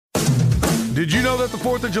Did you know that the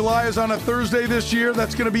 4th of July is on a Thursday this year?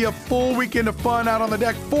 That's going to be a full weekend of fun out on the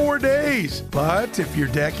deck, 4 days. But if your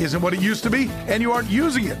deck isn't what it used to be and you aren't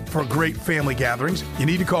using it for great family gatherings, you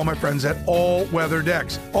need to call my friends at All Weather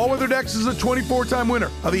Decks. All Weather Decks is a 24-time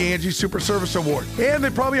winner of the Angie Super Service Award. And they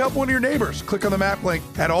probably help one of your neighbors. Click on the map link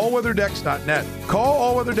at allweatherdecks.net. Call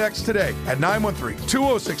All Weather Decks today at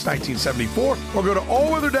 913-206-1974 or go to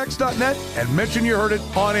allweatherdecks.net and mention you heard it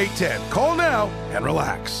on 810. Call now and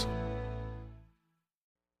relax.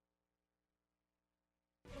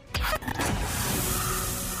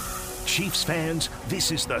 Chiefs fans,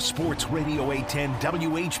 this is the Sports Radio 810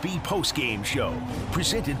 WHB postgame show,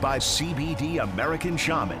 presented by CBD American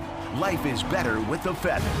Shaman. Life is better with the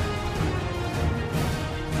feather.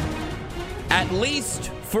 At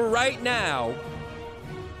least for right now,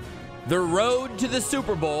 the road to the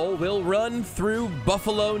Super Bowl will run through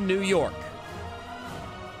Buffalo, New York.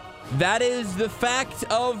 That is the fact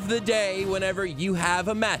of the day whenever you have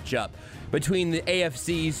a matchup between the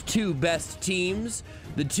AFC's two best teams,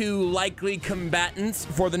 the two likely combatants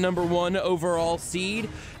for the number one overall seed,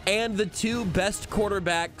 and the two best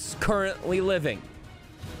quarterbacks currently living.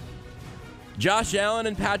 Josh Allen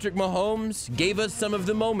and Patrick Mahomes gave us some of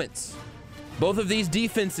the moments. Both of these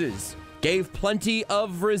defenses gave plenty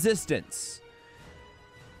of resistance.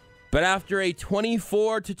 But after a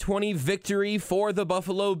 24-20 victory for the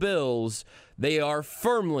Buffalo Bills, they are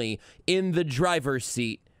firmly in the driver's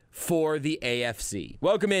seat for the AFC.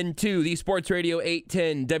 Welcome into the Sports Radio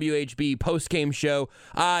 810 WHB postgame show.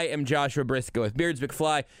 I am Joshua Briscoe with Beards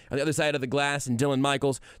McFly on the other side of the glass and Dylan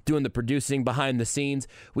Michaels doing the producing behind the scenes.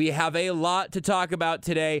 We have a lot to talk about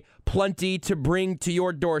today, plenty to bring to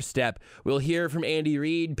your doorstep. We'll hear from Andy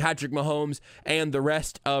Reid, Patrick Mahomes, and the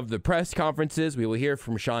rest of the press conferences. We will hear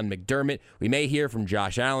from Sean McDermott. We may hear from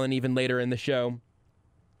Josh Allen even later in the show.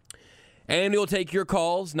 And we'll take your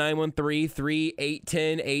calls,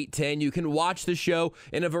 913-381-0810. You can watch the show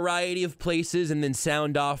in a variety of places and then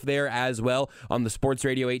sound off there as well on the Sports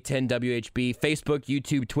Radio 810 WHB Facebook,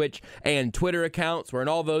 YouTube, Twitch, and Twitter accounts. We're in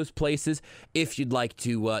all those places if you'd like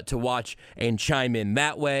to watch and chime in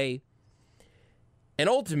that way. And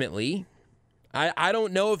ultimately, I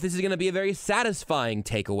don't know if this is going to be a very satisfying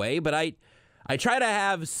takeaway, but I try to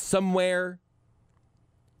have somewhere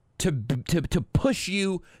to push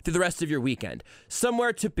you through the rest of your weekend.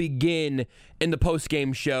 Somewhere to begin in the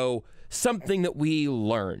postgame show, something that we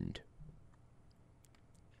learned.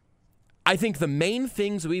 I think the main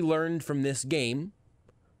things we learned from this game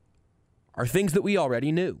are things that we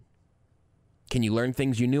already knew. Can you learn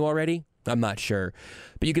things you knew already? I'm not sure.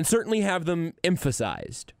 But you can certainly have them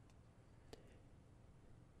emphasized.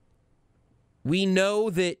 We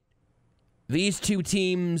know that these two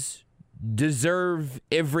teams deserve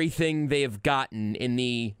everything they have gotten in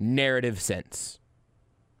the narrative sense.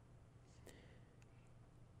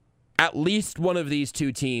 At least one of these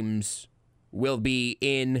two teams will be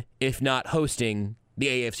in, if not hosting, the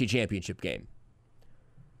AFC Championship game.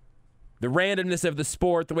 The randomness of the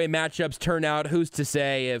sport, the way matchups turn out, who's to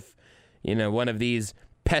say if, one of these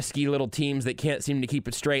pesky little teams that can't seem to keep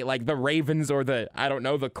it straight, like the Ravens or the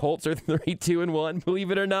Colts are 3-2-1,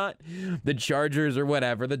 believe it or not, the Chargers or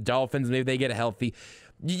whatever, the Dolphins, maybe they get healthy.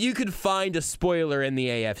 You could find a spoiler in the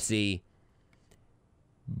AFC,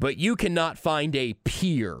 but you cannot find a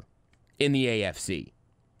peer in the AFC.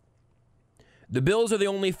 The Bills are the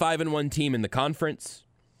only 5-1 team in the conference.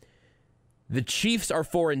 The Chiefs are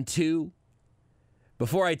 4-2.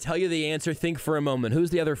 Before I tell you the answer, think for a moment. Who's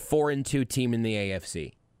the other 4-2 team in the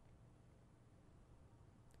AFC?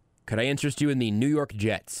 Could I interest you in the New York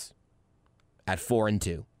Jets at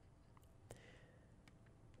 4-2?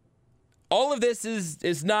 All of this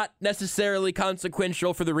is not necessarily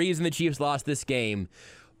consequential for the reason the Chiefs lost this game,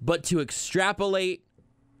 but to extrapolate,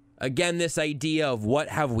 again, this idea of what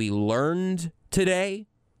have we learned today?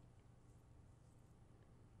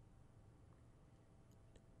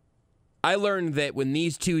 I learned that when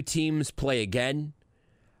these two teams play again,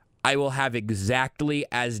 I will have exactly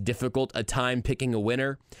as difficult a time picking a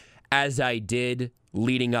winner as I did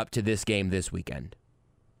leading up to this game this weekend.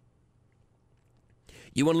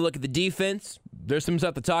 You want to look at the defense? There's some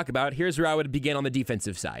stuff to talk about. Here's where I would begin on the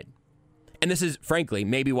defensive side. And this is, frankly,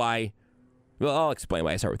 maybe why, I'll explain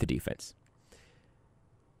why I start with the defense.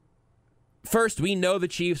 First, we know the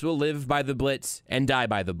Chiefs will live by the blitz and die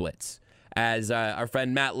by the blitz. As our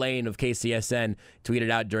friend Matt Lane of KCSN tweeted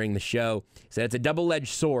out during the show, said it's a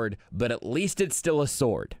double-edged sword, but at least it's still a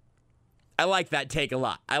sword. I like that take a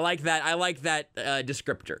lot. I like that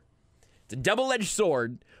descriptor. It's a double-edged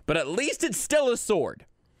sword, but at least it's still a sword.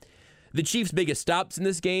 The Chiefs' biggest stops in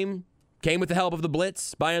this game came with the help of the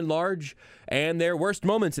blitz, by and large, and their worst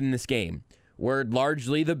moments in this game were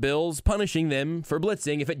largely the Bills punishing them for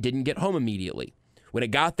blitzing if it didn't get home immediately. When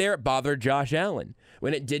it got there, it bothered Josh Allen.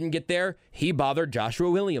 When it didn't get there, he bothered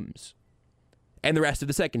Joshua Williams and the rest of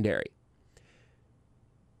the secondary.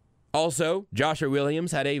 Also, Joshua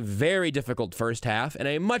Williams had a very difficult first half and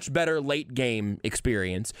a much better late game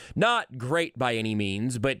experience. Not great by any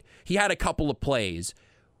means, but he had a couple of plays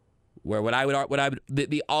where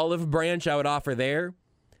the olive branch I would offer there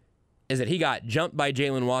is that he got jumped by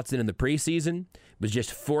Jaylen Watson in the preseason, was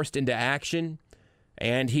just forced into action,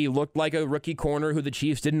 and he looked like a rookie corner who the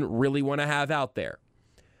Chiefs didn't really want to have out there.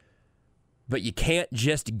 But you can't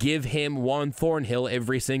just give him Juan Thornhill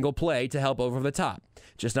every single play to help over the top.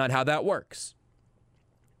 Just not how that works.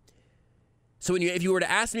 So if you were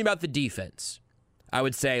to ask me about the defense, I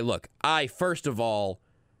would say, look, I, first of all,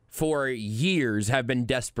 for years have been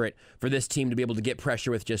desperate for this team to be able to get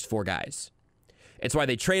pressure with just 4 guys. It's why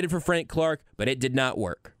they traded for Frank Clark, but it did not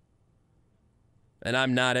work. And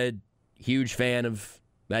I'm not a huge fan of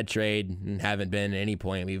that trade and haven't been at any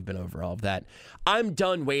point. We've been over all of that. I'm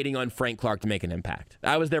done waiting on Frank Clark to make an impact.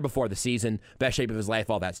 I was there before the season, best shape of his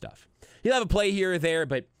life, all that stuff. He'll have a play here or there,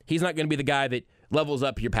 but he's not going to be the guy that levels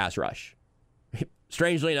up your pass rush.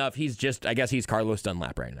 Strangely enough, he's Carlos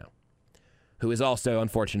Dunlap right now, who is also,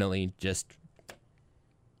 unfortunately, just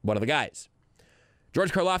one of the guys.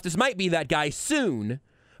 George Karlaftis might be that guy soon.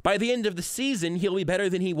 By the end of the season, he'll be better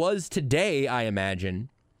than he was today, I imagine.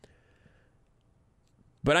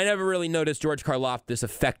 But I never really noticed George Karlaftis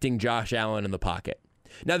affecting Josh Allen in the pocket.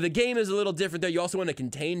 Now, the game is a little different there. You also want to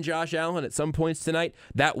contain Josh Allen at some points tonight.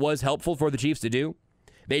 That was helpful for the Chiefs to do.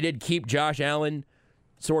 They did keep Josh Allen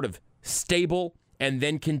sort of stable and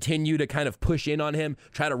then continue to kind of push in on him,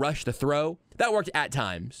 try to rush the throw. That worked at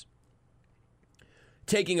times.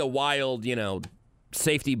 Taking a wild,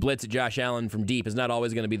 safety blitz at Josh Allen from deep is not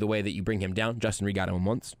always going to be the way that you bring him down. Justin Reid got him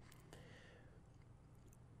once.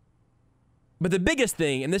 But the biggest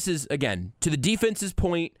thing, and this is, again, to the defense's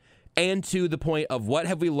point and to the point of what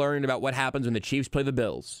have we learned about what happens when the Chiefs play the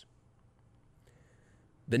Bills.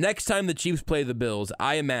 The next time the Chiefs play the Bills,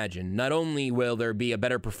 I imagine, not only will there be a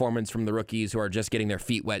better performance from the rookies who are just getting their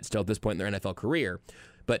feet wet still at this point in their NFL career,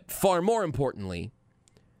 but far more importantly,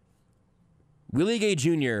 Willie Gay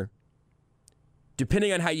Jr.,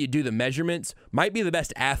 depending on how you do the measurements, might be the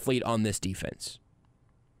best athlete on this defense.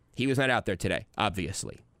 He was not out there today,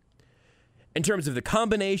 obviously. In terms of the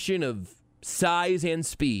combination of size and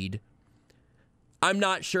speed, I'm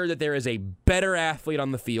not sure that there is a better athlete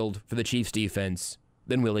on the field for the Chiefs defense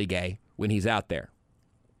than Willie Gay when he's out there.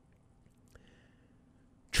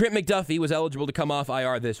 Trent McDuffie was eligible to come off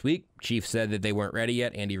IR this week. Chiefs said that they weren't ready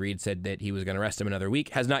yet. Andy Reid said that he was going to rest him another week.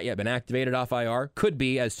 Has not yet been activated off IR. Could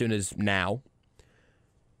be as soon as now.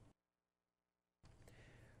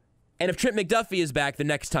 And if Trent McDuffie is back the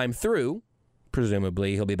next time through,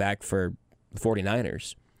 presumably he'll be back for the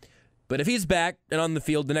 49ers. But if he's back and on the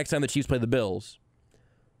field the next time the Chiefs play the Bills,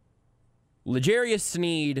 L'Jarius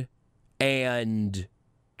Sneed and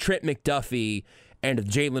Trent McDuffie and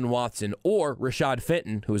Jaylen Watson, or Rashad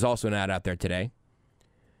Fenton, who is also not out there today,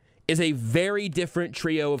 is a very different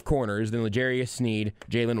trio of corners than L'Jarius Sneed,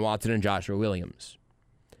 Jaylen Watson, and Joshua Williams.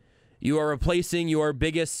 You are replacing your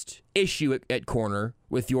biggest issue at corner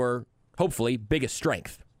with your, hopefully, biggest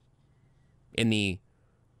strength in the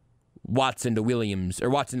Watson to Williams, or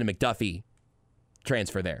Watson to McDuffie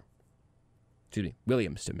transfer there. Excuse me,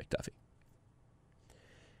 Williams to McDuffie.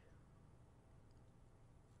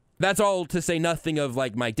 That's all to say nothing of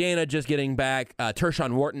like Mike Dana just getting back.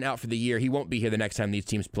 Tershawn Wharton out for the year. He won't be here the next time these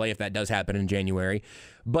teams play if that does happen in January.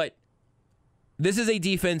 But this is a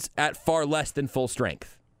defense at far less than full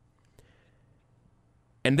strength.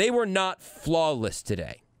 And they were not flawless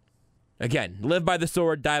today. Again, live by the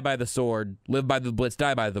sword, die by the sword. Live by the blitz,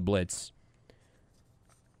 die by the blitz.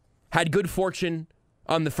 Had good fortune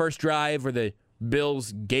on the first drive where the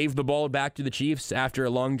Bills gave the ball back to the Chiefs after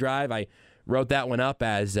a long drive. I wrote that one up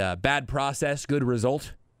as bad process, good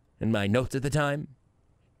result in my notes at the time.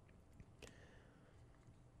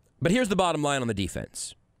 But here's the bottom line on the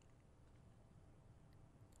defense.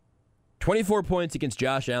 24 points against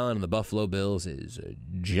Josh Allen and the Buffalo Bills is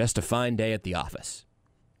just a fine day at the office.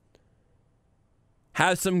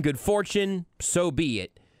 Have some good fortune, so be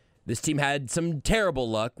it. This team had some terrible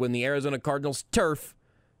luck when the Arizona Cardinals turf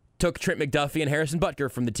took Trent McDuffie and Harrison Butker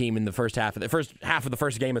from the team in the first half of the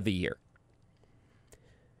first game of the year.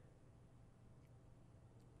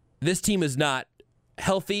 This team is not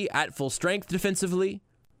healthy at full strength defensively.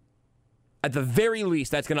 At the very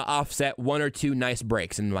least, that's going to offset one or two nice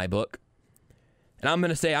breaks in my book. And I'm going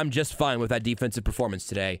to say I'm just fine with that defensive performance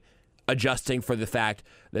today, adjusting for the fact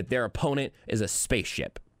that their opponent is a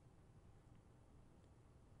spaceship.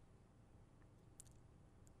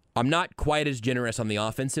 I'm not quite as generous on the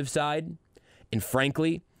offensive side. And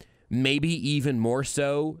frankly, maybe even more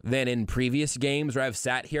so than in previous games where I've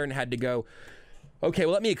sat here and had to go, okay,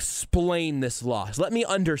 well, let me explain this loss. Let me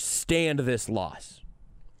understand this loss.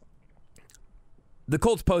 The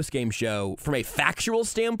Colts postgame show, from a factual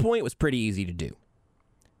standpoint, was pretty easy to do.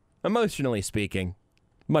 Emotionally speaking,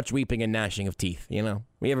 much weeping and gnashing of teeth, you know?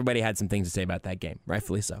 Everybody had some things to say about that game,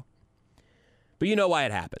 rightfully so. But you know why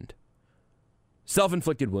it happened.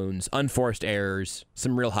 Self-inflicted wounds, unforced errors,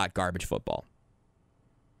 some real hot garbage football.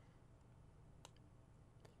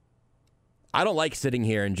 I don't like sitting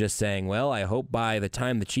here and just saying, well, I hope by the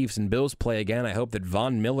time the Chiefs and Bills play again, I hope that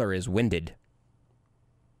Von Miller is winded.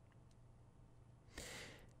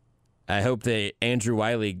 I hope that Andrew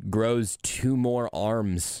Wiley grows 2 more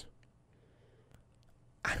arms.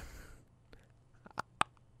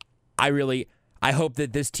 I hope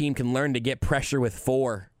that this team can learn to get pressure with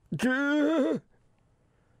 4. That's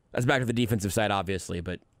back to the defensive side, obviously,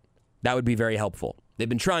 but that would be very helpful. They've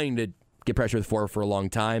been trying to get pressure with 4 for a long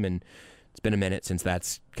time, and it's been a minute since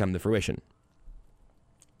that's come to fruition.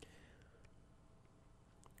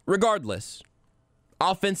 Regardless,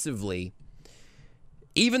 offensively,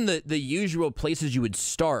 even the usual places you would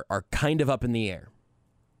start are kind of up in the air.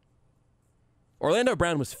 Orlando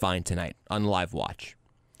Brown was fine tonight on Live Watch.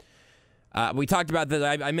 We talked about this.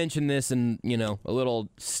 I mentioned this in, a little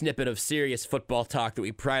snippet of serious football talk that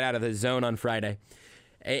we pried out of the zone on Friday.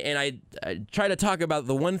 And I try to talk about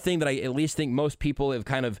the one thing that I at least think most people have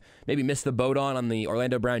kind of maybe missed the boat on the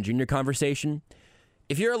Orlando Brown Jr. conversation.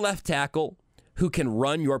 If you're a left tackle who can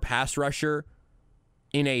run your pass rusher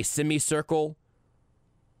in a semicircle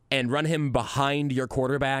and run him behind your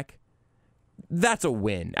quarterback, that's a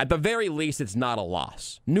win. At the very least, it's not a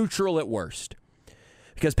loss. Neutral at worst.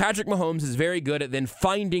 Because Patrick Mahomes is very good at then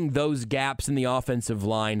finding those gaps in the offensive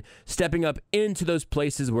line, stepping up into those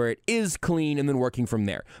places where it is clean, and then working from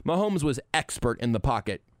there. Mahomes was expert in the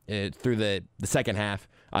pocket through the second half.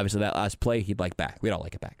 Obviously, that last play, he'd like back. We'd all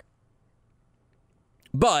like it back.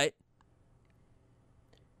 But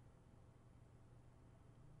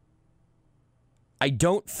I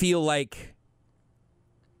don't feel like,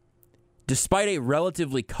 despite a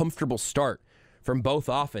relatively comfortable start from both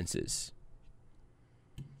offenses,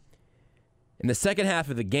 in the second half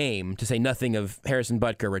of the game, to say nothing of Harrison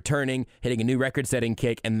Butker returning, hitting a new record-setting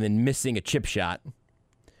kick, and then missing a chip shot,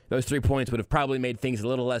 those 3 points would have probably made things a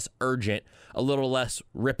little less urgent, a little less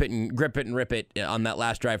grip it and rip it on that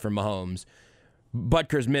last drive from Mahomes.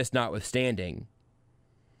 Butker's miss notwithstanding.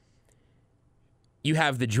 You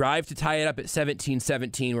have the drive to tie it up at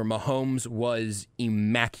 17-17 where Mahomes was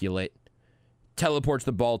immaculate. Teleports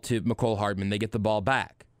the ball to Mecole Hardman. They get the ball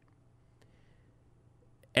back.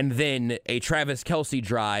 And then a Travis Kelce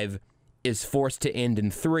drive is forced to end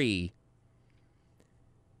in 3.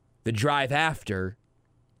 The drive after,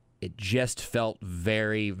 it just felt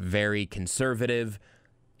very, very conservative.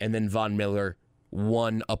 And then Von Miller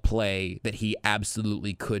won a play that he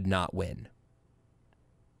absolutely could not win.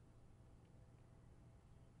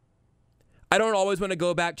 I don't always want to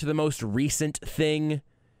go back to the most recent thing,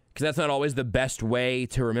 because that's not always the best way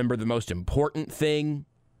to remember the most important thing.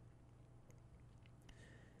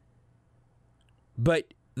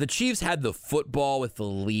 But the Chiefs had the football with the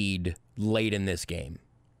lead late in this game.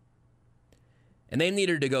 And they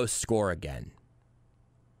needed to go score again.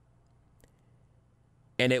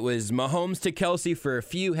 And it was Mahomes to Kelce for a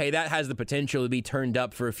few. Hey, that has the potential to be turned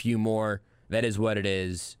up for a few more. That is what it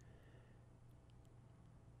is.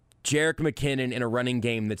 Jerick McKinnon in a running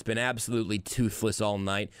game that's been absolutely toothless all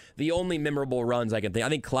night. The only memorable runs I can think. I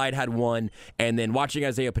think Clyde had one, and then watching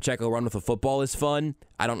Isaiah Pacheco run with the football is fun.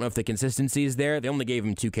 I don't know if the consistency is there. They only gave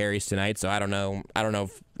him 2 carries tonight, so I don't know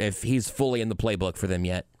if he's fully in the playbook for them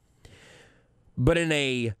yet. But in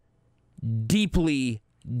a deeply,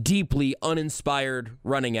 deeply uninspired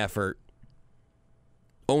running effort,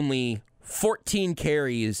 only 14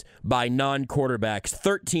 carries by non-quarterbacks,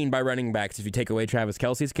 13 by running backs if you take away Travis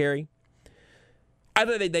Kelce's carry. I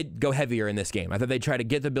thought they'd go heavier in this game. I thought they'd try to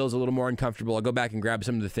get the Bills a little more uncomfortable. I'll go back and grab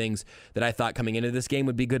some of the things that I thought coming into this game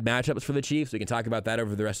would be good matchups for the Chiefs. We can talk about that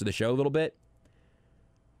over the rest of the show a little bit.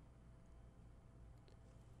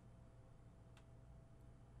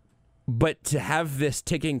 But to have this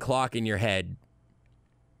ticking clock in your head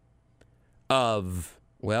of,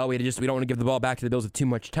 well, we don't want to give the ball back to the Bills with too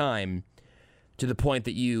much time, to the point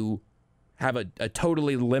that you have a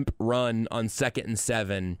totally limp run on 2nd and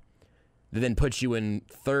 7 that then puts you in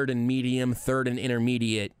 3rd and medium, 3rd and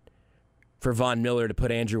intermediate for Von Miller to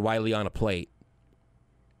put Andrew Wiley on a plate.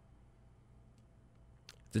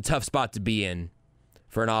 It's a tough spot to be in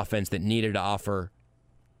for an offense that needed to offer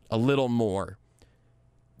a little more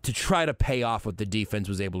to try to pay off what the defense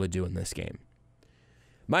was able to do in this game.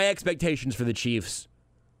 My expectations for the Chiefs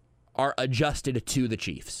are adjusted to the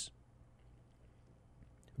Chiefs.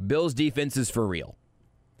 Bills' defense is for real.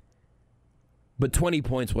 But 20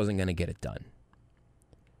 points wasn't going to get it done.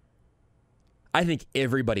 I think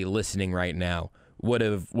everybody listening right now would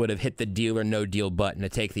have hit the deal or no deal button to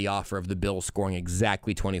take the offer of the Bills scoring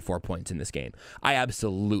exactly 24 points in this game. I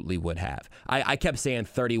absolutely would have. I kept saying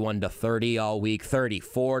 31-30 all week,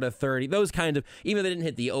 34-30, those kinds of, even if they didn't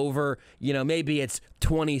hit the over, maybe it's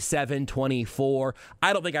 27-24.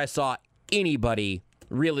 I don't think I saw anybody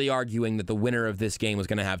really arguing that the winner of this game was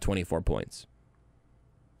going to have 24 points.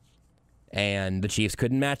 And the Chiefs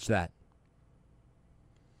couldn't match that.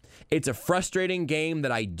 It's a frustrating game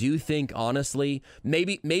that I do think, honestly,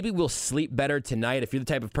 maybe we'll sleep better tonight. If you're the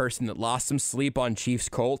type of person that lost some sleep on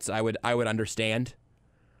Chiefs-Colts, I would understand.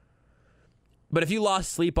 But if you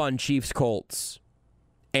lost sleep on Chiefs-Colts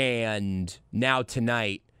and now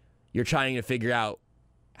tonight you're trying to figure out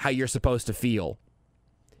how you're supposed to feel,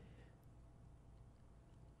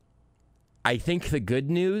 I think the good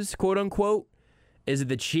news, quote-unquote, is that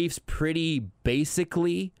the Chiefs pretty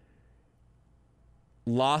basically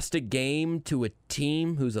lost a game to a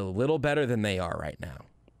team who's a little better than they are right now.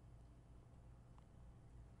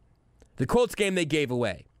 The Colts game they gave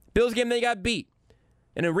away. Bills game they got beat.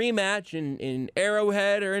 In a rematch in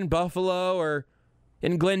Arrowhead or in Buffalo or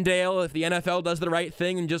in Glendale, if the NFL does the right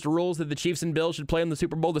thing and just rules that the Chiefs and Bills should play in the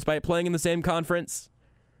Super Bowl despite playing in the same conference.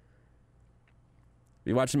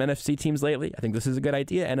 You watched some NFC teams lately? I think this is a good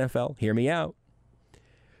idea, NFL. Hear me out.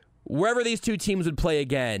 Wherever these two teams would play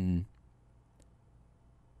again,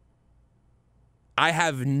 I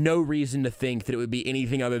have no reason to think that it would be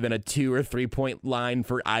anything other than a 2 or 3 point line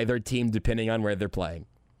for either team, depending on where they're playing.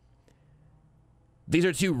 These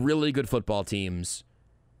are two really good football teams,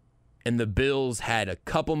 and the Bills had a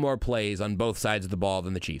couple more plays on both sides of the ball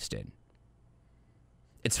than the Chiefs did.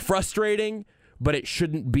 It's frustrating, but it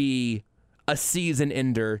shouldn't be a season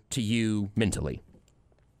ender to you mentally.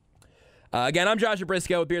 Again, I'm Joshua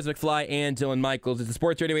Briscoe with Beards McFly and Dylan Michaels. It's the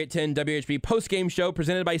Sports Radio 810 WHB post-game show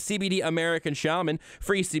presented by CBD American Shaman.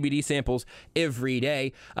 Free CBD samples every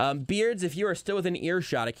day. Beards, if you are still within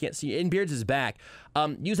earshot, I can't see you. And Beards is back.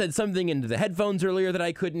 You said something into the headphones earlier that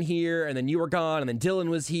I couldn't hear, and then you were gone, and then Dylan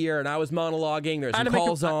was here, and I was monologuing. There's some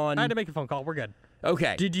calls on. I had to make a phone call. We're good.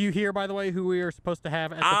 Okay. Did you hear, by the way, who we are supposed to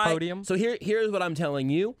have at the podium? So here's what I'm telling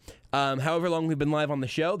you. However long we've been live on the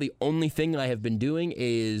show, the only thing I have been doing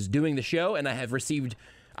is doing the show, and I have received,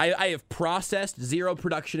 I have processed zero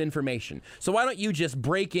production information. So why don't you just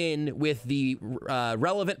break in with the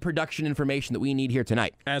relevant production information that we need here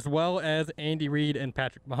tonight? As well as Andy Reid and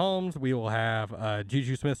Patrick Mahomes, we will have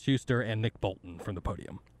Juju Smith-Schuster and Nick Bolton from the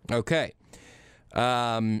podium. Okay.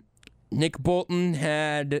 Nick Bolton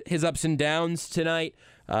had his ups and downs tonight.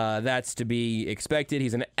 That's to be expected.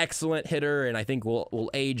 He's an excellent hitter, and I think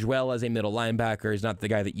will age well as a middle linebacker. He's not the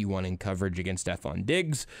guy that you want in coverage against Stephon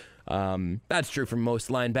Diggs. That's true for most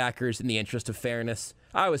linebackers in the interest of fairness.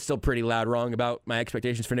 I was still pretty loud wrong about my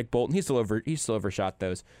expectations for Nick Bolton. He still overshot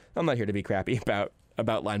those. I'm not here to be crappy about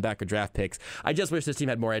linebacker draft picks. I just wish this team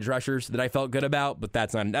had more edge rushers that I felt good about, but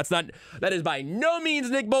that is by no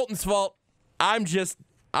means Nick Bolton's fault. I'm just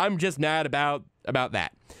mad about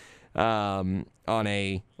that on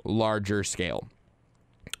a larger scale.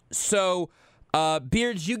 So,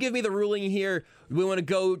 Beards, you give me the ruling here. We want to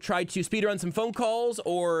go try to speed run some phone calls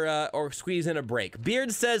or squeeze in a break.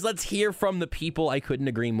 Beards says, let's hear from the people. I couldn't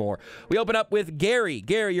agree more. We open up with Gary.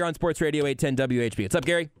 Gary, you're on Sports Radio 810 WHB. What's up,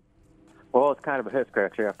 Gary? Well, it's kind of a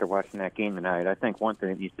head-scratcher after watching that game tonight. I think one thing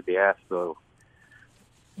that needs to be asked, though,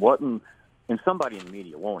 and somebody in the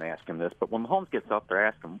media won't ask him this, but when Mahomes gets up there,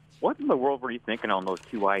 ask him, what in the world were you thinking on those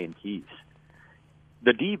two INTs?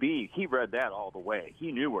 The DB, he read that all the way.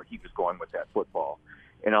 He knew where he was going with that football.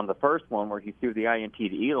 And on the first one where he threw the INT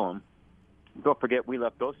to Elam, don't forget we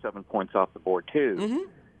left those 7 points off the board too,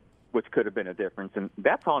 which could have been a difference. And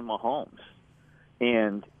that's on Mahomes.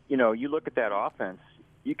 And, you look at that offense,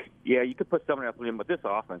 you could put someone else in, but this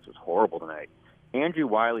offense was horrible tonight. Andrew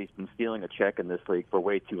Wiley's been stealing a check in this league for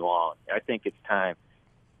way too long. I think it's time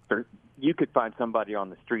you could find somebody on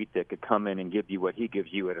the street that could come in and give you what he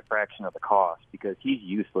gives you at a fraction of the cost, because he's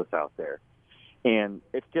useless out there. And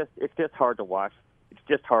it's just hard to watch. It's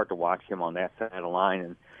just hard to watch him on that side of the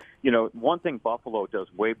line. And, one thing Buffalo does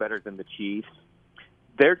way better than the Chiefs,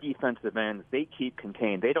 their defensive ends, they keep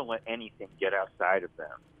contained. They don't let anything get outside of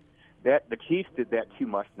them. The Chiefs did that too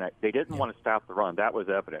much tonight. They didn't want to stop the run. That was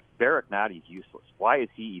evident. Derek Notty's useless. Why is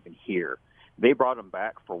he even here? They brought him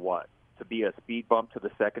back for what? To be a speed bump to the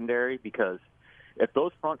secondary? Because if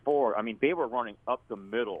those front four, I mean, they were running up the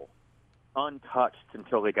middle untouched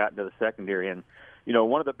until they got into the secondary. And,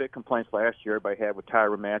 one of the big complaints last year everybody had with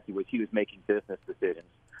Tyrann Mathieu was he was making business decisions.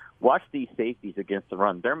 Watch these safeties against the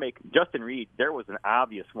run. They're making Justin Reed. There was an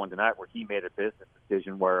obvious one tonight where he made a business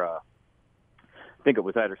decision where I think it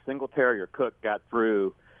was either Singletary or Cook got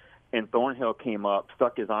through, and Thornhill came up,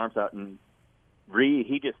 stuck his arms out, and Reed,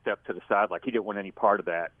 he just stepped to the side like he didn't want any part of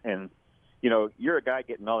that. And you're a guy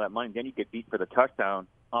getting all that money, then you get beat for the touchdown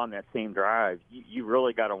on that same drive. You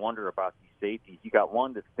really got to wonder about these safeties. You got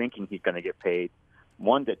one that's thinking he's going to get paid,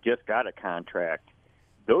 one that just got a contract.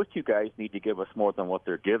 Those two guys need to give us more than what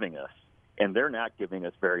they're giving us, and they're not giving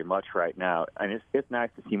us very much right now. And it's nice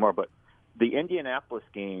to see more. But the Indianapolis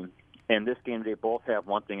game and this game, they both have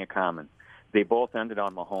one thing in common. They both ended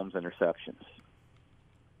on Mahomes interceptions.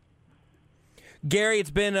 Gary,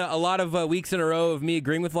 it's been a lot of weeks in a row of me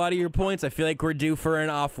agreeing with a lot of your points. I feel like we're due for an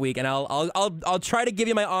off week, and I'll try to give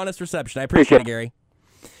you my honest reception. I appreciate it, Gary.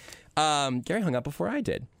 Gary hung up before I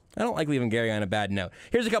did. I don't like leaving Gary on a bad note.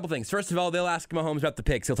 Here's a couple things. First of all, they'll ask Mahomes about the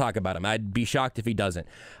picks. He'll talk about them. I'd be shocked if he doesn't.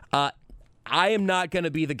 I am not going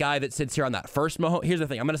to be the guy that sits here on that first Mahomes. Here's the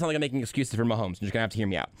thing. I'm going to sound like I'm making excuses for Mahomes. You're just going to have to hear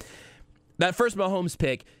me out. That first Mahomes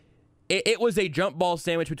pick, it was a jump ball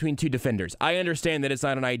sandwich between two defenders. I understand that it's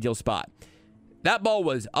not an ideal spot. That ball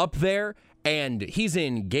was up there, and he's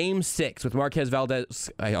in Game 6 with Marquez Valdez.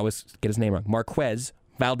 I always get his name wrong. Marquez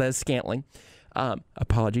Valdez-Scantling.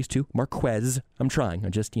 Apologies to Marquez. I'm trying.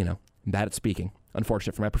 I'm just, bad at speaking.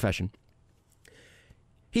 Unfortunate for my profession.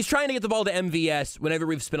 He's trying to get the ball to MVS whenever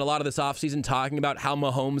we've spent a lot of this offseason talking about how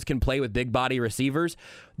Mahomes can play with big body receivers.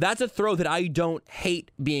 That's a throw that I don't hate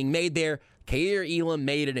being made there. Kaiir Elam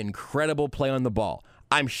made an incredible play on the ball.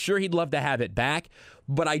 I'm sure he'd love to have it back,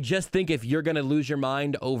 but I just think if you're going to lose your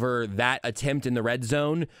mind over that attempt in the red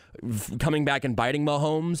zone, coming back and biting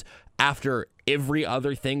Mahomes after every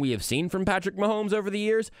other thing we have seen from Patrick Mahomes over the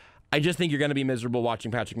years, I just think you're going to be miserable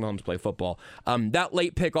watching Patrick Mahomes play football. That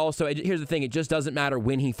late pick also, here's the thing, it just doesn't matter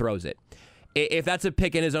when he throws it. If that's a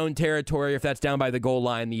pick in his own territory, if that's down by the goal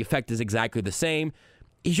line, the effect is exactly the same.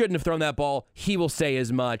 He shouldn't have thrown that ball. He will say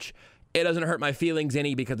as much. It doesn't hurt my feelings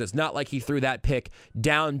any because it's not like he threw that pick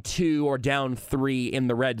down 2 or down 3 in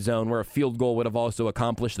the red zone where a field goal would have also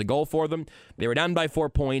accomplished the goal for them. They were down by 4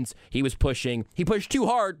 points. He was pushing. He pushed too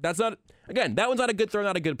hard. That one's not a good throw,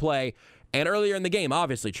 not a good play. And earlier in the game,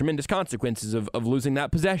 obviously, tremendous consequences of losing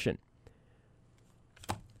that possession.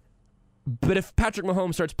 But if Patrick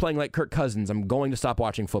Mahomes starts playing like Kirk Cousins, I'm going to stop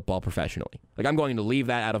watching football professionally. I'm going to leave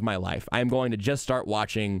that out of my life. I'm going to just start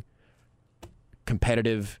watching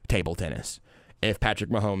competitive table tennis if Patrick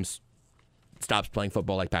Mahomes stops playing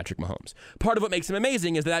football like Patrick Mahomes. Part of what makes him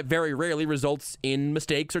amazing is that very rarely results in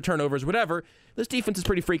mistakes or turnovers, whatever. This defense is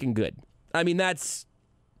pretty freaking good. I mean, it's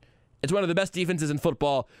one of the best defenses in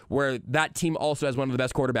football where that team also has one of the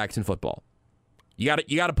best quarterbacks in football. You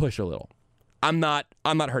got to push a little. I'm not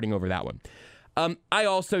hurting over that one. I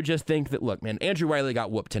also just think that, look, man, Andrew Wiley got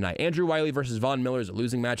whooped tonight. Andrew Wiley versus Von Miller is a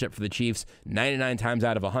losing matchup for the Chiefs. 99 times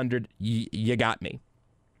out of 100, you got me.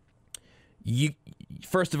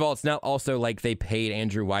 First of all, it's not also like they paid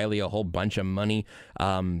Andrew Wiley a whole bunch of money.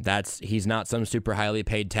 He's not some super highly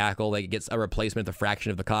paid tackle that gets a replacement at the fraction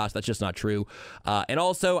of the cost. That's just not true. And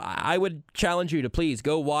also, I would challenge you to please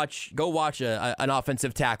go watch an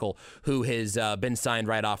offensive tackle who has been signed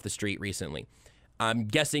right off the street recently. I'm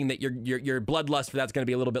guessing that your bloodlust for that's going to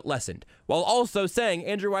be a little bit lessened. While also saying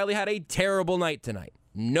Andrew Wiley had a terrible night tonight.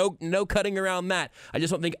 No cutting around that. I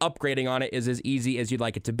just don't think upgrading on it is as easy as you'd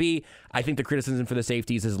like it to be. I think the criticism for the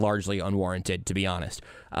safeties is largely unwarranted, to be honest.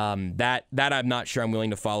 That I'm not sure I'm willing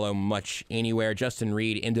to follow much anywhere. Justin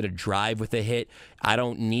Reed ended a drive with a hit. I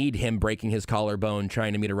don't need him breaking his collarbone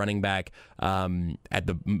trying to meet a running back at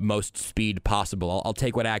the most speed possible. I'll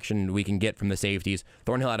take what action we can get from the safeties.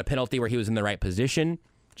 Thornhill had a penalty where he was in the right position.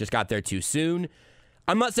 Just got there too soon.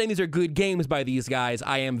 I'm not saying these are good games by these guys.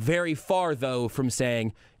 I am very far, though, from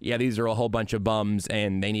saying, yeah, these are a whole bunch of bums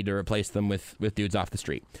and they need to replace them with dudes off the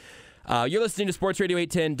street. You're listening to Sports Radio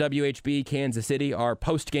 810 WHB Kansas City, our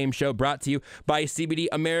post-game show brought to you by CBD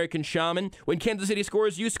American Shaman. When Kansas City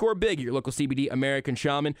scores, you score big at your local CBD American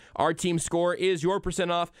Shaman. Our team score is your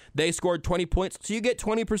 % off. They scored 20 points, so you get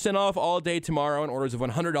 20% off all day tomorrow on orders of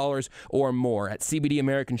 $100 or more at CBD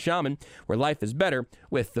American Shaman, where life is better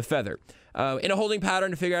with the feather. In a holding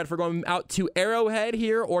pattern to figure out if we're going out to Arrowhead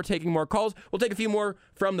here or taking more calls. We'll take a few more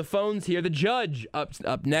from the phones here. The Judge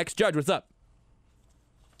up next. Judge, what's up?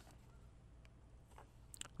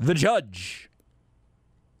 The Judge.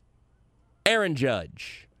 Aaron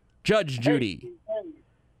Judge. Judge Judy.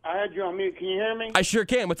 I had you on mute. Can you hear me? I sure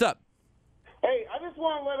can. What's up? Hey, I just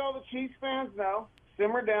want to let all the Chiefs fans know,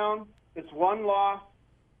 simmer down. It's one loss.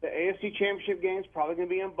 The AFC Championship game's probably going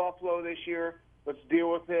to be in Buffalo this year. Let's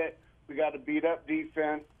deal with it. We got to beat up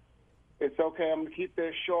defense. It's okay. I'm going to keep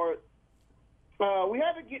this short. We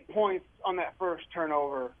had to get points on that first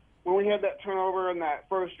turnover. When we had that turnover in that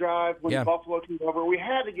first drive, when Buffalo came over, we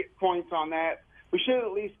had to get points on that. We should have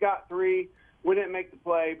at least got 3. We didn't make the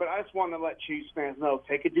play, but I just wanted to let Chiefs fans know,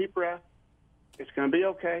 take a deep breath. It's going to be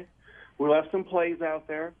okay. We left some plays out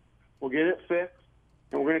there. We'll get it fixed,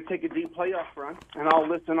 and we're going to take a deep playoff run, and I'll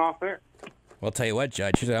listen off there. Well, I'll tell you what,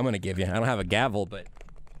 Judge, here's what I'm going to give you. I don't have a gavel, but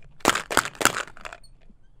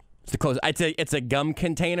it's the closest. I'd say it's a gum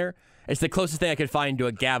container. It's the closest thing I could find to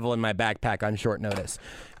a gavel in my backpack on short notice.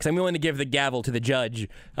 Because I'm willing to give the gavel to the judge.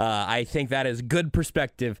 I think that is good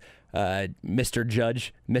perspective, Mr.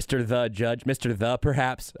 Judge, Mr. The Judge, Mr. The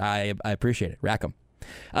perhaps. I appreciate it. Rack 'em.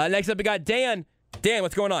 Next up, we got Dan. Dan,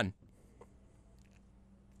 what's going on?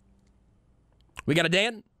 We got a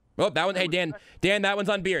Dan? Oh, that one. Hey, Dan. Dan, that one's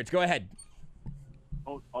on Beards. Go ahead.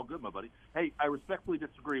 Oh, all good, my buddy. Hey, I respectfully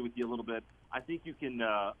disagree with you a little bit. I think you can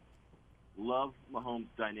love Mahomes'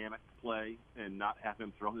 dynamic play and not have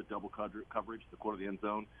him throw the double coverage, the corner of the end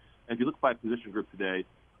zone. And if you look by position group today,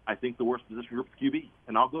 I think the worst position group is QB.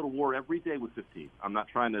 And I'll go to war every day with 15. I'm not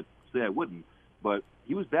trying to say I wouldn't, but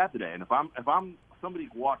he was bad today. And if I'm somebody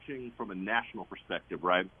watching from a national perspective,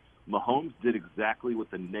 right, Mahomes did exactly what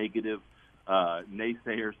the negative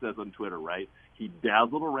naysayer says on Twitter, right? He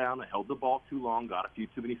dazzled around, held the ball too long, got a few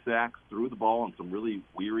too many sacks, threw the ball on some really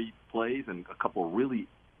weary plays and a couple really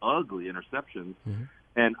ugly interceptions. Mm-hmm.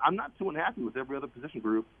 And I'm not too unhappy with every other position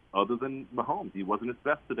group other than Mahomes. He wasn't his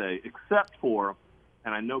best today, except for,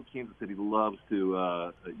 and I know Kansas City loves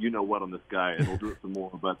to, you know what on this guy, and we'll do it some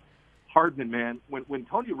more, but Hardman, man, when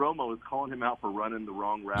Tony Romo is calling him out for running the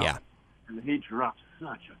wrong route, and he drops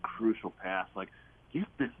such a crucial pass, like, get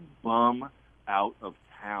this bum out of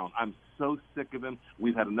town. I'm so sick of him.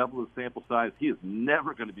 We've had enough of the sample size. He is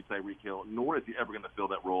never going to be Tyreek Hill, nor is he ever going to fill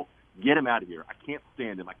that role. Get him out of here. I can't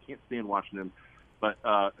stand him. I can't stand watching him. But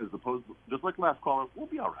as opposed to, just like last caller, we'll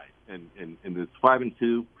be all right. And it's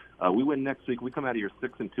 5-2. We win next week. We come out of here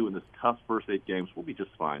 6-2 in this tough first 8 games. We'll be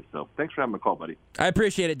just fine. So thanks for having my call, buddy. I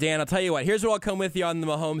appreciate it, Dan. I'll tell you what. Here's what I'll come with you on the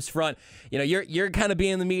Mahomes front. You know, you're kind of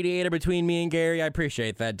being the mediator between me and Gary. I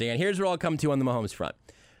appreciate that, Dan. Here's what I'll come to on the Mahomes front.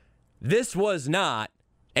 This was not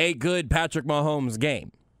a good Patrick Mahomes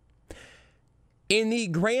game. In the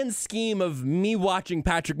grand scheme of me watching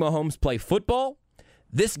Patrick Mahomes play football,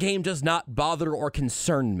 this game does not bother or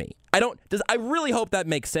concern me. I really hope that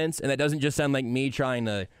makes sense and that doesn't just sound like me trying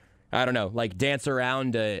to, I don't know, like dance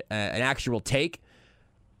around an actual take.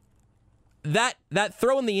 That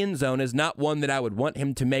throw in the end zone is not one that I would want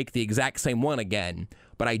him to make the exact same one again,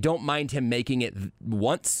 but I don't mind him making it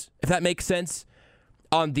once, if that makes sense.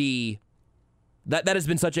 That has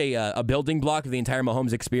been such a building block of the entire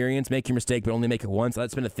Mahomes experience. Make your mistake, but only make it once.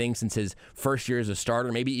 That's been a thing since his first year as a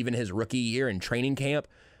starter, maybe even his rookie year in training camp.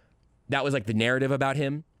 That was like the narrative about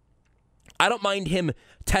him. I don't mind him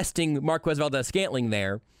testing Marquez Valdes-Scantling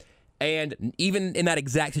there. And even in that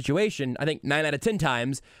exact situation, I think 9 out of 10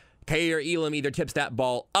 times, Kaiir Elam either tips that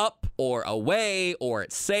ball up or away or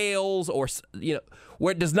it sails or,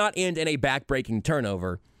 where it does not end in a back-breaking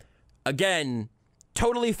turnover. Again,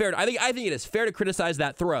 totally fair. I think it is fair to criticize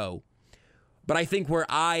that throw, but I think where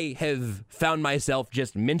I have found myself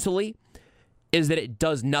just mentally is that it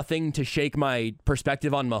does nothing to shake my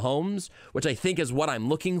perspective on Mahomes, which I think is what I'm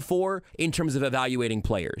looking for in terms of evaluating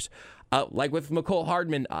players. Like with Mecole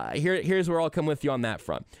Hardman, here's where I'll come with you on that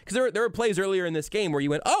front. Because there were plays earlier in this game where you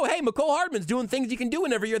went, oh, hey, Mecole Hardman's doing things you can do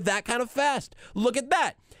whenever you're that kind of fast. Look at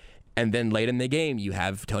that. And then late in the game, you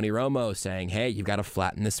have Tony Romo saying, hey, you've got to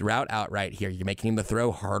flatten this route out right here. You're making the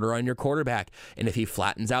throw harder on your quarterback. And if he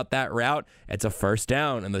flattens out that route, it's a first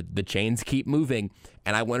down, and the chains keep moving.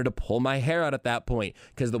 And I wanted to pull my hair out at that point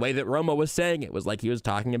because the way that Romo was saying it was like he was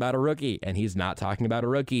talking about a rookie, and he's not talking about a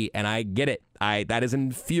rookie. And I get it. That is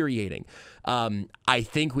infuriating. I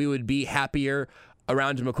think we would be happier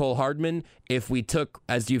around Mecole Hardman if we took,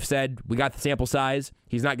 as you've said, we got the sample size.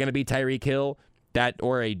 He's not going to be Tyreek Hill. That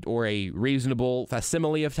or a reasonable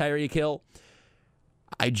facsimile of Tyreek Hill.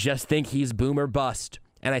 I just think he's boom or bust.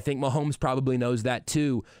 And I think Mahomes probably knows that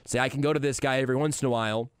too. Say, I can go to this guy every once in a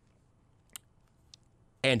while,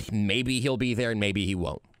 and maybe he'll be there and maybe he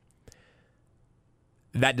won't.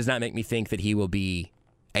 That does not make me think that he will be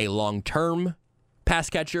a long-term pass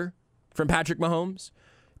catcher from Patrick Mahomes.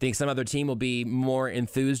 I think some other team will be more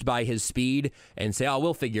enthused by his speed and say, oh,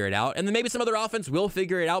 we'll figure it out. And then maybe some other offense will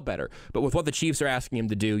figure it out better. But with what the Chiefs are asking him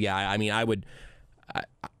to do, yeah, I mean,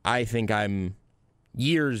 I think I'm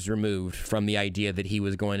years removed from the idea that he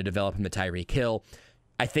was going to develop into Tyreek Hill.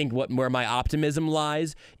 I think where my optimism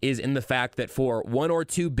lies is in the fact that for one or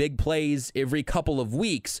two big plays every couple of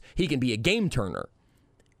weeks, he can be a game turner.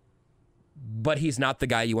 But he's not the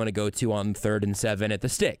guy you want to go to on 3rd and 7 at the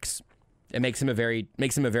sticks. It makes him a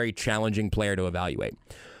very challenging player to evaluate.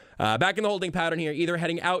 Back in the holding pattern here, either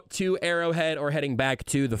heading out to Arrowhead or heading back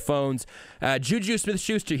to the phones. Juju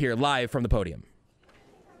Smith-Schuster here, live from the podium.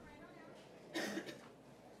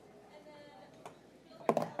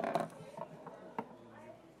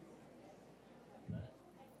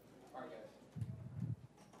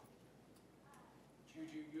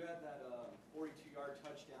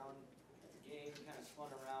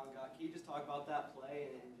 Talk about that play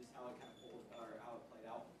and just how it kind of how it played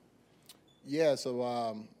out. Yeah,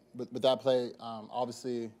 so with that play,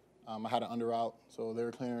 obviously I had an under route, so they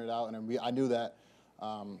were clearing it out, and then I knew that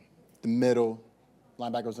the middle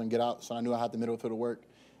linebacker was going to get out, so I knew I had the middle field to work.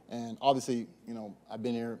 And obviously, I've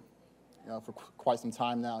been here, for quite some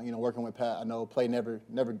time now. Working with Pat, I know play never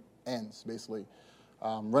ends. Basically,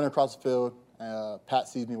 running across the field, Pat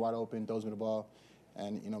sees me wide open, throws me the ball,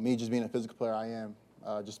 and me just being a physical player I am.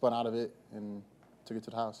 Just spun out of it and took it to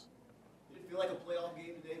the house. Did it feel like a playoff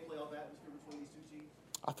game today, playoff atmosphere between these two teams?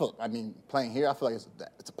 Playing here, I feel like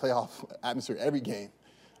it's a playoff atmosphere every game,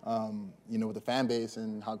 with the fan base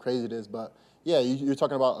and how crazy it is. But, yeah, you're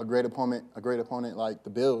talking about a great opponent like the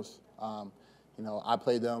Bills. I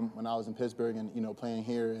played them when I was in Pittsburgh, and, playing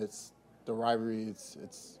here, it's the rivalry.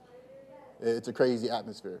 It's a crazy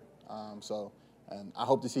atmosphere. And I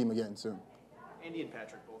hope to see them again soon. Andy and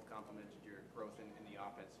Patrick both complimented your growth in the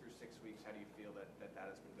offense through 6 weeks. How do you feel that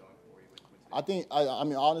has been going for you?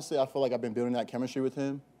 Honestly, I feel like I've been building that chemistry with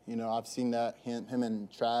him. I've seen that him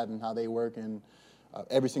and Trav and how they work, and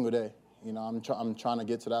every single day. I'm trying to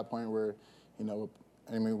get to that point where,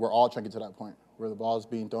 we're all trying to get to that point where the ball's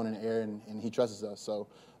being thrown in the air and he trusts us. So,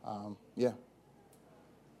 yeah.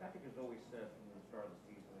 Patrick has always said from the start of the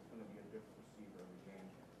season it's going to be a different receiver every game.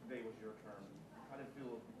 Today was your turn. How did it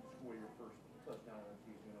feel to score your first touchdown in the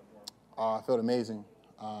season uniform? I felt amazing.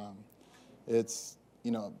 It's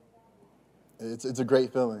a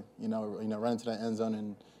great feeling, running to that end zone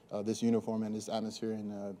in this uniform and this atmosphere,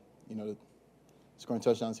 and scoring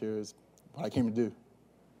touchdowns here is what I came to do.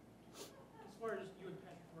 As far as you and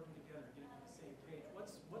Patrick working together, getting on the same page,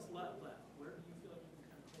 what's left? Where do you feel like you can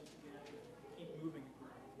kind of close the gap and keep moving and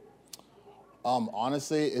growing?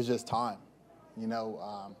 Honestly, it's just time.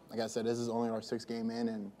 Like I said, this is only our 6th game in,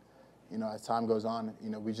 and as time goes on,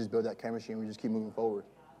 we just build that chemistry and we just keep moving forward.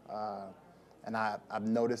 And I've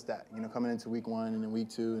noticed that, coming into week 1 and then week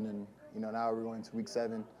 2 and then, now we're going to week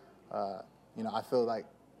 7, I feel like,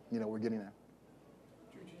 we're getting there.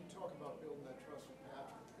 Juju, you talk about building that trust with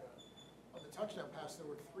Patrick. On the touchdown pass, the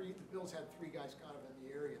Bills had 3 guys kind of in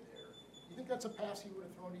the area there. You think that's a pass he would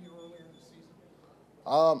have thrown to you earlier in the season?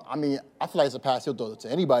 I feel like it's a pass he'll throw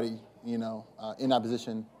to anybody, in that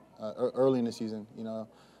position early in the season,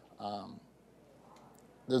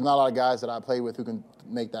 There's not a lot of guys that I play with who can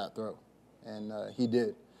make that throw, and he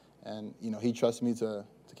did. And, he trusted me to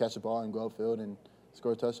catch the ball and go upfield and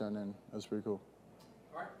score a touchdown, and it was pretty cool.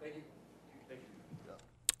 All right, thank you.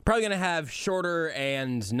 Probably going to have shorter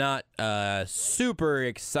and not super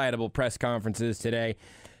excitable press conferences today.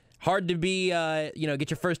 Hard to be,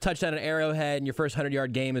 get your first touchdown at Arrowhead and your first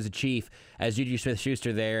 100-yard game as a Chief, as Juju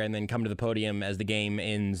Smith-Schuster there, and then come to the podium as the game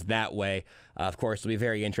ends that way. Of course, we'll be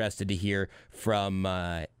very interested to hear from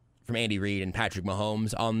Andy Reid and Patrick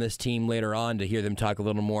Mahomes on this team later on, to hear them talk a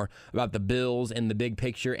little more about the Bills in the big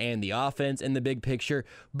picture and the offense in the big picture.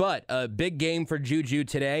 But a big game for Juju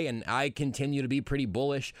today, and I continue to be pretty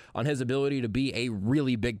bullish on his ability to be a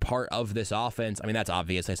really big part of this offense. I mean, that's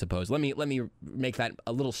obvious, I suppose. Let me make that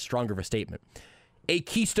a little stronger of a statement. A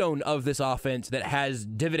keystone of this offense that has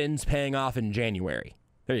dividends paying off in January.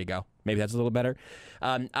 There you go. Maybe that's a little better.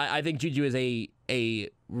 I think Juju is a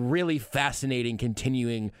really fascinating,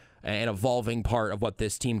 continuing and evolving part of what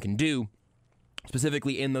this team can do,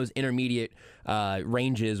 specifically in those intermediate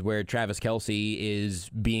ranges where Travis Kelce is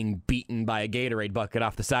being beaten by a Gatorade bucket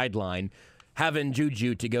off the sideline. Having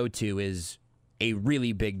Juju to go to is a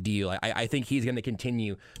really big deal. I think he's going to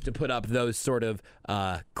continue to put up those sort of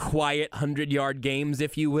quiet 100-yard games,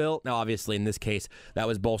 if you will. Now, obviously, in this case, that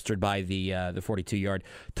was bolstered by the 42-yard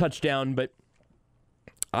touchdown, but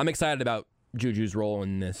I'm excited about Juju's role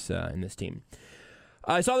in this team.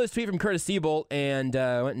 I saw this tweet from Curtis Siebold and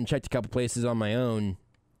went and checked a couple places on my own.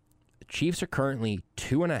 The Chiefs are currently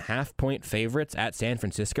 2.5-point favorites at San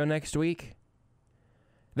Francisco next week.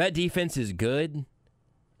 That defense is good.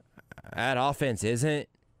 That offense isn't.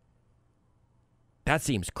 That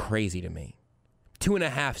seems crazy to me.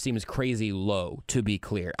 2.5 seems crazy low, to be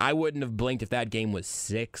clear. I wouldn't have blinked if that game was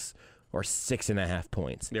 6 or 6.5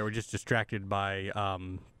 points. They were just distracted by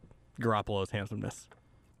Garoppolo's handsomeness.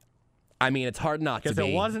 I mean, it's hard not to be. Because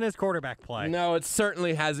it wasn't his quarterback play. No, it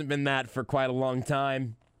certainly hasn't been that for quite a long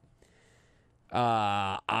time.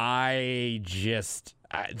 The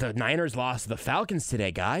Niners lost to the Falcons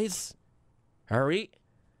today, guys. Hurry.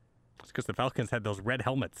 It's because the Falcons had those red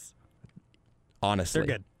helmets. Honestly.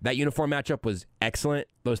 They're good. That uniform matchup was excellent.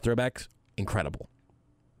 Those throwbacks, incredible.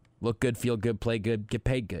 Look good, feel good, play good, get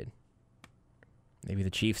paid good. Maybe the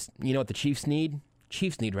Chiefs, you know what the Chiefs need?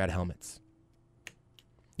 Chiefs need red helmets.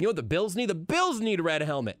 You know what the Bills need? The Bills need red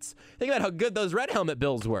helmets. Think about how good those red helmet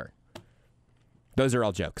Bills were. Those are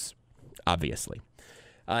all jokes, obviously.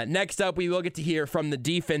 Next up, we will get to hear from the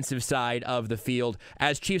defensive side of the field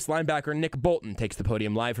as Chiefs linebacker Nick Bolton takes the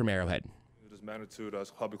podium live from Arrowhead. This magnitude,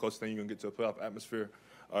 that's probably the closest thing you can get to a playoff atmosphere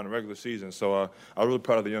in a regular season. So I'm really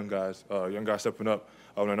proud of the young guys stepping up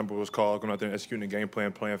when a number was called, going out there and executing the game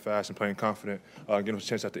plan, playing fast and playing confident, getting us a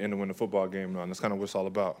chance at the end to win the football game. And that's kind of what it's all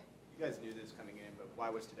about. You guys knew this coming in, but why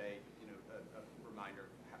was today, a reminder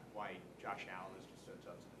of why Josh Allen is just so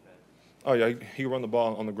tough to defend? Oh, yeah, he run the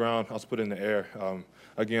ball on the ground, also put it in the air.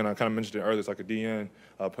 Again, I kind of mentioned it earlier, it's like a DN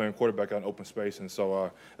playing quarterback out in open space, and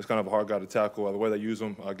so it's kind of a hard guy to tackle. The way they use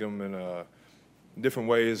him, give him in different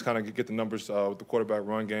ways, kind of get the numbers with the quarterback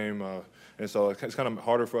run game, and so it's kind of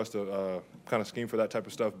harder for us to kind of scheme for that type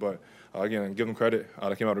of stuff, but again, give them credit.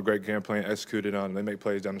 They came out with a great game plan, executed on, and they make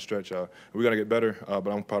plays down the stretch. We got to get better, but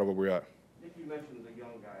I'm proud of where we're at. Nick, you mentioned the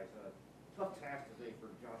young guys. Tough task today for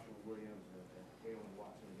Joshua Williams and Kalen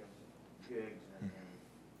Watson against Diggs and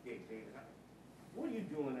Gabe Davis. What are you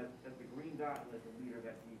doing as the green dot and as the leader of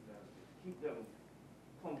that defense to keep them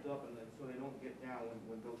pumped up and so they don't get down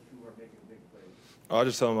when those two are making big plays? I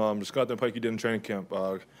just tell them, just go out there and play like you did in training camp.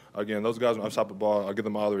 Again, those guys on top of the ball, I give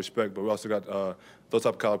them all the respect, but we also got those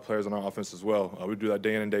type of caliber players on our offense as well. We do that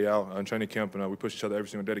day in and day out in training camp, and we push each other every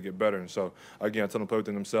single day to get better. And so, again, I tell them to play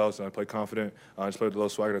within themselves and play confident, just play with the little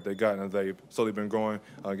swagger that they got, and they've slowly been growing,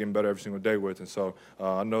 getting better every single day with. And so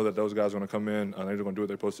I know that those guys are going to come in, and they're going to do what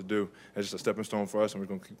they're supposed to do. It's just a stepping stone for us, and we're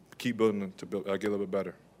going to keep building to get a little bit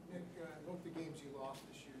better. Nick, both the games you lost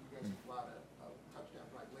this year, you guys allowed a touchdown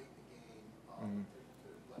right late in the game. To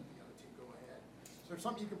let the other team go ahead. Is there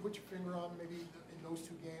something you can put your finger on maybe in those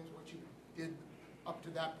two games, what you did up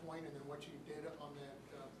to that point and then what you did on that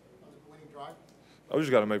winning drive? We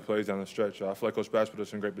just got to make plays down the stretch. I feel like Coach Bass put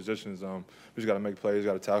us in great positions. We just got to make plays,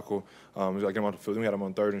 got to tackle. We got to get them off the field. We had them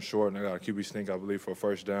on 3rd and short, and I got a QB sneak, I believe, for a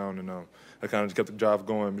first down. And that kind of just kept the drive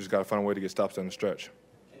going. We just got to find a way to get stops down the stretch.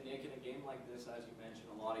 And Nick, in a game like this, as you mentioned,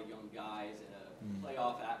 a lot of young guys in a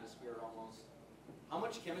playoff atmosphere almost. How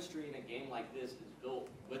much chemistry in a game like this is built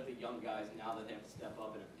with the young guys now that they have to step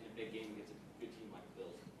up in a big game against a good team like the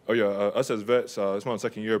Bills? Oh, yeah, us as vets, it's my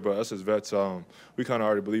second year, but us as vets, we kind of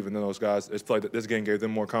already believe in those guys. It's like this game gave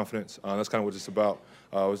them more confidence. That's kind of what it's about.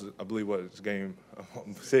 I believe, it's game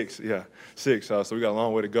 6? Yeah, 6. So we got a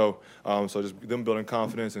long way to go. So just them building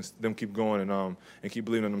confidence and them keep going and keep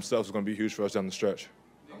believing in themselves is going to be huge for us down the stretch.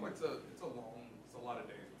 It's a lot of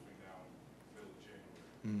days between now and Bills and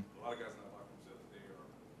January. A lot of guys in that locker room said that they are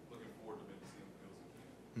looking forward to maybe seeing the Bills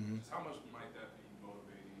again. Just how much might that be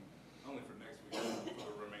motivating, not only for next week, but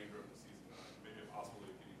for the remainder of the season, maybe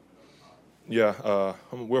possibly getting them another time? Yeah,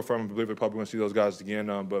 we're firm believer probably going to see those guys again.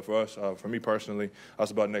 But for us, for me personally,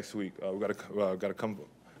 that's about next week. We got to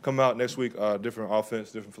come out next week, different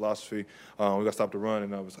offense, different philosophy. We got to stop the run,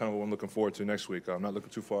 and it's kind of what I'm looking forward to next week. I'm not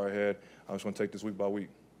looking too far ahead. I'm just going to take this week by week.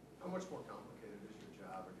 How much more complicated is your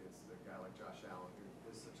job against a guy like Josh Allen,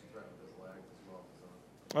 who is such a threat with his legs as well?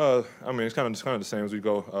 I mean, it's kind of the same as we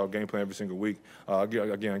go game plan every single week. I give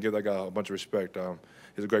that guy a bunch of respect.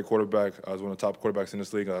 He's a great quarterback. He's one of the top quarterbacks in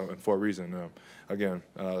this league for a reason. Again,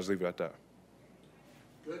 let's leave it at that.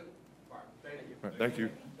 Good. All right. Thank you. Right, thank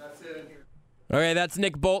you. That's it in here. Okay, that's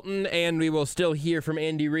Nick Bolton, and we will still hear from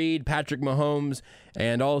Andy Reid, Patrick Mahomes,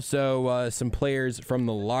 and also some players from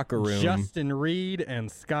the locker room. Justin Reed and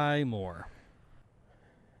Sky Moore.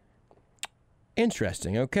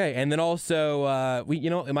 Interesting. Okay, and then also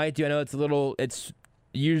it might do. I know it's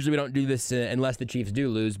usually we don't do this unless the Chiefs do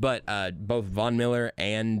lose, but both Von Miller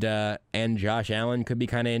and Josh Allen could be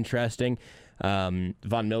kind of interesting.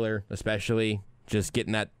 Von Miller, especially, just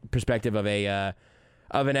getting that perspective of an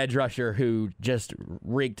edge rusher who just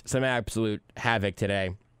wreaked some absolute havoc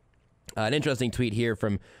today. An interesting tweet here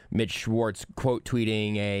from Mitch Schwartz, quote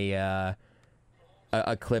tweeting a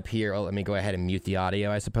clip here. Oh, let me go ahead and mute the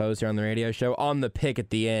audio, I suppose, here on the radio show. On the pick at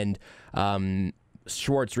the end,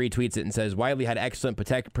 Schwartz retweets it and says, Wiley had excellent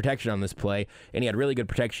protection on this play, and he had really good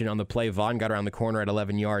protection on the play Vaughn got around the corner at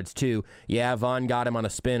 11 yards, too. Yeah, Vaughn got him on a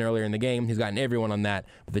spin earlier in the game. He's gotten everyone on that.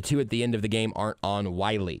 But the two at the end of the game aren't on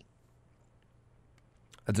Wiley.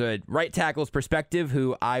 That's a right tackle's perspective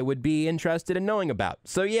who I would be interested in knowing about.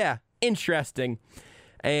 So, yeah, interesting.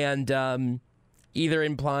 And either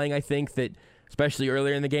implying, I think, that especially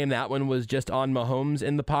earlier in the game, that one was just on Mahomes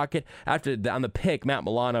in the pocket. On the pick, Matt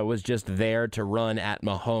Milano was just there to run at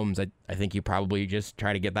Mahomes. I think you probably just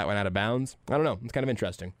try to get that one out of bounds. I don't know. It's kind of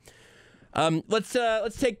interesting. Let's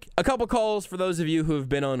take a couple calls for those of you who have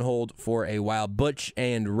been on hold for a while. Butch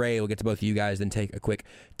and Ray, we'll get to both of you guys, then take a quick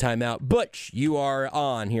timeout. Butch, you are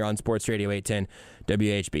on here on Sports Radio 810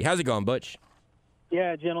 WHB. How's it going, Butch?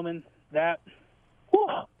 Yeah, gentlemen, that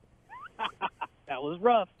was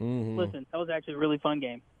rough. Mm-hmm. Listen, that was actually a really fun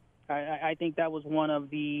game. I think that was one of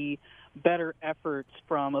the better efforts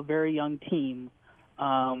from a very young team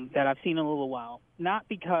that I've seen in a little while. Not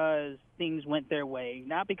because things went their way,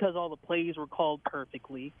 not because all the plays were called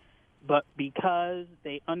perfectly, but because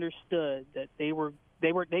they understood that they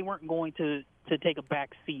weren't going to take a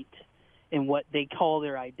back seat in what they call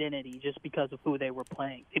their identity just because of who they were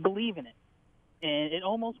playing. They believe in it, and it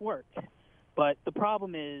almost worked. But the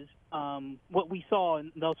problem is what we saw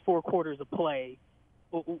in those 4 quarters of play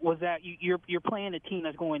was that you're playing a team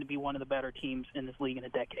that's going to be one of the better teams in this league in a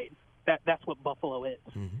decade. That's what Buffalo is.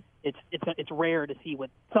 Mm-hmm. It's rare to see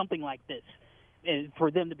something like this, and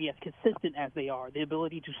for them to be as consistent as they are, the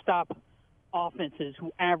ability to stop offenses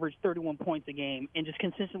who average 31 points a game and just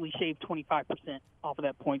consistently shave 25% off of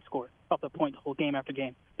that point score, off the point whole game after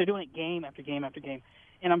game. They're doing it game after game after game.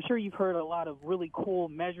 And I'm sure you've heard a lot of really cool,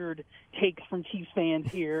 measured takes from Chiefs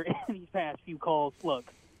fans here in these past few calls. Look,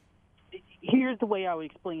 here's the way I would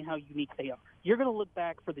explain how unique they are. You're going to look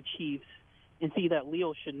back for the Chiefs and see that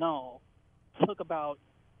Leo Chenal took about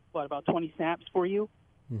 20 snaps for you,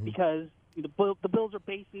 mm-hmm. because the Bills are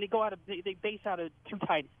based, and they base out of 2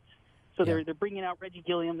 tight ends. So they're bringing out Reggie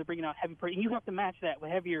Gilliam, they're bringing out heavy pressure, and you have to match that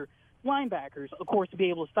with heavier linebackers, of course, to be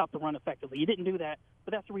able to stop the run effectively. You didn't do that,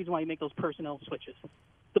 but that's the reason why you make those personnel switches.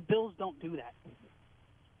 The Bills don't do that.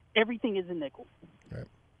 Everything is a nickel. Right.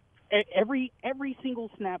 Every single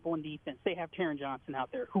snap on defense, they have Taron Johnson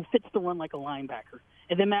out there who fits the run like a linebacker.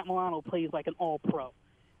 And then Matt Milano plays like an all-pro.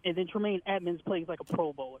 And then Tremaine Edmonds plays like a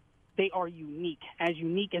Pro Bowler. They are unique as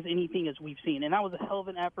anything as we've seen. And that was a hell of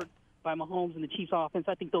an effort by Mahomes and the Chiefs offense.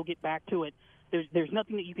 I think they'll get back to it. There's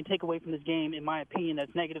nothing that you can take away from this game, in my opinion,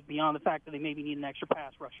 that's negative beyond the fact that they maybe need an extra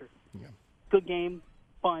pass rusher. Yeah. Good game,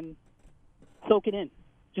 fun. Soak it in.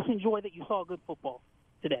 Just enjoy that you saw good football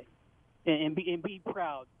today. And be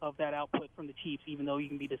proud of that output from the Chiefs, even though you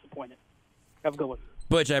can be disappointed. Have a good one.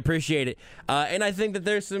 Butch, I appreciate it. And I think that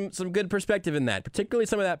there's some good perspective in that, particularly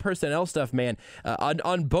some of that personnel stuff, man.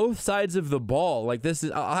 On both sides of the ball, like this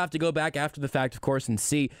is, I'll have to go back after the fact, of course, and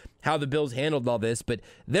see how the Bills handled all this, but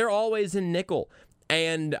they're always in nickel.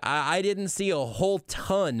 And I didn't see a whole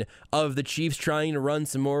ton of the Chiefs trying to run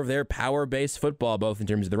some more of their power-based football, both in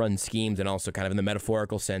terms of the run schemes and also kind of in the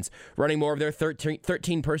metaphorical sense, running more of their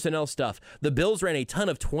 13 personnel stuff. The Bills ran a ton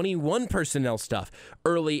of 21 personnel stuff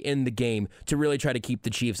early in the game to really try to keep the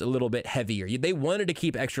Chiefs a little bit heavier. They wanted to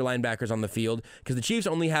keep extra linebackers on the field because the Chiefs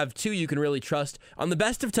only have 2 you can really trust on the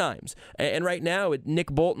best of times. And right now, Nick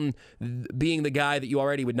Bolton being the guy that you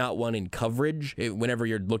already would not want in coverage whenever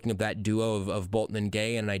you're looking at that duo of Bolton and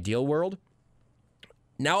Gay in an ideal world.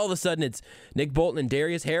 Now all of a sudden it's Nick Bolton and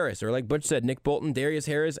Darius Harris, or like Butch said, Nick Bolton, Darius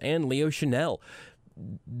Harris, and Leo Chenal.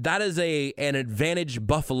 That is an advantage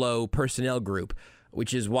Buffalo personnel group,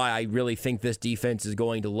 which is why I really think this defense is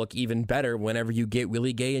going to look even better whenever you get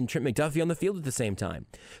Willie Gay and Trent McDuffie on the field at the same time.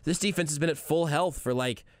 This defense has been at full health for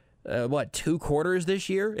 2 quarters this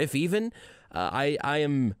year, if even. I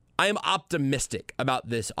am optimistic about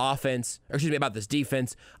this offense, or excuse me, about this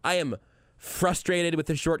defense. I am frustrated with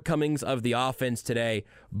the shortcomings of the offense today,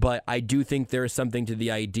 but I do think there is something to the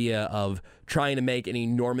idea of trying to make an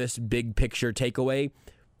enormous big picture takeaway,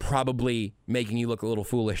 probably making you look a little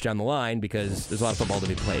foolish down the line because there's a lot of football to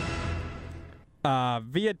be played.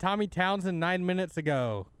 Via Tommy Townsend 9 minutes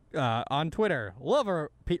ago on Twitter. Love a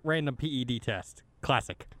random PED test.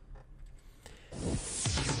 Classic.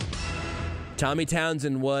 Tommy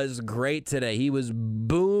Townsend was great today. He was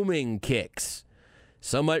booming kicks.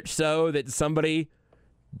 So much so that somebody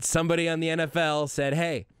on the NFL said,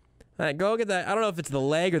 hey, go get that. I don't know if it's the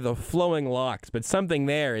leg or the flowing locks, but something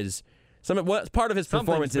there is part of his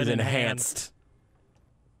performance is enhanced.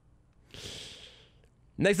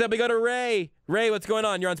 Next up, we go to Ray. Ray, what's going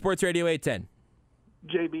on? You're on Sports Radio 810.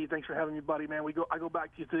 JB, thanks for having me, buddy, man. I go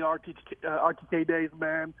back to the RTK days,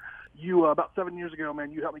 man. You about 7 years ago,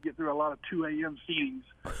 man, you helped me get through a lot of 2 a.m. seatings.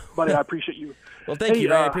 Buddy, I appreciate you. Well, thank you,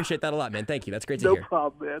 Ray. I appreciate that a lot, man. Thank you. That's great to hear. No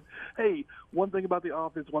problem, man. Hey, one thing about the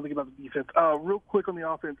offense, one thing about the defense. Real quick on the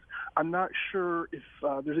offense, I'm not sure if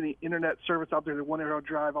there's any internet service out there that One Arrow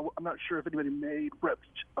Drive. I'm not sure if anybody made Brett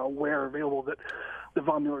aware available that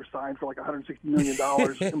Von Miller signed for like $160 million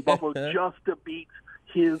in Buffalo just to beat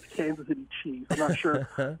his Kansas City Chiefs. I'm not sure.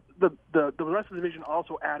 The rest of the division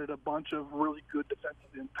also added a bunch of really good defensive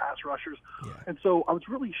and pass rushers. Yeah. And so I was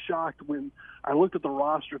really shocked when I looked at the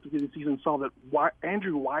roster at the beginning of the season and saw that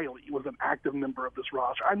Andrew Wiley was an active member of this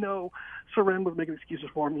roster. I know Soren was making excuses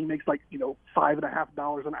for him. He makes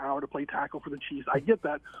 $5.50 an hour to play tackle for the Chiefs. I get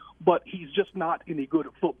that, but he's just not any good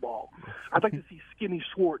at football. I'd like to see Skinny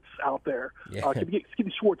Schwartz out there. Can we get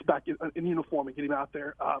Skinny Schwartz back in uniform and get him out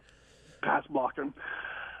there pass blocking?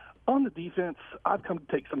 On the defense, I've come to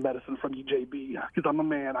take some medicine from you, JB, because I'm a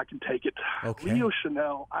man. I can take it. Okay. Leo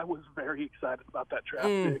Chenal, I was very excited about that draft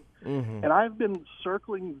pick. Mm-hmm. And I've been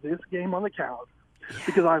circling this game on the calendar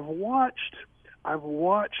because I've watched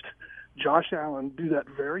Josh Allen do that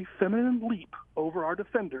very feminine leap over our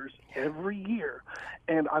defenders every year.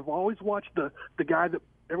 And I've always watched the guy that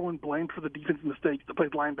everyone blamed for the defensive mistakes that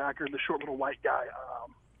plays linebacker, the short little white guy.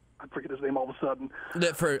 I forget his name all of a sudden.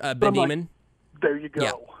 For Ben Niemann? There you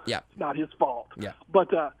go. Yeah. It's not his fault. Yeah. But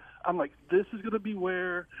I'm like, this is going to be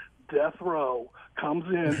where Death Row comes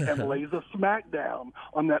in and lays a smackdown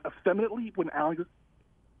on that effeminate leap when Allen goes,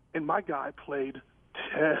 and my guy played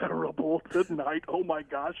terrible tonight. Oh, my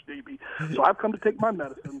gosh, baby. So I've come to take my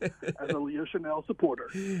medicine as a Leo Chenal supporter.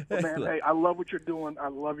 But, man, hey, I love what you're doing. I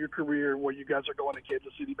love your career, where you guys are going to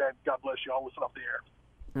Kansas City, man. God bless you. I'll listen off the air.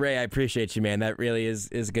 Ray, I appreciate you, man. That really is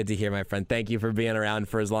good to hear, my friend. Thank you for being around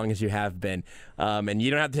for as long as you have been. And you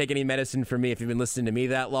don't have to take any medicine from me if you've been listening to me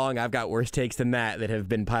that long. I've got worse takes than that have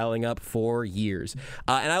been piling up for years.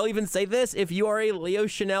 And I'll even say this. If you are a Leo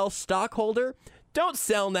Chenal stockholder, don't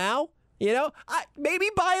sell now. You know, maybe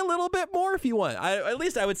buy a little bit more if you want. At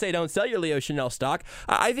least I would say don't sell your Leo Chenal stock.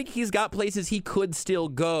 I think he's got places he could still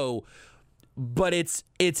go, but it's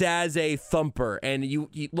as a thumper. And you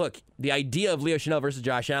look, the idea of Leo Chenal versus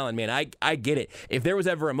Josh Allen, man, I get it. If there was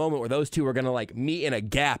ever a moment where those two were going to like meet in a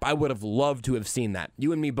gap, I would have loved to have seen that.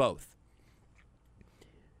 You and me both.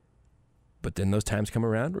 But then those times come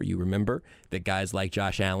around where you remember that guys like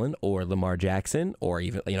Josh Allen or Lamar Jackson or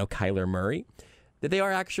even, Kyler Murray, that they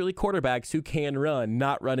are actually quarterbacks who can run,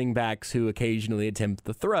 not running backs who occasionally attempt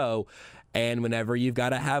the throw. And whenever you've got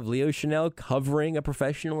to have Leo Chenal covering a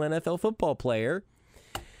professional NFL football player,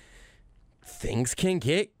 things can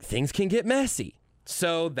get messy.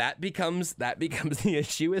 So that becomes the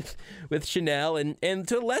issue with Chenal and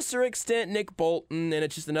to a lesser extent Nick Bolton, and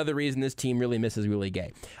it's just another reason this team really misses Willie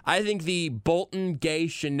Gay. I think the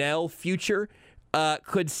Bolton-Gay-Chenal future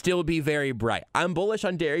could still be very bright. I'm bullish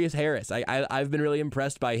on Darius Harris. I've been really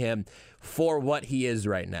impressed by him for what he is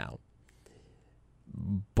right now.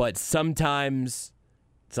 But sometimes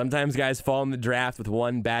guys fall in the draft with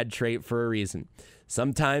one bad trait for a reason.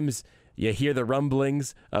 Sometimes you hear the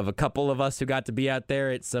rumblings of a couple of us who got to be out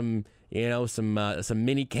there at some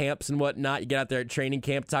mini camps and whatnot. You get out there at training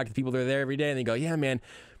camp, talk to people that are there every day, and they go, "Yeah, man,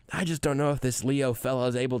 I just don't know if this Leo fella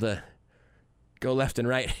is able to go left and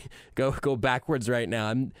right, go backwards right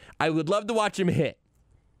now. I would love to watch him hit.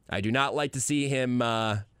 I do not like to see him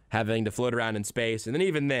having to float around in space. And then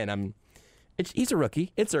even then, he's a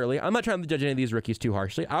rookie. It's early. I'm not trying to judge any of these rookies too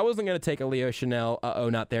harshly. I wasn't going to take a Leo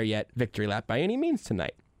Chenal, not there yet, victory lap by any means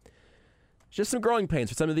tonight. Just some growing pains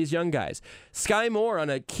for some of these young guys. Sky Moore on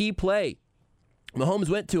a key play. Mahomes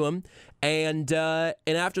went to him, and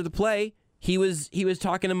after the play, he was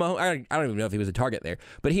talking to Mahomes. I don't even know if he was a target there,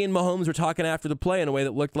 but he and Mahomes were talking after the play in a way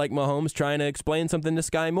that looked like Mahomes trying to explain something to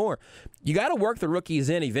Sky Moore. You got to work the rookies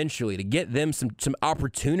in eventually to get them some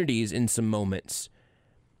opportunities in some moments.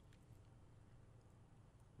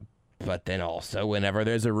 But then also, whenever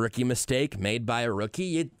there's a rookie mistake made by a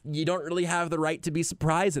rookie, you don't really have the right to be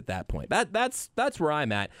surprised at that point. That's where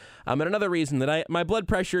I'm at. And another reason that my blood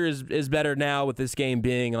pressure is better now with this game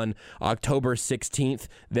being on October 16th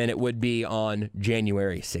than it would be on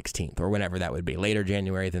January 16th or whenever that would be. Later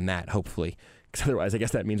January than that, hopefully. Because otherwise, I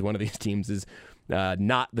guess that means one of these teams is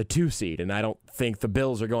not the 2 seed. And I don't think the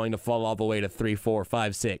Bills are going to fall all the way to 3, 4,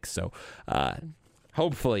 5, 6. So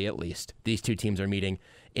hopefully, at least, these two teams are meeting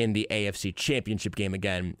in the AFC Championship game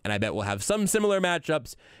again, and I bet we'll have some similar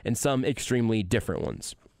matchups and some extremely different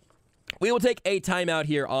ones. We will take a timeout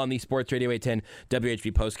here on the Sports Radio 810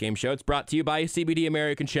 WHB postgame show. It's brought to you by CBD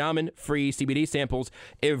American Shaman. Free CBD samples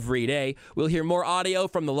every day. We'll hear more audio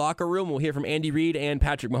from the locker room. We'll hear from Andy Reid and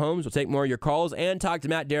Patrick Mahomes. We'll take more of your calls and talk to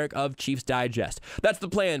Matt Derrick of Chiefs Digest. That's the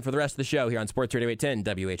plan for the rest of the show here on Sports Radio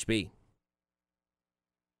 810 WHB.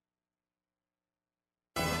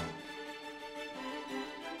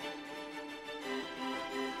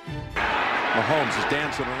 Mahomes is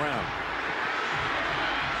dancing around.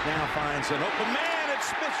 Now finds an open man. It's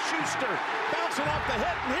Smith-Schuster bouncing off the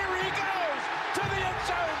hit, and here he goes to the end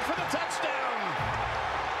zone for the touchdown.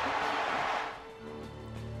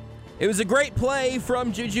 It was a great play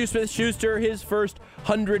from Juju Smith-Schuster, his first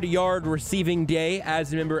 100-yard receiving day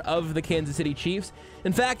as a member of the Kansas City Chiefs.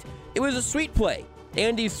 In fact, it was a sweet play.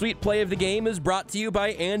 Andy's sweet play of the game is brought to you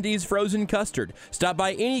by Andy's Frozen Custard. Stop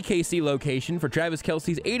by any KC location for Travis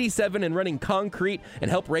Kelce's 87 and running concrete and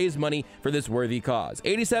help raise money for this worthy cause.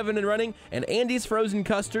 87 and running and Andy's Frozen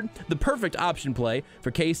Custard, the perfect option play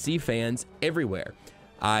for KC fans everywhere.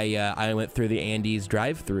 I went through the Andy's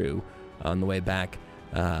drive-thru on the way back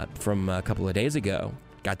from a couple of days ago.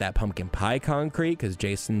 Got that pumpkin pie concrete because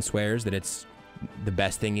Jason swears that it's the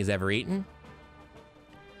best thing he's ever eaten.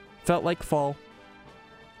 Felt like fall.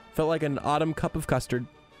 Felt like an autumn cup of custard.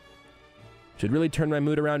 Should really turn my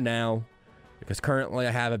mood around now, because currently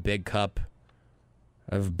I have a big cup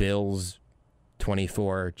of Bills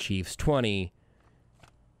 24, Chiefs 20.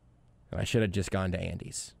 I should have just gone to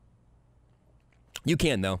Andy's. You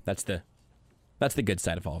can, though. That's the good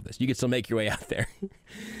side of all of this. You can still make your way out there.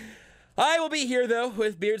 I will be here, though,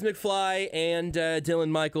 with Beards McFly and Dylan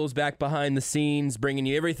Michaels back behind the scenes, bringing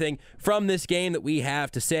you everything from this game that we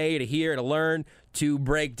have to say, to hear, to learn, to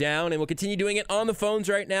break down. And we'll continue doing it on the phones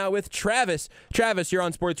right now with Travis. Travis, you're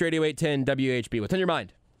on Sports Radio 810 WHB. What's on your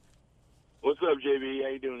mind? What's up, JB? How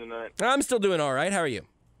you doing tonight? I'm still doing all right. How are you?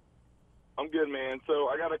 I'm good, man. So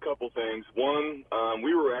I got a couple things. One,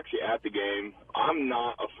 we were actually at the game. I'm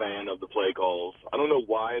not a fan of the play calls. I don't know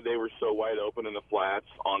why they were so wide open in the flats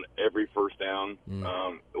on every first down.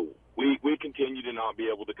 We continue to not be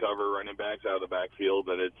able to cover running backs out of the backfield,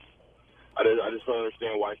 and I just don't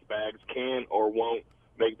understand why Spags can or won't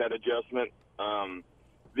make that adjustment.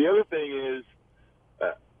 The other thing is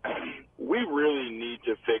we really need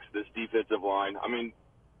to fix this defensive line. I mean,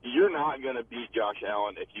 you're not going to beat Josh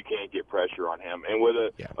Allen if you can't get pressure on him. And with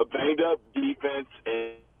a banged-up defense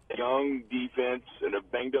and a young defense and a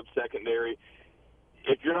banged-up secondary,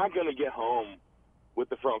 if you're not going to get home with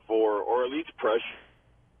the front four or at least pressure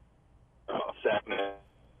Sacknet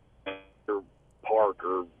or Park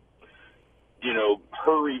or,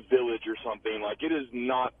 Hurry Village or something, like it is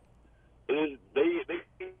not – it is they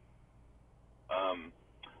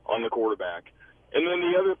on the quarterback. And then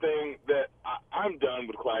the other thing that I'm done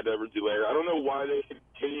with Clyde Edwards-Helaire. I don't know why they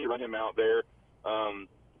continue to run him out there.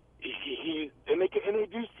 They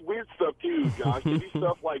do weird stuff too, Josh. They do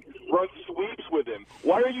stuff like run sweeps with him.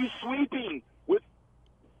 Why are you sweeping with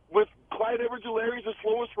Clyde Edwards-Helaire? He's the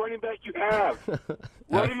slowest running back you have.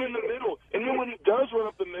 Run him in the middle, and then when he does run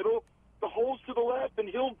up the middle, the hole's to the left, and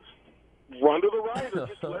he'll run to the right, or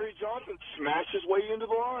just Larry Johnson smash his way into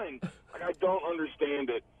the line. Like, I don't understand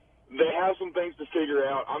it. They have some things to figure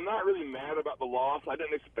out. I'm not really mad about the loss. I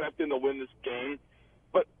didn't expect them to win this game.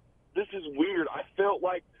 But this is weird. I felt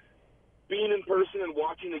like being in person and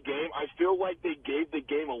watching the game, I feel like they gave the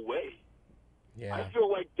game away. Yeah. I feel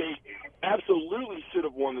like they absolutely should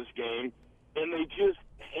have won this game, and they just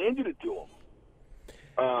handed it to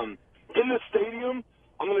them. In the stadium,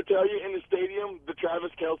 I'm going to tell you, in the stadium, the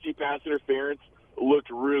Travis Kelce pass interference looked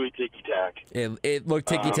really ticky-tack. It looked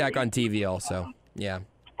ticky-tack on TV also. Yeah.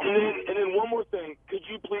 And then one more thing. Could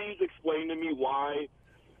you please explain to me why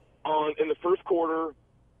in the first quarter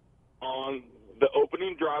on the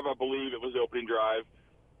opening drive, I believe it was the opening drive,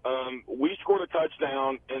 we scored a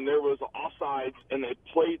touchdown and there was offsides and they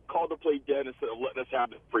called the play dead instead of letting us have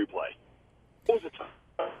the free play? What was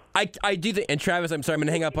it? I do think, and Travis, I'm sorry, I'm going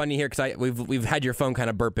to hang up on you here because we've had your phone kind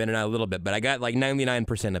of burp in and out a little bit, but I got like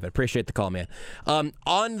 99% of it. Appreciate the call, man.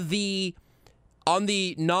 On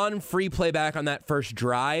the non-free playback on that first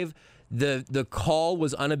drive, the call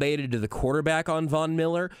was unabated to the quarterback on Von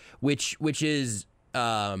Miller, which is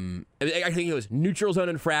I think it was neutral zone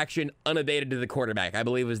infraction, unabated to the quarterback. I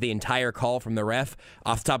believe it was the entire call from the ref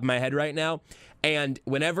off the top of my head right now. And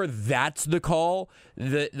whenever that's the call,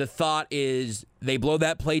 the thought is they blow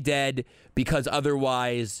that play dead because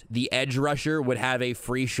otherwise the edge rusher would have a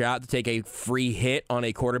free shot to take a free hit on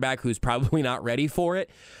a quarterback who's probably not ready for it.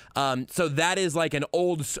 So that is like an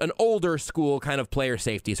older school kind of player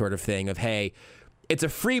safety sort of thing of, hey, It's a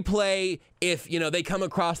free play if, they come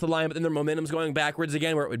across the line, but then their momentum's going backwards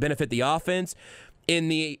again, where it would benefit the offense. In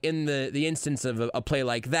the instance of a play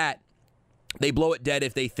like that, they blow it dead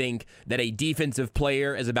if they think that a defensive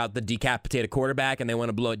player is about to decapitate a quarterback, and they want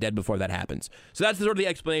to blow it dead before that happens. So that's sort of the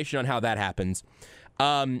explanation on how that happens.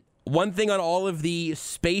 One thing on all of the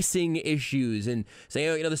spacing issues and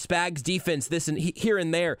saying, the Spags defense, this and here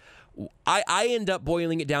and there, I end up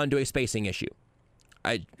boiling it down to a spacing issue.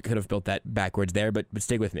 I could have built that backwards there, but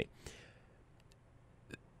stick with me.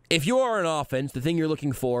 If you are an offense, the thing you're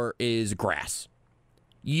looking for is grass.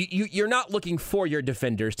 You're not looking for your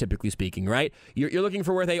defenders, typically speaking, right? You're looking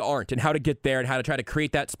for where they aren't and how to get there and how to try to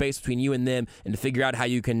create that space between you and them and to figure out how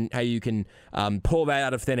you can pull that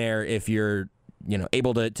out of thin air if you're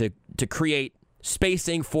able to create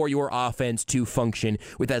spacing for your offense to function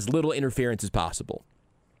with as little interference as possible.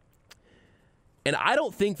 And I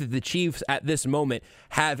don't think that the Chiefs at this moment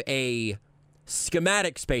have a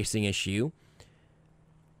schematic spacing issue.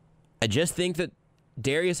 I just think that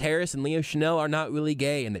Darius Harris and Leo Chenal are not Willie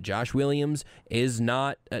Gay, and that Josh Williams is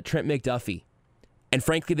not Trent McDuffie. And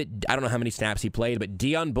frankly, that I don't know how many snaps he played, but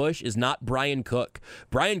Deion Bush is not Brian Cook.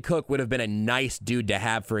 Brian Cook would have been a nice dude to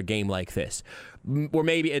have for a game like this. Or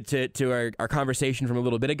maybe to our conversation from a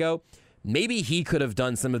little bit ago, maybe he could have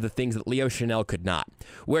done some of the things that Leo Chenal could not,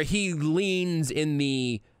 where he leans in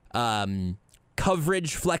the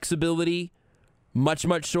coverage flexibility much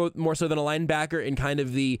more so than a linebacker, in kind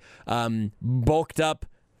of the bulked up,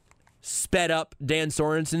 sped up Dan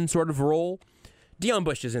Sorensen sort of role. Deion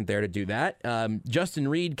Bush isn't there to do that. Justin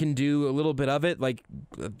Reed can do a little bit of it.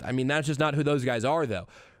 That's just not who those guys are, though.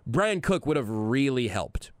 Brian Cook would have really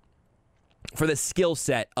helped for the skill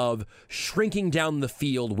set of shrinking down the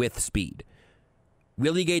field with speed.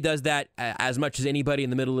 Willie Gay does that as much as anybody in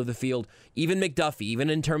the middle of the field. Even McDuffie, even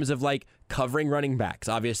in terms of covering running backs.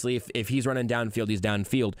 Obviously, if he's running downfield, he's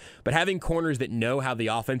downfield. But having corners that know how the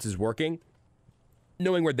offense is working,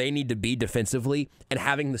 knowing where they need to be defensively, and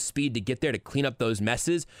having the speed to get there to clean up those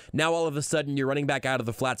messes, now all of a sudden you're running back out of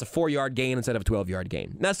the flats a 4-yard gain instead of a 12-yard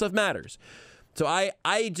gain. And that stuff matters. So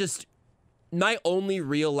my only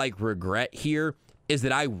real regret here is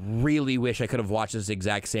that I really wish I could have watched this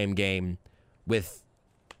exact same game with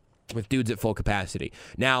dudes at full capacity.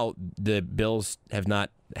 Now, the Bills have not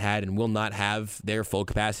had and will not have their full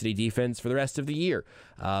capacity defense for the rest of the year.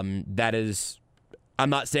 I'm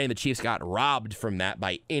not saying the Chiefs got robbed from that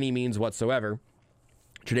by any means whatsoever.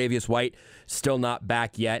 Tre'Davious White still not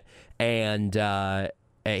back yet, and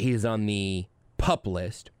he's on the PUP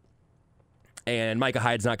list. And Micah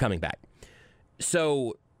Hyde's not coming back.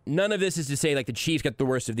 So none of this is to say the Chiefs got the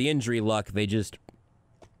worst of the injury luck.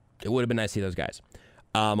 It would have been nice to see those guys.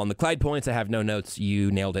 On the Clyde points, I have no notes.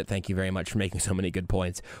 You nailed it. Thank you very much for making so many good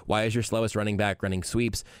points. Why is your slowest running back running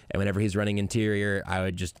sweeps? And whenever he's running interior, I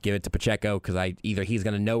would just give it to Pacheco, because either he's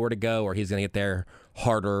going to know where to go or he's going to get there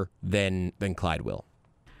harder than Clyde will.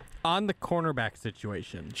 On the cornerback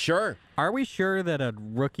situation. Sure. Are we sure that a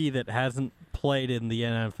rookie that hasn't played in the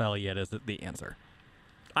NFL yet is the answer?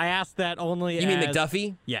 I asked that only You mean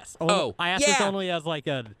McDuffie? Yes. I asked this only as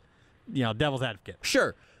a devil's advocate.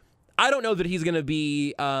 Sure. I don't know that he's going to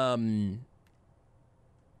be prime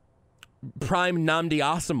Nnamdi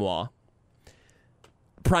Asomugha,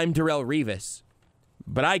 prime Darrelle Revis,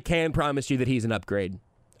 but I can promise you that he's an upgrade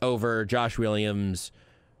over Josh Williams,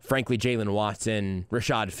 frankly Jalen Watson,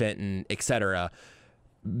 Rashad Fenton, etc.,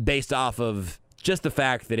 based off of just the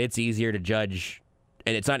fact that it's easier to judge,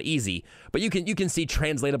 and it's not easy, but you can see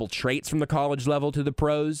translatable traits from the college level to the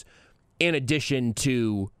pros, in addition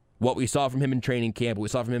to what we saw from him in training camp, what we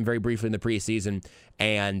saw from him very briefly in the preseason,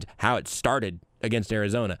 and how it started against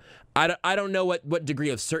Arizona. I don't know what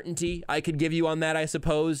degree of certainty I could give you on that, I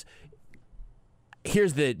suppose.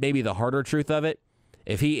 Here's maybe the harder truth of it.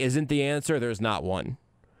 If he isn't the answer, there's not one.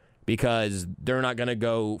 Because they're not going to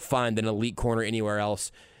go find an elite corner anywhere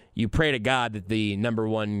else. You pray to God that the number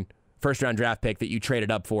 1 first-round draft pick that you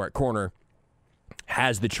traded up for at corner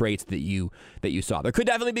has the traits that you saw. There could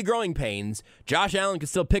definitely be growing pains. Josh Allen could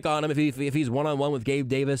still pick on him if he's one-on-one with Gabe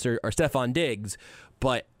Davis or Stephon Diggs,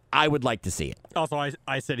 but I would like to see it. Also,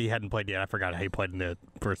 I said he hadn't played yet. I forgot how he played in the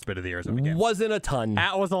first bit of the Arizona game. Wasn't a ton.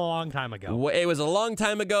 That was a long time ago. It was a long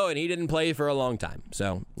time ago, and he didn't play for a long time.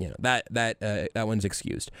 So, that one's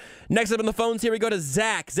excused. Next up on the phones, here we go to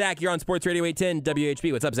Zach. Zach, you're on Sports Radio 810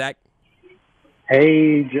 WHB. What's up, Zach?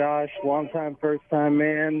 Hey, Josh, long time, first time,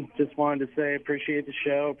 man. Just wanted to say appreciate the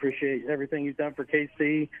show, appreciate everything you've done for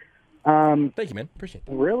KC. Thank you, man. Appreciate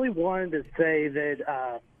it. Really wanted to say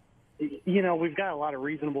that, we've got a lot of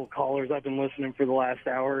reasonable callers. I've been listening for the last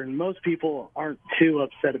hour, and most people aren't too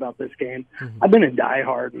upset about this game. Mm-hmm. I've been a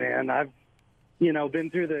diehard, man. I've been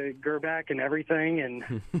through the Gerback and everything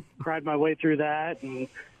and cried my way through that. And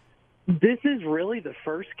this is really the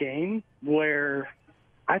first game where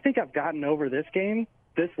I think I've gotten over this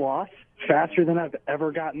loss, faster than I've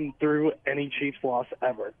ever gotten through any Chiefs loss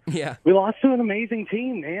ever. Yeah. We lost to an amazing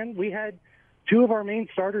team, man. We had two of our main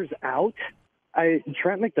starters out,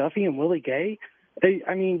 Trent McDuffie and Willie Gay.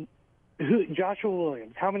 Joshua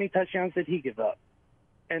Williams, how many touchdowns did he give up?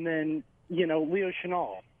 And then, Leo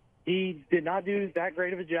Chenal. He did not do that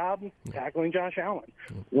great of a job tackling Josh Allen.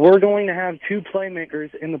 We're going to have two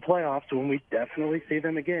playmakers in the playoffs when we definitely see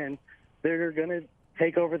them again. They're going to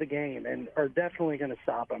take over the game and are definitely going to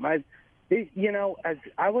stop them. I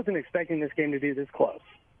wasn't expecting this game to be this close.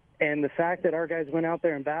 And the fact that our guys went out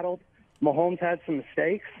there and battled, Mahomes had some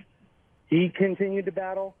mistakes. He continued to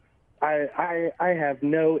battle. I have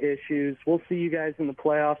no issues. We'll see you guys in the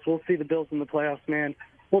playoffs. We'll see the Bills in the playoffs, man.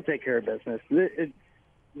 We'll take care of business.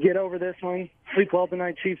 Get over this one. Sleep well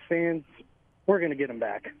tonight, Chiefs fans. We're going to get them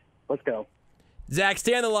back. Let's go. Zach,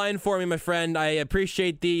 stay on the line for me, my friend. I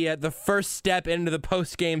appreciate the first step into the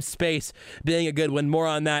post-game space being a good one. More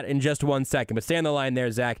on that in just 1 second. But stay on the line there,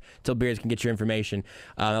 Zach, till Beers can get your information.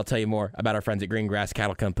 I'll tell you more about our friends at Green Grass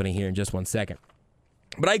Cattle Company here in just 1 second.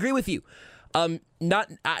 But I agree with you. Not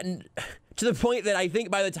to the point that I think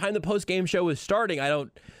by the time the post-game show was starting, I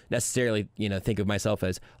don't necessarily, think of myself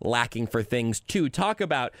as lacking for things to talk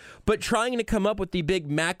about. But trying to come up with the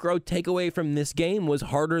big macro takeaway from this game was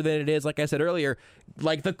harder than it is, like I said earlier,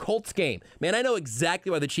 like the Colts game. Man, I know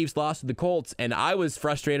exactly why the Chiefs lost to the Colts, and I was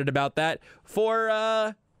frustrated about that for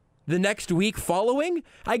the next week following,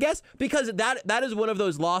 I guess, because that is one of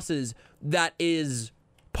those losses that is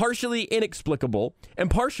partially inexplicable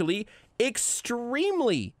and partially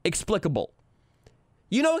extremely explicable.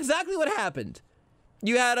 You know exactly what happened.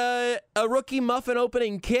 You had a rookie muffin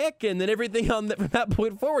opening kick, and then everything from that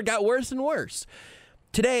point forward got worse and worse.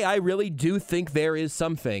 Today, I really do think there is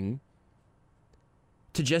something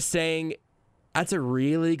to just saying, that's a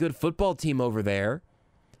really good football team over there,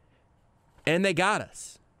 and they got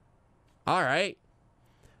us. All right.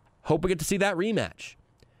 Hope we get to see that rematch.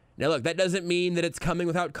 Now, look, that doesn't mean that it's coming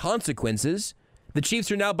without consequences. The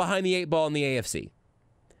Chiefs are now behind the 8 ball in the AFC.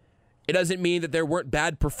 It doesn't mean that there weren't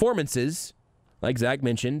bad performances. Like Zach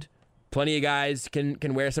mentioned, plenty of guys can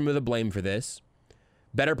wear some of the blame for this.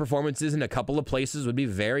 Better performances in a couple of places would be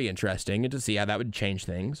very interesting to see how that would change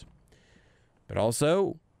things. But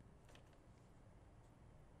also,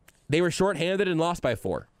 they were shorthanded and lost by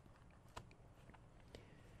 4.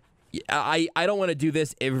 I don't want to do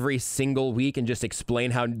this every single week and just explain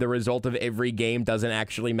how the result of every game doesn't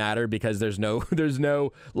actually matter because there's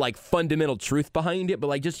no like fundamental truth behind it, but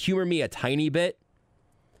like just humor me a tiny bit.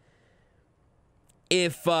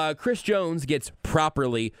 If Chris Jones gets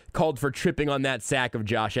properly called for tripping on that sack of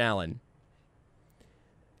Josh Allen,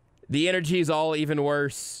 the energy is all even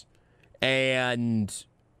worse. And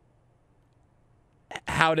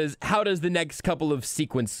how does the next couple of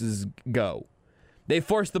sequences go? They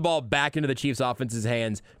forced the ball back into the Chiefs' offense's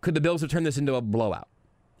hands. Could the Bills have turned this into a blowout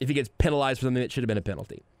if he gets penalized for something that should have been a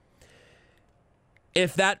penalty?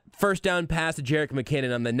 If that first down pass to Jerick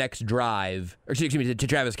McKinnon on the next drive, or excuse me, to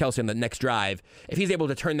Travis Kelce on the next drive, if he's able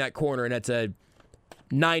to turn that corner and it's a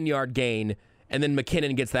 9-yard gain, and then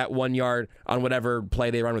McKinnon gets that 1 yard on whatever play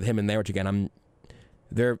they run with him in there, which again,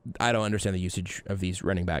 I don't understand the usage of these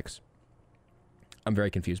running backs. I'm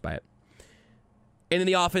very confused by it. And then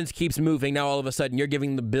the offense keeps moving. Now all of a sudden you're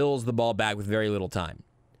giving the Bills the ball back with very little time.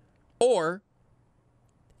 Or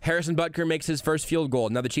Harrison Butker makes his first field goal.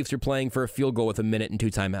 Now the Chiefs are playing for a field goal with 1 minute and 2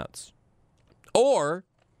 timeouts. Or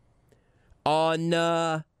on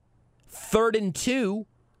 3rd and 2,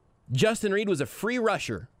 Justin Reed was a free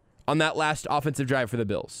rusher on that last offensive drive for the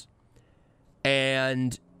Bills.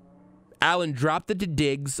 And Allen dropped it to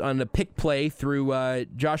Diggs on a pick play through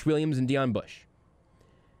Josh Williams and Deion Bush.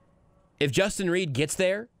 If Justin Reed gets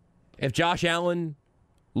there, if Josh Allen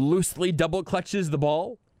loosely double clutches the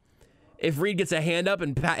ball, if Reed gets a hand up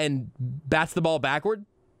and bats the ball backward,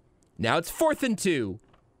 now it's 4th and 2,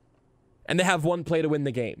 and they have 1 play to win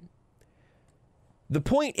the game. The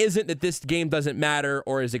point isn't that this game doesn't matter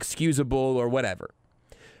or is excusable or whatever.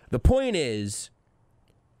 The point is,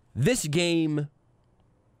 this game,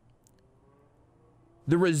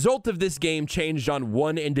 the result of this game changed on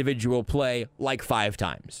one individual play like 5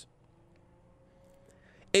 times.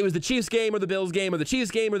 It was the Chiefs game or the Bills game or the Chiefs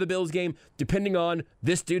game or the Bills game, depending on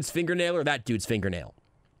this dude's fingernail or that dude's fingernail.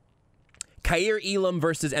 Kaiir Elam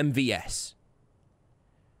versus MVS.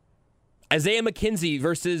 Isaiah McKenzie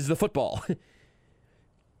versus the football.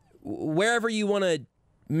 Wherever you want to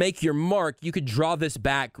make your mark, you could draw this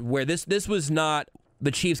back where this was not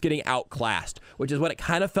the Chiefs getting outclassed, which is what it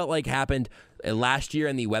kind of felt like happened last year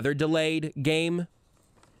in the weather-delayed game.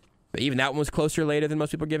 But even that one was closer later than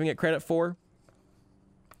most people are giving it credit for.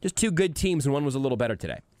 Just two good teams, and one was a little better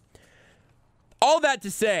today. All that to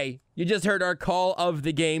say, you just heard our call of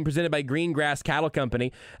the game presented by Greengrass Cattle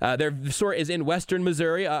Company. Their store is in Western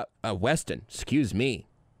Missouri. Weston, excuse me.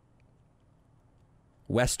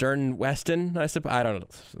 Weston, I suppose. I don't know.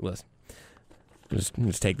 Listen,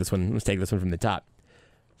 let's take this one. Let's take this one from the top.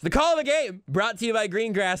 The call of the game brought to you by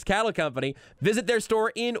Greengrass Cattle Company. Visit their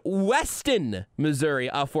store in Weston, Missouri,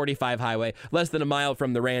 off 45 Highway, less than a mile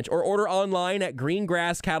from the ranch, or order online at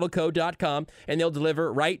greengrasscattleco.com, and they'll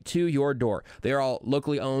deliver right to your door. They are all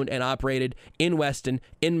locally owned and operated in Weston,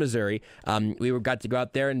 in Missouri. We got to go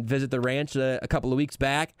out there and visit the ranch a couple of weeks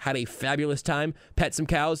back. Had a fabulous time. Pet some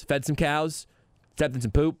cows, fed some cows, stepped in some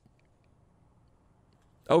poop.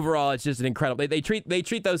 Overall, it's just an incredible. They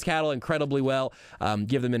treat those cattle incredibly well,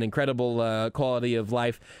 give them an incredible quality of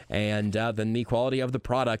life, and then the quality of the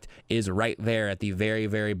product is right there at the very,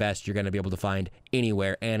 very best you're going to be able to find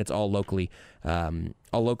anywhere, and it's all locally owned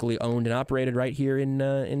and operated right here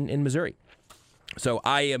in Missouri. So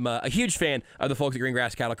I am a huge fan of the folks at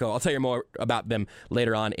Greengrass Cattle Co. I'll tell you more about them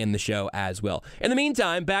later on in the show as well. In the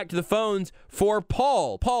meantime, back to the phones for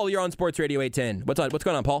Paul. Paul, you're on Sports Radio 810. What's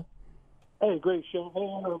going on, Paul? Hey, great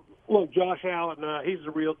show. Look, Josh Allen, he's the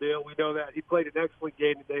real deal. We know that. He played an excellent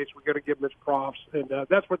game today, so we're going to give him his props. And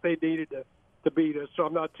that's what they needed to beat us, so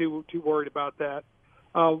I'm not too worried about that.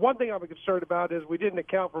 One thing I'm concerned about is we didn't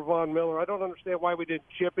account for Von Miller. I don't understand why we didn't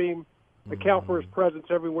chip him, account for his presence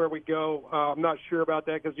everywhere we go. I'm not sure about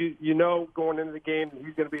that because you know going into the game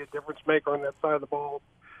he's going to be a difference maker on that side of the ball.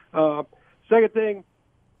 Second thing,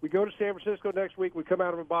 we go to San Francisco next week. We come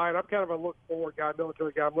out of a bye, and I'm kind of a look-forward guy,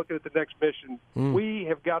 military guy. I'm looking at the next mission. We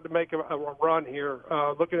have got to make a run here.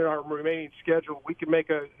 Looking at our remaining schedule, we can make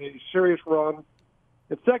a serious run.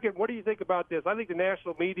 And second, what do you think about this? I think the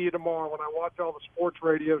national media tomorrow, when I watch all the sports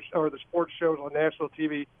radios or the sports shows on national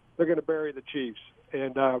TV, they're going to bury the Chiefs.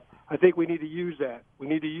 And I think we need to use that. We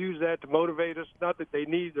need to use that to motivate us. Not that they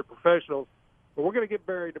need, they're professionals. But we're going to get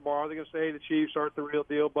buried tomorrow. They're going to say the Chiefs aren't the real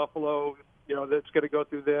deal. Buffalo, that's going to go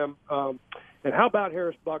through them. And how about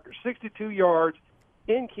Harris Butker? 62 yards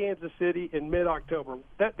in Kansas City in mid-October.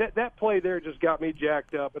 That play there just got me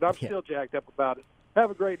jacked up, and I'm still jacked up about it.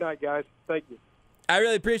 Have a great night, guys. Thank you. I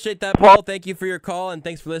really appreciate that, Paul. Thank you for your call, and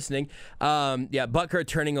thanks for listening. Butker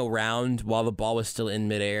turning around while the ball was still in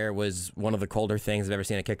midair was one of the colder things I've ever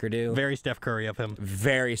seen a kicker do. Very Steph Curry of him.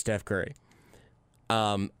 Very Steph Curry.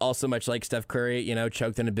 Also, much like Steph Curry,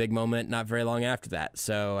 choked in a big moment not very long after that.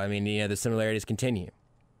 So, I mean, the similarities continue.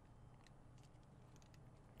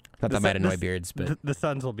 Thought that might annoy Beards, but the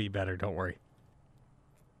Suns will be better. Don't worry.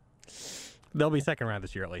 They'll be second round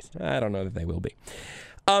this year at least. I don't know that they will be.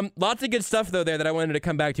 Lots of good stuff, though, there that I wanted to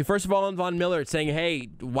come back to. First of all, on Von Miller saying, hey,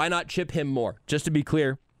 why not chip him more? Just to be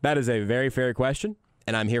clear, that is a very fair question,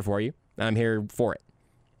 and I'm here for you. I'm here for it.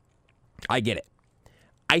 I get it.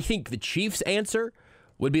 I think the Chiefs' answer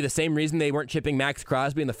would be the same reason they weren't chipping Max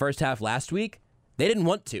Crosby in the first half last week. They didn't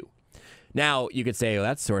want to. Now, you could say,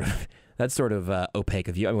 that's sort of opaque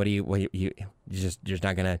of you. I mean, what are you just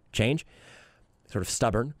not going to change? Sort of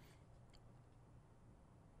stubborn.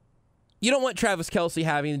 You don't want Travis Kelce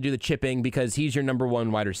having to do the chipping because he's your number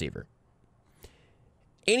one wide receiver.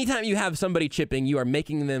 Anytime you have somebody chipping, you are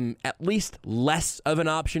making them at least less of an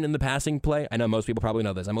option in the passing play. I know most people probably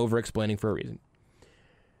know this. I'm over-explaining for a reason.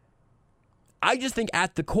 I just think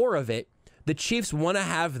at the core of it, the Chiefs want to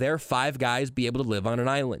have their five guys be able to live on an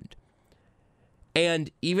island.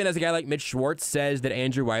 And even as a guy like Mitch Schwartz says that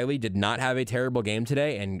Andrew Wiley did not have a terrible game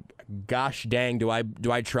today, and gosh dang, do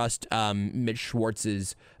I trust Mitch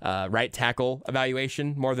Schwartz's right tackle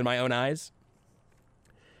evaluation more than my own eyes?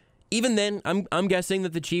 Even then, I'm guessing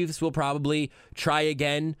that the Chiefs will probably try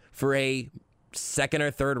again for a second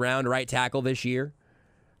or third round right tackle this year.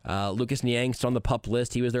 Lucas Niang's on the PUP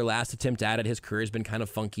list. He was their last attempt at it. His career's been kind of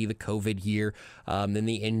funky, the COVID year, then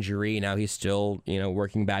the injury. Now he's still,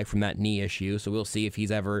 working back from that knee issue, so we'll see if he's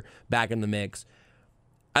ever back in the mix.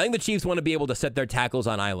 I think the Chiefs want to be able to set their tackles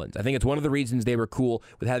on islands. I think it's one of the reasons they were cool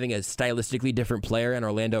with having a stylistically different player in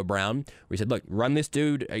Orlando Brown, where he said, look, run this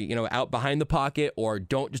dude, out behind the pocket, or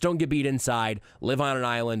don't get beat inside, live on an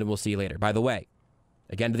island, and we'll see you later. By the way,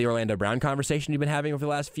 again to the Orlando Brown conversation you've been having over the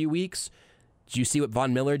last few weeks, did you see what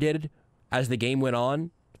Von Miller did as the game went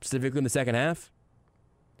on, specifically in the second half?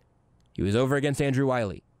 He was over against Andrew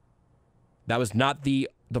Wiley. That was not the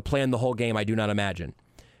plan the whole game, I do not imagine.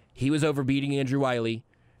 He was over beating Andrew Wiley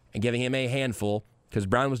and giving him a handful because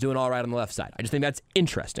Brown was doing all right on the left side. I just think that's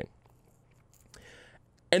interesting.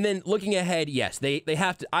 And then looking ahead, yes, they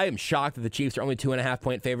have to. I am shocked that the Chiefs are only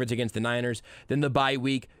 2.5-point favorites against the Niners. Then the bye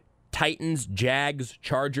week, Titans, Jags,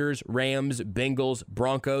 Chargers, Rams, Bengals,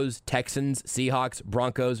 Broncos, Texans, Seahawks,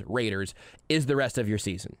 Broncos, Raiders is the rest of your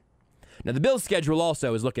season. Now, the Bills' schedule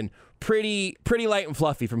also is looking pretty light and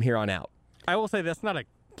fluffy from here on out. I will say that's not a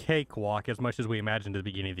cakewalk as much as we imagined at the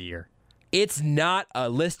beginning of the year. It's not a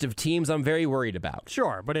list of teams I'm very worried about.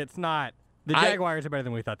 Sure, but it's not. The Jaguars are better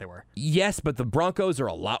than we thought they were. Yes, but the Broncos are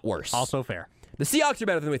a lot worse. Also fair. The Seahawks are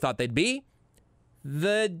better than we thought they'd be.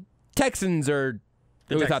 The Texans are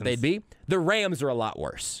than we thought they'd be. The Rams are a lot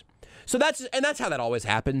worse. So that's how that always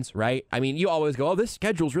happens, right? I mean, you always go, oh, this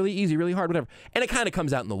schedule's really easy, really hard, whatever. And it kind of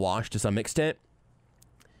comes out in the wash to some extent.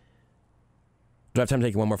 Do I have time to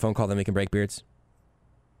take one more phone call, then we can break, Beards?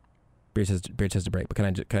 Beards has to break, but can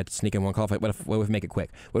I sneak in one call? What if we make it quick?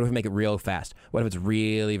 What if we make it real fast? What if it's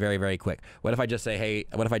really very, very quick? What if I just say,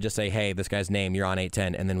 hey, this guy's name, you're on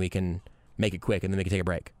 810, and then we can make it quick, and then we can take a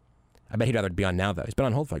break? I bet he'd rather be on now, though. He's been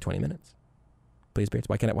on hold for like 20 minutes. Please, Beards,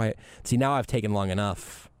 why? See, now I've taken long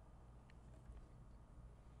enough.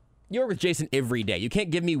 You work with Jason every day. You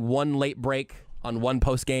can't give me one late break on one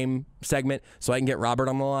post-game segment so I can get Robert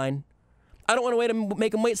on the line. I don't want to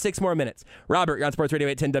make him wait 6 more minutes. Robert, you're on Sports Radio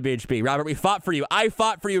 810 WHB. Robert, we fought for you. I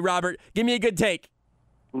fought for you, Robert. Give me a good take.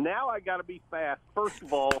 Now I got to be fast. First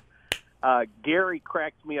of all, Gary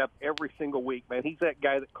cracks me up every single week, man. He's that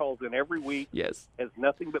guy that calls in every week. Yes. Has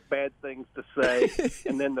nothing but bad things to say.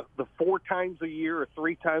 And then the 4 times a year or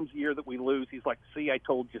 3 times a year that we lose, he's like, see, I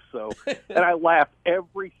told you so. And I laugh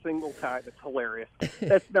every single time. It's hilarious.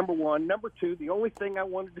 That's number one. Number two, the only thing I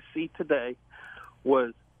wanted to see today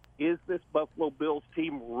was, is this Buffalo Bills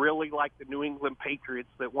team really like the New England Patriots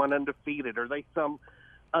that went undefeated? Are they some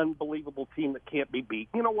unbelievable team that can't be beat?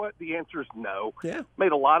 You know what? The answer is no. Yeah.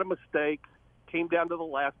 Made a lot of mistakes, came down to the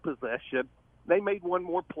last possession. They made one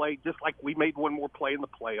more play, just like we made one more play in the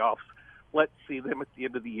playoffs. Let's see them at the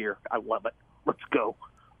end of the year. I love it. Let's go.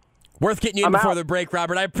 Worth getting you in before the break,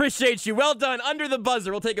 Robert. I appreciate you. Well done. Under the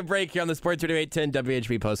buzzer. We'll take a break here on the Sports Radio 810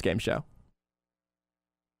 WHB postgame show.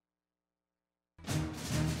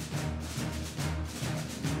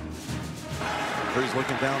 He's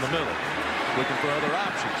looking down the middle, looking for other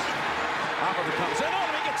options. Oliver comes in,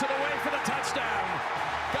 and he gets it away for the touchdown.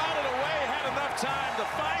 Got it away, had enough time to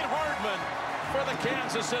find Hardman for the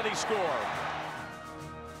Kansas City score.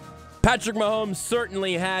 Patrick Mahomes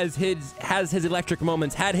certainly has his electric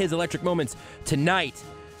moments, had his electric moments tonight.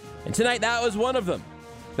 And tonight, that was one of them.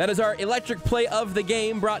 That is our electric play of the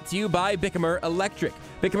game, brought to you by Bickamer Electric.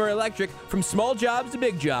 Bickamer Electric, from small jobs to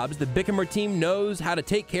big jobs, the Bickamer team knows how to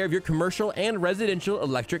take care of your commercial and residential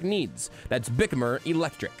electric needs. That's Bickamer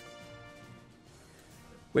Electric.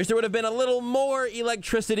 Wish there would have been a little more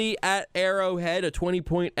electricity at Arrowhead. A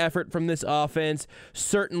 20-point effort from this offense.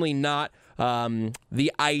 Certainly not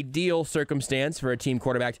the ideal circumstance for a team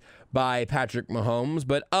quarterbacked by Patrick Mahomes,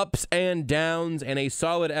 but ups and downs and a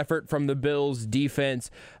solid effort from the Bills defense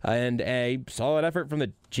and a solid effort from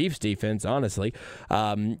the Chiefs defense, honestly,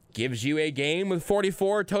 gives you a game with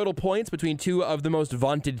 44 total points between two of the most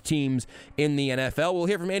vaunted teams in the NFL. We'll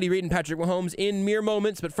hear from Andy Reid and Patrick Mahomes in mere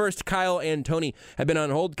moments, but first, Kyle and Tony have been on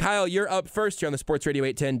hold. Kyle, you're up first here on the Sports Radio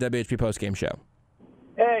 810 WHB postgame show.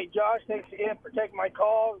 Hey, Josh, thanks again for taking my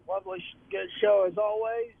call. Lovely, good show as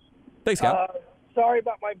always. Thanks, Kyle. Sorry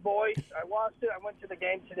about my voice. I lost it. I went to the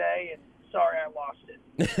game today, and sorry I lost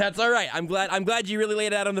it. That's all right. I'm glad you really laid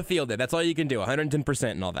it out on the field there. That's all you can do,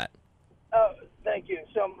 110% and all that. Oh, thank you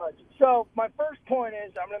so much. So my first point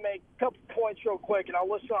is, I'm going to make a couple points real quick, and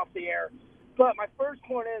I'll listen off the air. But my first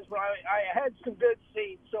point is, when I had some good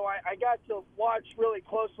seats, so I got to watch really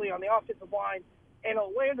closely on the offensive line, and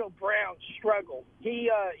Orlando Brown struggled.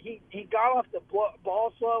 He got off the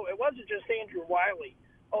ball slow. It wasn't just Andrew Wiley.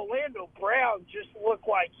 Orlando Brown just looked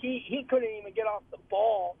like he couldn't even get off the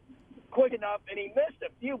ball quick enough, and he missed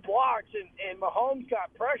a few blocks, and Mahomes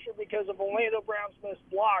got pressure because of Orlando Brown's missed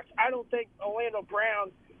blocks. I don't think Orlando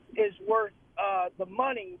Brown is worth the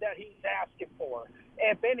money that he's asking for.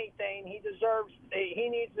 If anything, he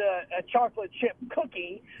needs a chocolate chip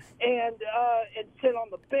cookie and sit on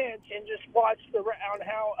the bench and just watch on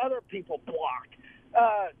how other people block.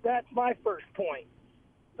 That's my first point.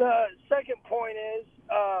 The second point is,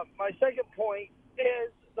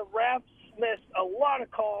 the refs missed a lot of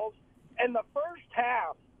calls. And the first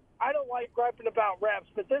half, I don't like griping about refs,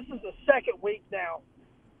 but this is the second week now.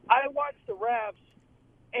 I watched the refs,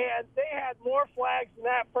 and they had more flags in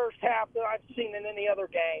that first half than I've seen in any other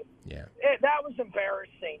game. Yeah. That was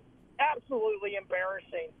embarrassing, absolutely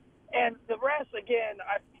embarrassing. And the refs, again,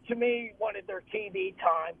 to me, wanted their TV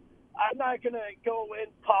time. I'm not going to go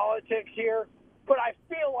in politics here, But I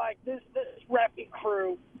feel like this reffing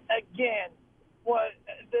crew, again,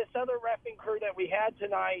 this other reffing crew that we had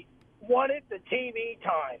tonight wanted the TV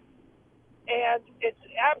time. And it's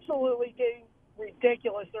absolutely getting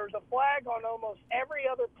ridiculous. There's a flag on almost every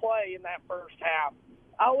other play in that first half.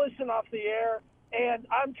 I'll listen off the air, and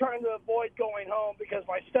I'm trying to avoid going home because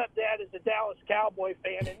my stepdad is a Dallas Cowboy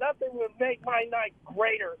fan, and nothing would make my night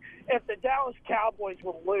greater if the Dallas Cowboys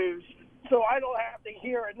would lose, so I don't have to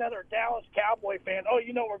hear another Dallas Cowboy fan, oh,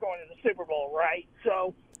 you know we're going to the Super Bowl, right?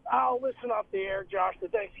 So I'll listen off the air, Josh,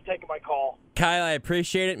 but thanks for taking my call. Kyle, I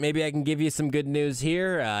appreciate it. Maybe I can give you some good news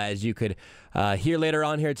here, as you could hear later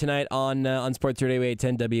on here tonight on Sports Radio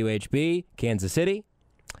 810 WHB, Kansas City.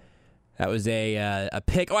 That was a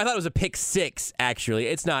pick. Oh, I thought it was a pick 6, actually.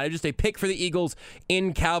 It's not. It's just a pick for the Eagles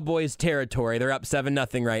in Cowboys territory. They're up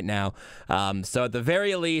 7-0 right now. So at the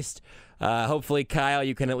very least, hopefully, Kyle,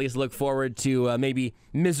 you can at least look forward to maybe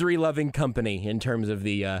misery-loving company in terms of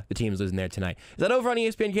the teams losing there tonight. Is that over on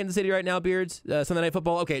ESPN Kansas City right now, Beards? Sunday Night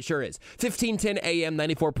Football? Okay, it sure is. 1510 AM,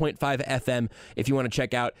 94.5 FM if you want to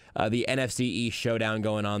check out the NFC East showdown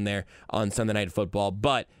going on there on Sunday Night Football.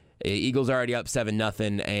 But Eagles already up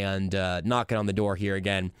 7-0 and knocking on the door here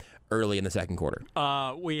again early in the second quarter.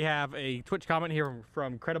 We have a Twitch comment here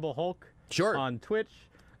from Credible Hulk. Sure. On Twitch.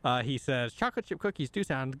 He says, chocolate chip cookies do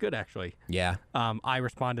sound good, actually. Yeah. I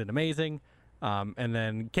responded, amazing. And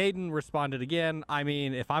then Caden responded again. I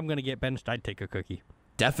mean, if I'm going to get benched, I'd take a cookie.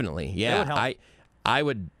 Definitely, yeah. I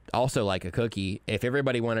would also like a cookie if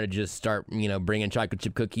everybody wanted to just start, bringing chocolate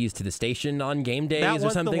chip cookies to the station on game days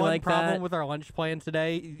or something like that. That was the one problem with our lunch plan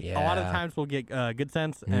today. Yeah. A lot of times we'll get Good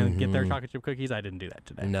Sense and get their chocolate chip cookies. I didn't do that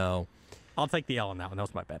today. No. I'll take the L on that one. That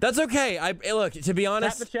was my bad. That's okay. Look, to be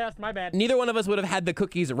honest, tap the chest, my bad. Neither one of us would have had the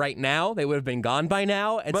cookies right now. They would have been gone by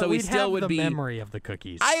now, and but so we still would have be. the memory of the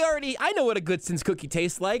cookies. I know what a Good Sense cookie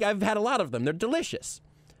tastes like. I've had a lot of them. They're delicious.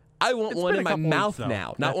 I want one in my mouth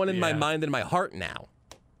now, not one in my mind and my heart now.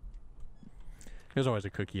 There's always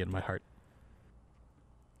a cookie in my heart.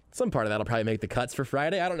 Some part of that will probably make the cuts for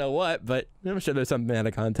Friday. I don't know what, but I'm sure there's something out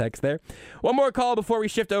of context there. One more call before we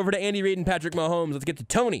shift over to Andy Reid and Patrick Mahomes. Let's get to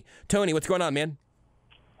Tony. Tony, what's going on, man?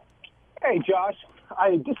 Hey, Josh.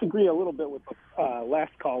 I disagree a little bit with the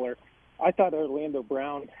last caller. I thought Orlando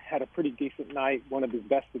Brown had a pretty decent night, one of his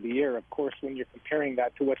best of the year. Of course, when you're comparing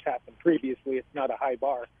that to what's happened previously, it's not a high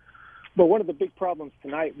bar. But one of the big problems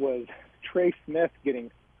tonight was Trey Smith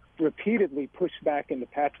getting repeatedly pushed back into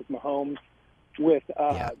Patrick Mahomes with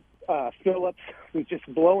Phillips, who's just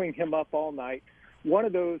blowing him up all night. One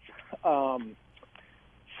of those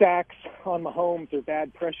sacks on Mahomes or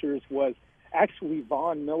bad pressures was actually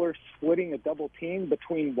Von Miller splitting a double team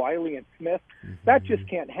between Wiley and Smith. That just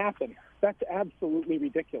can't happen. That's absolutely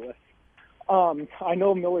ridiculous. I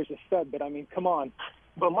know Miller's a stud, but I mean, come on.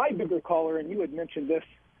 But my bigger caller, and you had mentioned this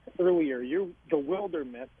earlier, your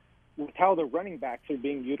bewilderment with how the running backs are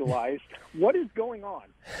being utilized. What is going on?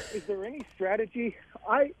 Is there any strategy?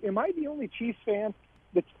 Am I the only Chiefs fan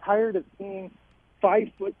that's tired of seeing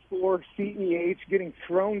 5'4" CEH getting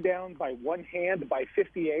thrown down by one hand by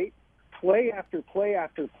 58, play after play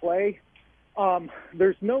after play?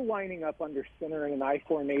 There's no lining up under center in an I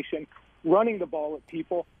formation, running the ball at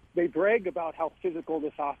people. They brag about how physical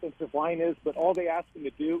this offensive line is, but all they ask them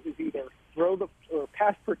to do is either throw or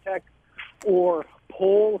pass protect or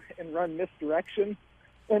pull and run misdirection.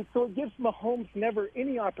 And so it gives Mahomes never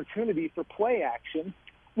any opportunity for play action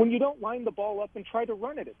when you don't line the ball up and try to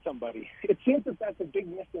run it at somebody. It seems that that's a big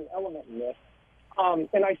missing element in this.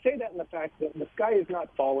 And I say that in the fact that the sky is not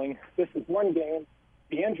falling. This is one game.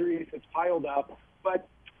 The injuries have piled up. But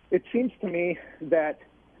it seems to me that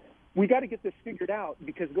we got to get this figured out,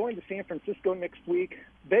 because going to San Francisco next week,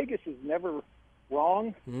 Vegas is never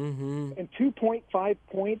wrong. And 2.5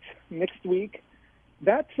 points next week,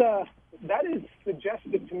 that is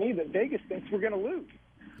suggestive to me that Vegas thinks we're going to lose.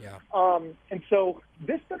 Yeah. And so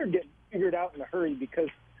this better get figured out in a hurry, because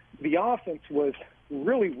the offense was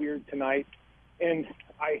really weird tonight. And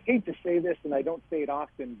I hate to say this, and I don't say it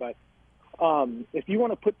often, but if you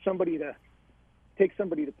want to take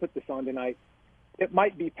somebody to put this on tonight, it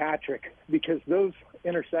might be Patrick, because those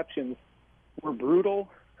interceptions were brutal.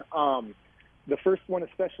 The first one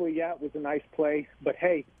especially, it was a nice play. But,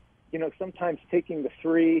 hey, sometimes taking the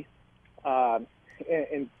 3 and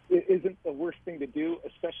it isn't the worst thing to do,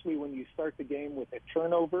 especially when you start the game with a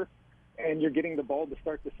turnover and you're getting the ball to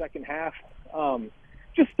start the second half.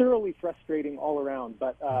 Just thoroughly frustrating all around.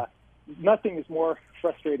 But nothing is more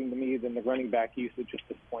frustrating to me than the running back usage at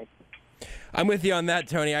this point. I'm with you on that,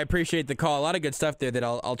 Tony. I appreciate the call. A lot of good stuff there that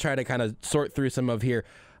I'll try to kind of sort through some of here.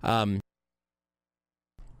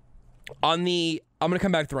 On the I'm going to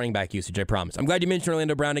come back to running back usage, I promise. I'm glad you mentioned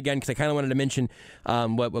Orlando Brown again because I kind of wanted to mention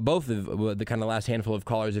what both of the kind of last handful of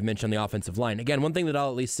callers have mentioned on the offensive line. Again, one thing that I'll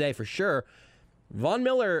at least say for sure, Von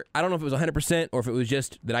Miller, I don't know if it was 100% or if it was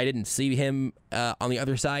just that I didn't see him on the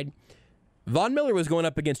other side. Von Miller was going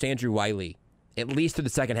up against Andrew Wiley, at least through the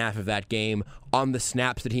second half of that game, on the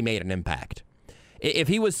snaps that he made an impact. If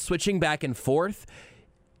he was switching back and forth,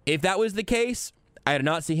 if that was the case, I did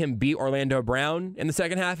not see him beat Orlando Brown in the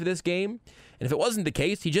second half of this game. And if it wasn't the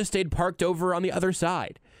case, he just stayed parked over on the other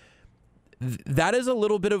side. That is a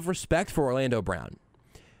little bit of respect for Orlando Brown.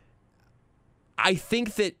 I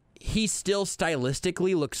think that he still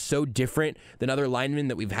stylistically looks so different than other linemen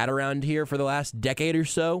that we've had around here for the last decade or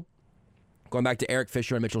so. Going back to Eric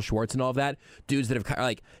Fisher and Mitchell Schwartz and all of that. Dudes that have kind of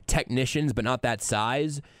like technicians, but not that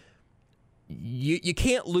size. You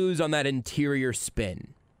can't lose on that interior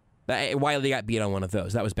spin. Wiley got beat on one of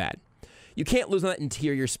those. That was bad. You can't lose on that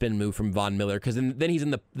interior spin move from Von Miller because then he's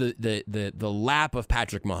in the lap of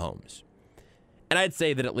Patrick Mahomes. And I'd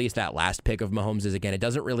say that at least that last pick of Mahomes is, again, it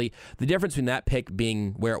doesn't really, the difference between that pick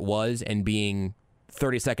being where it was and being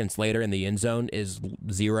 30 seconds later in the end zone is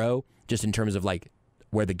zero, just in terms of like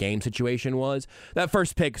where the game situation was. That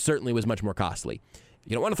first pick certainly was much more costly.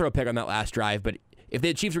 You don't want to throw a pick on that last drive, but if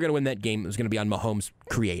the Chiefs were going to win that game, it was going to be on Mahomes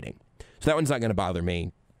creating. So that one's not going to bother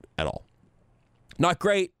me at all. Not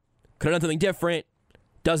great. Could have done something different.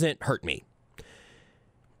 Doesn't hurt me.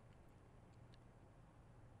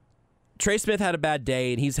 Trey Smith had a bad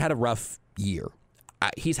day, and he's had a rough year.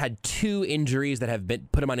 He's had 2 injuries that have been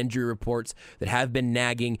put him on injury reports that have been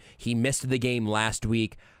nagging. He missed the game last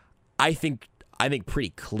week. I think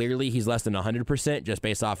pretty clearly he's less than 100% just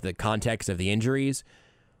based off the context of the injuries.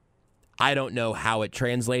 I don't know how it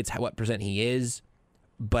translates, what percent he is,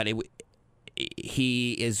 but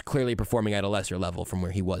he is clearly performing at a lesser level from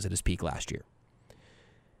where he was at his peak last year.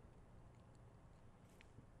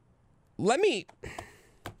 Let me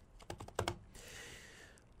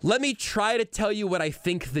try to tell you what I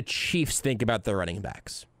think the Chiefs think about their running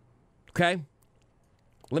backs. Okay?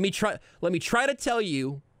 Let me try to tell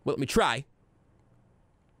you, well, let me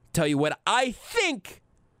tell you what I think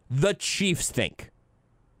the Chiefs think.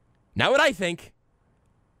 Not what I think.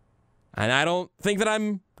 And I don't think that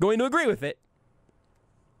I'm going to agree with it.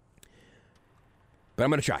 But I'm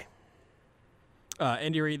going to try.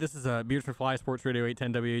 Andy Reid, this is a Beautiful Fly, Sports Radio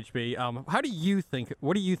 810 WHB.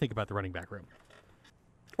 What do you think about the running back room?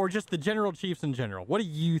 Or just the general Chiefs in general? What do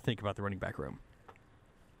you think about the running back room?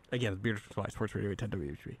 Again, it's Beautiful Fly, Sports Radio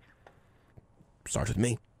 810 WHB. Starts with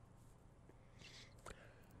me.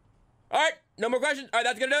 All right, no more questions. All right,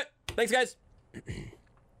 that's going to do it. Thanks, guys.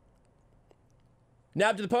 Now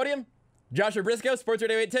up to the podium, Joshua Briscoe, Sports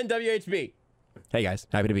Radio 810 WHB. Hey, guys.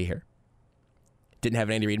 Happy to be here. Didn't have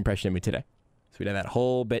an Andy Reid impression of me today, so we had that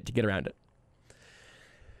whole bit to get around it.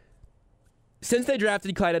 Since they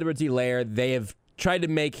drafted Clyde Edwards-Helaire, they have tried to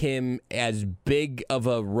make him as big of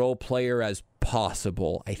a role player as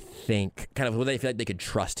possible, I think. Kind of what they feel like they could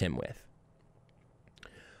trust him with.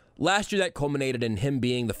 Last year, that culminated in him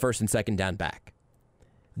being the first and second down back.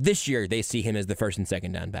 This year, they see him as the first and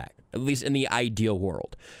second down back, at least in the ideal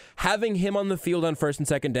world. Having him on the field on first and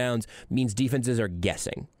second downs means defenses are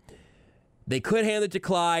guessing. They could hand it to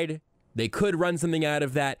Clyde. They could run something out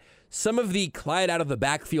of that. Some of the Clyde out of the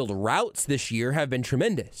backfield routes this year have been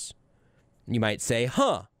tremendous. You might say,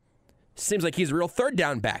 seems like he's a real third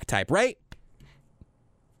down back type, right?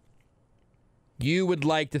 You would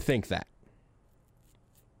like to think that.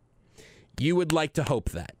 You would like to hope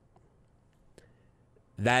that.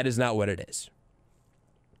 That is not what it is.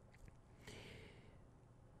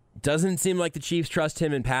 Doesn't seem like the Chiefs trust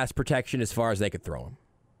him in pass protection as far as they could throw him,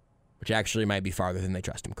 which actually might be farther than they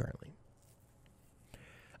trust him currently.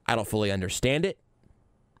 I don't fully understand it,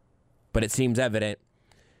 but it seems evident.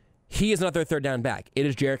 He is not their third down back. It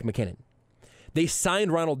is Jerick McKinnon. They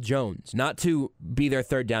signed Ronald Jones not to be their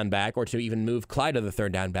third down back or to even move Clyde to the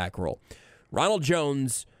third down back role. Ronald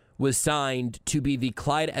Jones was signed to be the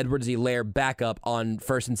Clyde Edwards-Helaire backup on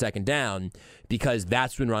first and second down because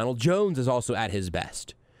that's when Ronald Jones is also at his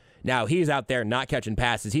best. Now, he's out there not catching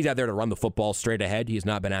passes. He's out there to run the football straight ahead. He has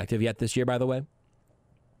not been active yet this year, by the way.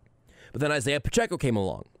 But then Isaiah Pacheco came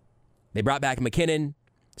along. They brought back McKinnon,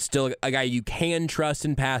 still a guy you can trust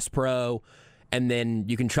in pass pro, and then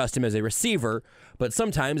you can trust him as a receiver. But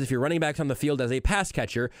sometimes if your running back's on the field as a pass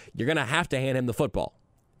catcher, you're going to have to hand him the football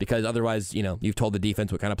because otherwise, you've told the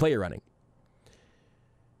defense what kind of play you're running.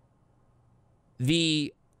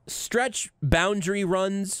 The stretch boundary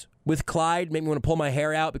runs with Clyde make me want to pull my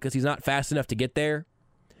hair out because he's not fast enough to get there.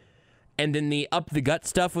 And then the up-the-gut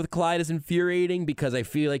stuff with Clyde is infuriating because I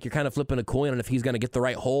feel like you're kind of flipping a coin on if he's going to get the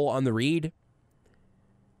right hole on the read.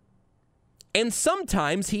 And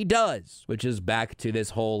sometimes he does, which is back to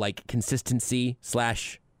this whole like consistency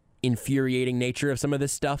 / infuriating nature of some of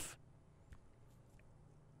this stuff.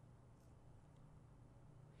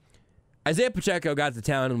 Isaiah Pacheco got to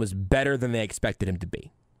town and was better than they expected him to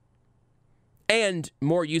be. And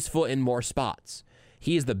more useful in more spots.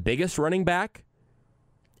 He is the biggest running back,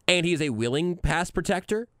 and he's a willing pass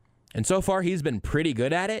protector. And so far, he's been pretty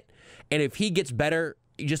good at it. And if he gets better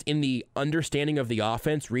just in the understanding of the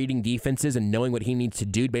offense, reading defenses, and knowing what he needs to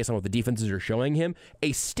do based on what the defenses are showing him,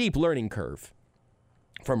 a steep learning curve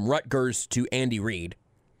from Rutgers to Andy Reid.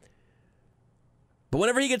 But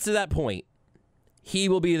whenever he gets to that point, he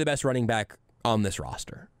will be the best running back on this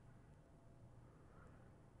roster.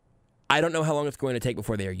 I don't know how long it's going to take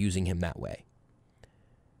before they are using him that way.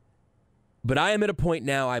 But I am at a point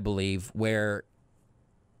now, I believe, where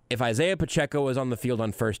if Isaiah Pacheco was on the field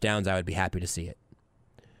on first downs, I would be happy to see it.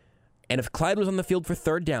 And if Clyde was on the field for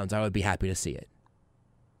third downs, I would be happy to see it.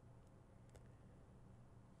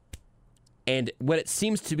 And what it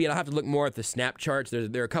seems to be, and I'll have to look more at the snap charts. There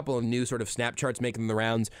are a couple of new sort of snap charts making the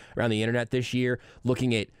rounds around the internet this year,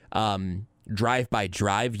 looking at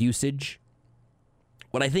drive-by-drive usage.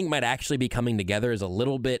 What I think might actually be coming together is a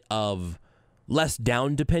little bit of less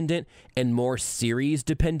down-dependent and more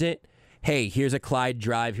series-dependent. Hey, here's a Clyde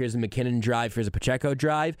drive, here's a McKinnon drive, here's a Pacheco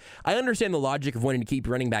drive. I understand the logic of wanting to keep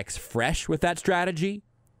running backs fresh with that strategy.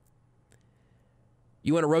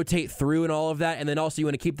 You want to rotate through and all of that, and then also you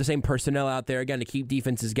want to keep the same personnel out there, again, to keep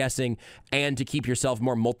defenses guessing and to keep yourself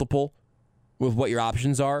more multiple with what your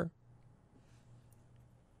options are.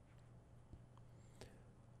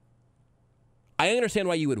 I understand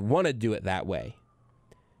why you would want to do it that way.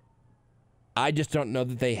 I just don't know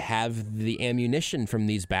that they have the ammunition from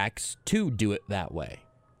these backs to do it that way.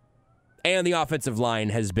 And the offensive line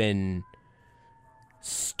has been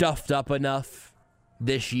stuffed up enough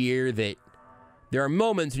this year that there are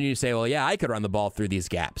moments when you say, well, yeah, I could run the ball through these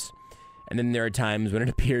gaps. And then there are times when it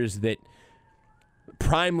appears that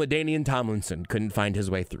prime LaDainian Tomlinson couldn't find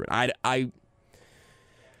his way through it.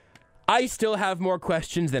 I still have more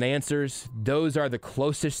questions than answers. Those are the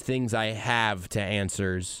closest things I have to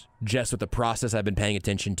answers, just with the process I've been paying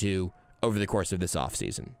attention to over the course of this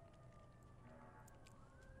offseason.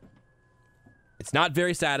 It's not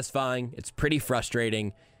very satisfying. It's pretty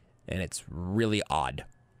frustrating, and it's really odd.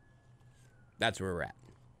 That's where we're at.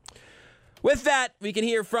 With that, we can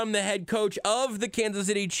hear from the head coach of the Kansas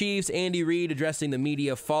City Chiefs, Andy Reid, addressing the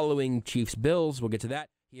media following Chiefs-Bills. We'll get to that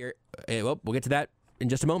here. We'll get to that in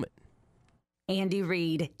just a moment. Andy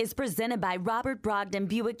Reid is presented by Robert Brogdon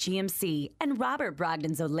Buick GMC and Robert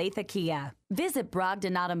Brogdon's Olathe Kia. Visit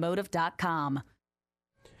BrogdonAutomotive.com.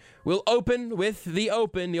 We'll open with the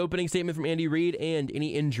opening statement from Andy Reid and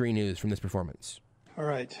any injury news from this performance. All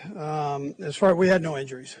right. As far as we had no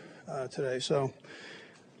injuries today, so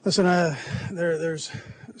listen, there's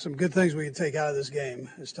some good things we can take out of this game,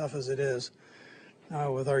 as tough as it is,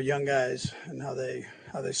 with our young guys and how they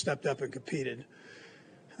stepped up and competed.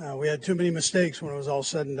 We had too many mistakes when it was all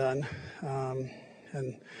said and done,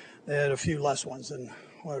 and they had a few less ones than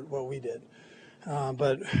what we did.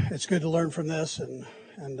 But it's good to learn from this, and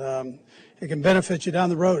it can benefit you down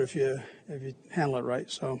the road if you handle it right.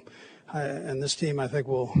 So, and this team, I think,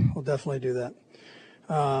 will definitely do that.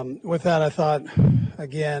 With that, I thought,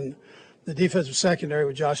 again, the defensive secondary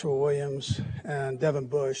with Joshua Williams and Devin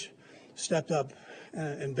Bush stepped up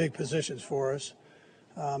in big positions for us.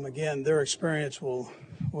 Again, their experience will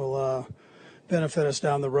benefit us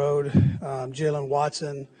down the road. Jalen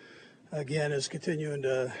Watson, again, is continuing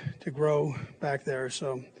to grow back there.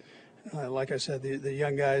 So, like I said, the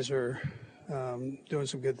young guys are doing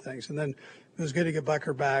some good things. And then it was good to get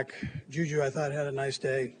Bucker back. Juju, I thought, had a nice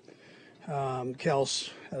day.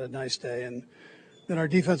 Kels had a nice day. And then our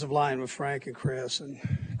defensive line with Frank and Chris and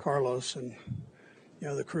Carlos and,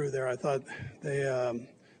 the crew there, I thought they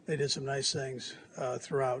did some nice things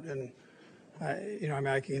throughout. And,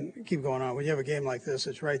 I can keep going on. When you have a game like this,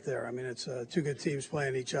 it's right there. I mean, it's two good teams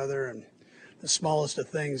playing each other, and the smallest of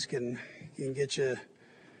things can get you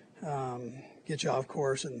off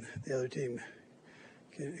course, and the other team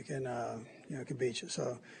can beat you.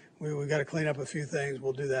 So we got to clean up a few things.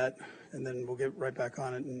 We'll do that, and then we'll get right back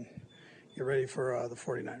on it and get ready for the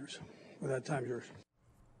 49ers. With that, time's yours.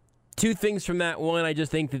 Two things from that. One, I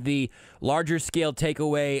just think that the larger scale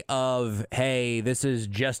takeaway of, hey, this is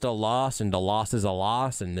just a loss, and a loss is a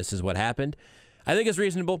loss, and this is what happened, I think is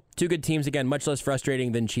reasonable. Two good teams, again, much less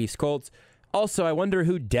frustrating than Chiefs-Colts. Also, I wonder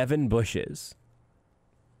who Devin Bush is.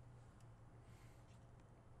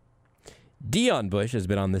 Deion Bush has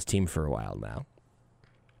been on this team for a while now.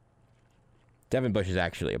 Devin Bush is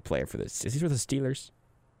actually a player for this. Is he for the Steelers?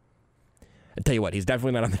 I tell you what, he's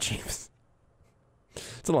definitely not on the Chiefs.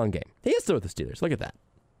 It's a long game. He is still with the Steelers. Look at that.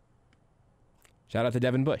 Shout out to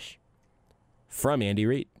Devin Bush from Andy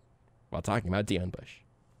Reid while talking about Deion Bush.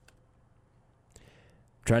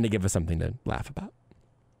 Trying to give us something to laugh about.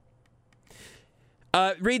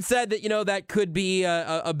 Reid said that, that could be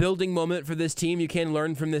a building moment for this team. You can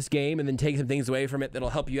learn from this game and then take some things away from it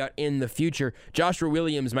that'll help you out in the future. Joshua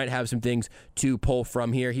Williams might have some things to pull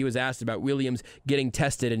from here. He was asked about Williams getting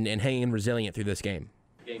tested and hanging resilient through this game.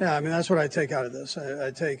 Yeah, I mean, that's what I take out of this.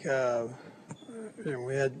 I take,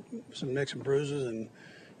 we had some nicks and bruises,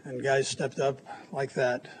 and guys stepped up like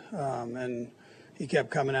that, and he kept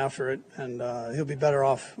coming after it, and he'll be better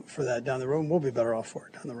off for that down the road, and we'll be better off for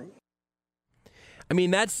it down the road. I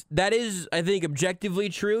mean, that is, I think, objectively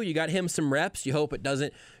true. You got him some reps. You hope it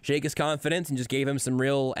doesn't shake his confidence and just gave him some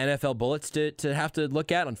real NFL bullets to have to look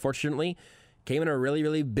at. Unfortunately, came in a really,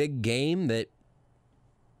 really big game that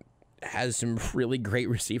has some really great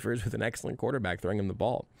receivers with an excellent quarterback throwing him the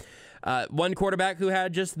ball. One quarterback who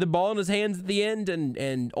had just the ball in his hands at the end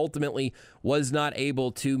and ultimately was not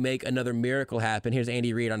able to make another miracle happen. Here's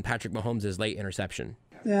Andy Reid on Patrick Mahomes' late interception.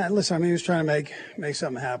 Yeah, listen, I mean, he was trying to make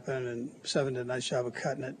something happen, and Seven did a nice job of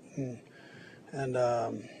cutting it,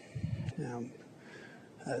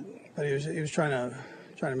 but he was trying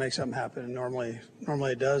to make something happen, and normally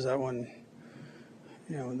it does. That one,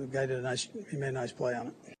 the guy he made a nice play on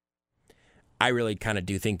it. I really kind of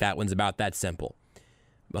do think that one's about that simple.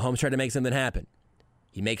 Mahomes tried to make something happen.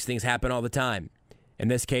 He makes things happen all the time. In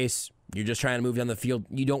this case, you're just trying to move down the field.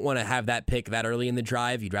 You don't want to have that pick that early in the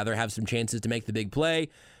drive. You'd rather have some chances to make the big play.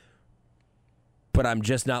 But I'm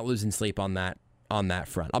just not losing sleep on that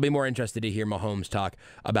front. I'll be more interested to hear Mahomes talk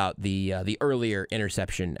about the earlier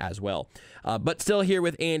interception as well. But still here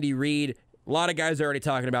with Andy Reid. A lot of guys are already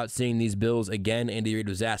talking about seeing these Bills again. Andy Reid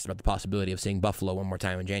was asked about the possibility of seeing Buffalo one more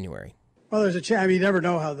time in January. Well, there's a chance. I mean, you never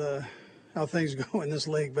know how things go in this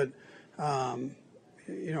league, but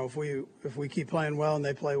if we keep playing well and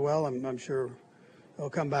they play well, I'm sure they'll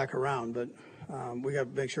come back around. But we got to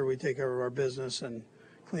make sure we take care of our business and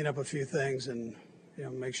clean up a few things, and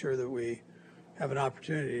make sure that we have an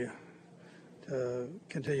opportunity to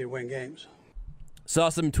continue to win games. Saw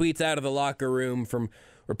some tweets out of the locker room from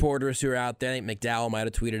reporters who are out there. I think McDowell might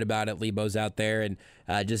have tweeted about it. Lebo's out there, and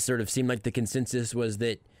just sort of seemed like the consensus was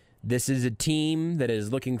that this is a team that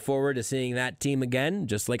is looking forward to seeing that team again,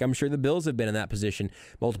 just like I'm sure the Bills have been in that position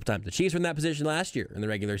multiple times. The Chiefs were in that position last year in the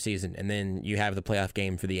regular season, and then you have the playoff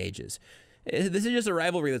game for the ages. This is just a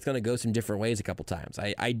rivalry that's going to go some different ways a couple times.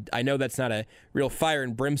 I know that's not a real fire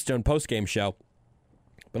and brimstone postgame show,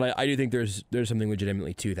 but I do think there's something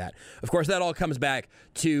legitimately to that. Of course, that all comes back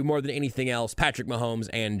to, more than anything else, Patrick Mahomes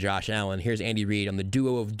and Josh Allen. Here's Andy Reid on the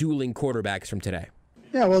duo of dueling quarterbacks from today.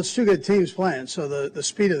 Yeah, well, it's two good teams playing, so the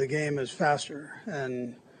speed of the game is faster,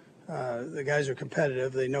 and the guys are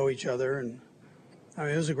competitive. They know each other, and I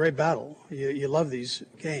mean, it was a great battle. You love these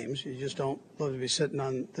games. You just don't love to be sitting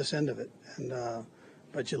on this end of it, and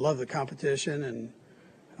but you love the competition and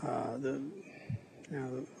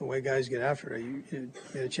the way guys get after it. You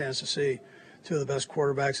get a chance to see two of the best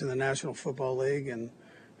quarterbacks in the National Football League, and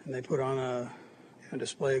they put on a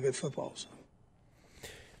display of good football. So.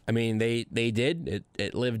 I mean, they did.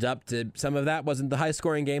 It lived up to some of that. Wasn't the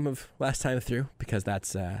high-scoring game of last time through, because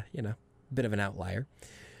that's, a bit of an outlier.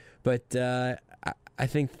 But I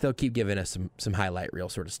think they'll keep giving us some highlight reel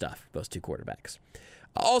sort of stuff, those two quarterbacks.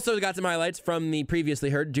 Also got some highlights from the previously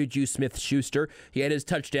heard Juju Smith-Schuster. He had his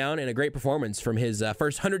touchdown and a great performance from his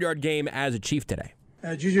first 100-yard game as a Chief today.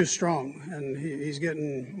 Juju's strong, and he's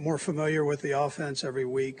getting more familiar with the offense every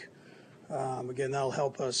week. Again, that'll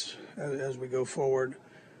help us as we go forward.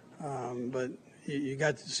 But you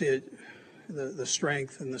got to see it, the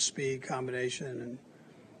strength and the speed combination, and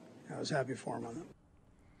I was happy for him on that.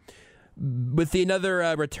 With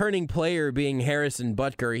another returning player being Harrison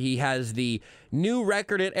Butker, he has the new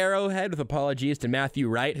record at Arrowhead, with apologies to Matthew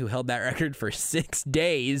Wright, who held that record for 6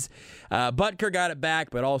 days. Butker got it back,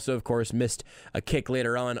 but also, of course, missed a kick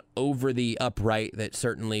later on over the upright that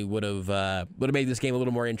certainly would have made this game a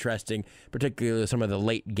little more interesting, particularly some of the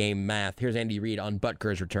late game math. Here's Andy Reid on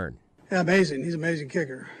Butker's return. Yeah, amazing. He's an amazing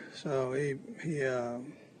kicker. So it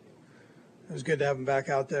was good to have him back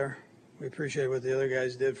out there. We appreciate what the other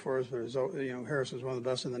guys did for us, but Harris was one of the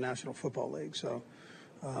best in the National Football League. So,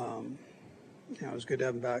 it was good to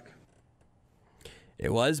have him back.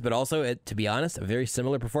 It was, but also, to be honest, a very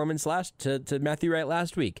similar performance to Matthew Wright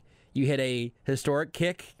last week. You hit a historic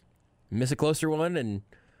kick, miss a closer one, and,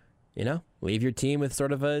 leave your team with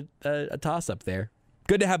sort of a toss-up there.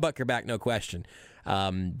 Good to have Butker back, no question.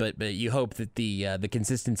 But you hope that the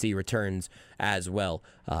consistency returns as well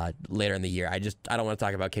later in the year. I don't want to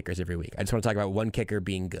talk about kickers every week. I just want to talk about one kicker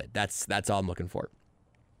being good. That's all I'm looking for.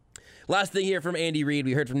 Last thing here from Andy Reid.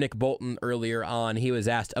 We heard from Nick Bolton earlier on. He was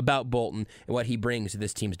asked about Bolton and what he brings to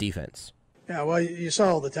this team's defense. Yeah, well, you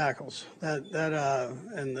saw all the tackles and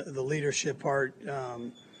the leadership part.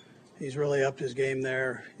 He's really upped his game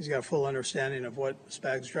there. He's got a full understanding of what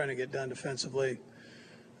Spags is trying to get done defensively.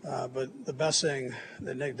 But the best thing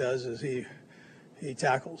that Nick does is he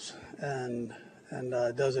tackles and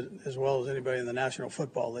does it as well as anybody in the National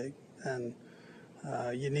Football League. And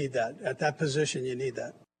you need that. At that position, you need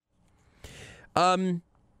that.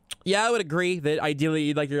 Yeah, I would agree that ideally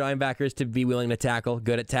you'd like your linebackers to be willing to tackle,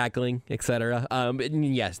 good at tackling, etc.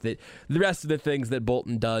 Yes, the rest of the things that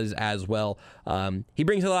Bolton does as well. He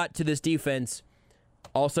brings a lot to this defense.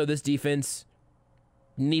 Also, this defense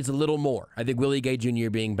needs a little more. I think Willie Gay Jr.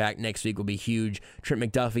 being back next week will be huge. Trent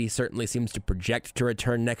McDuffie certainly seems to project to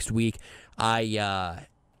return next week. I'm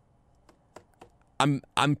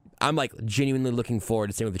like genuinely looking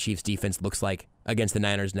forward to seeing what the Chiefs defense looks like against the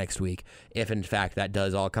Niners next week, if in fact that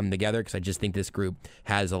does all come together, because I just think this group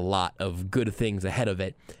has a lot of good things ahead of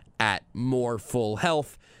it at more full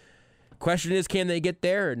health. Question is, can they get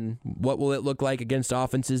there, and what will it look like against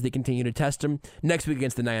offenses that continue to test them? Next week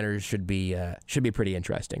against the Niners should be pretty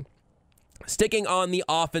interesting. Sticking on the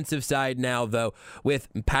offensive side now, though, with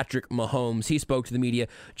Patrick Mahomes. He spoke to the media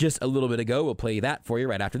just a little bit ago. We'll play that for you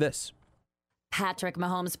right after this. Patrick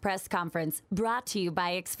Mahomes press conference brought to you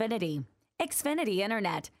by Xfinity. Xfinity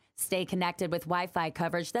Internet. Stay connected with Wi-Fi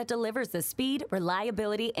coverage that delivers the speed,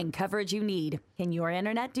 reliability, and coverage you need. Can your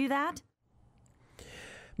internet do that?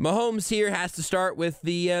 Mahomes here has to start with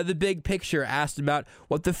the big picture, asked about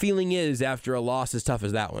what the feeling is after a loss as tough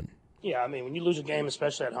as that one. Yeah, I mean, when you lose a game,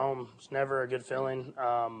 especially at home, it's never a good feeling.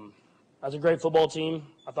 As a great football team,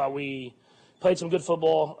 I thought we played some good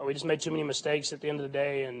football. We just made too many mistakes at the end of the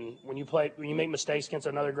day, and when you make mistakes against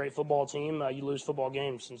another great football team, you lose football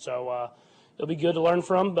games. And so it'll be good to learn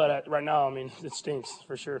from, but right now, I mean, it stinks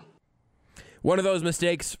for sure. One of those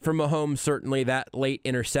mistakes from Mahomes, certainly that late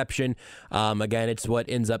interception. Again, it's what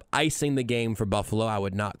ends up icing the game for Buffalo. I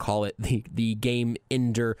would not call it the game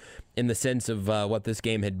ender in the sense of what this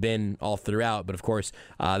game had been all throughout. But, of course,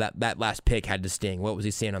 that last pick had to sting. What was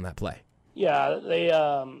he saying on that play? Yeah,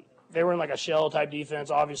 they were in like a shell-type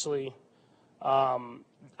defense, obviously.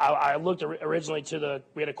 I looked originally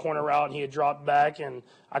we had a corner route, and he had dropped back, and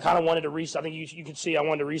I kind of wanted to reset. I think you could see I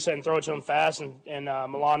wanted to reset and throw it to him fast, and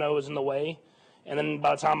Milano was in the way. And then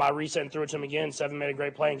by the time I reset and threw it to him again, Seven made a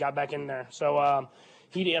great play and got back in there. So,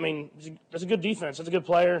 that's a good defense. That's a good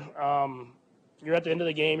player. You're at the end of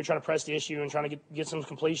the game. You're trying to press the issue and trying to get some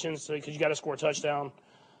completions because you got to score a touchdown.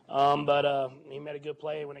 But he made a good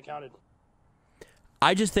play when it counted.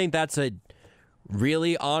 I just think that's a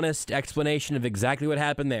really honest explanation of exactly what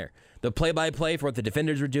happened there. The play-by-play for what the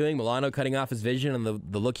defenders were doing, Milano cutting off his vision on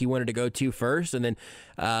the look he wanted to go to first, and then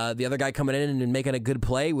the other guy coming in and making a good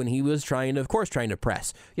play when he was trying to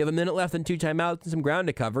press. You have a minute left and 2 timeouts and some ground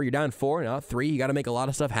to cover. You're down 4, now 3. You got to make a lot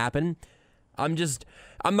of stuff happen. I'm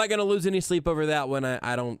not going to lose any sleep over that one.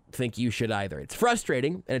 I don't think you should either. It's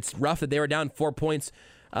frustrating, and it's rough that they were down 4 points,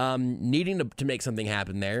 needing to make something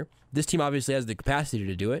happen there. This team obviously has the capacity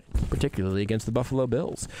to do it, particularly against the Buffalo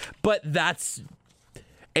Bills. But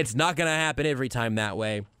it's not going to happen every time that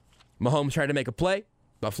way. Mahomes tried to make a play.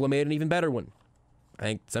 Buffalo made an even better one. I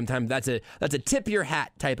think sometimes that's a tip your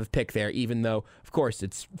hat type of pick there, even though, of course,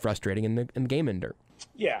 it's frustrating in the game ender.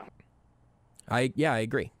 Yeah. I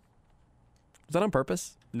agree. Was that on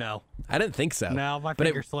purpose? No. I didn't think so. No, my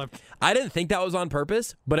finger slipped. I didn't think that was on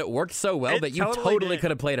purpose, but it worked so well that you totally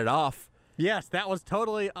could have played it off. Yes, that was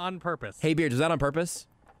totally on purpose. Hey, Beard, was that on purpose?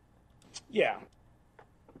 Yeah.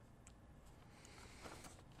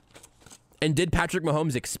 And did Patrick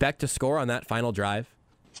Mahomes expect to score on that final drive?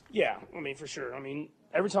 Yeah, I mean, for sure. I mean,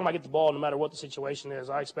 every time I get the ball, no matter what the situation is,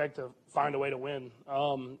 I expect to find a way to win.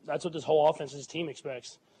 That's what this whole offense's team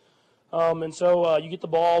expects. And so you get the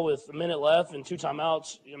ball with a minute left and 2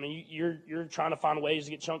 timeouts. I mean, you're trying to find ways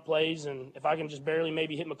to get chunk plays, and if I can just barely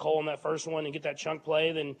maybe hit McColl on that first one and get that chunk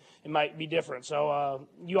play, then it might be different. So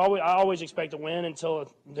I always expect to win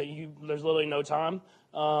until there's literally no time.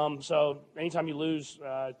 So anytime you lose,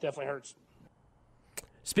 it definitely hurts.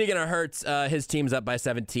 Speaking of Hurts, his team's up by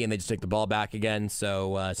 17. They just took the ball back again.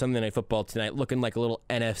 So Sunday Night Football tonight looking like a little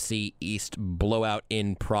NFC East blowout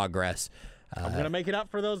in progress. I'm going to make it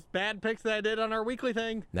up for those bad picks that I did on our weekly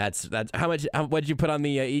thing. That's how much. What did you put on the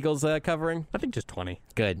Eagles covering? I think just 20.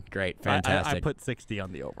 Good, great, fantastic. I put 60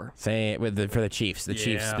 on the over. Say it for the Chiefs. The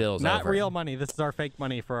Chiefs Bills. Not over. Real money. This is our fake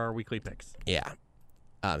money for our weekly picks. Yeah.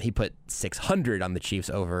 He put 600 on the Chiefs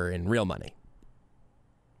over in real money.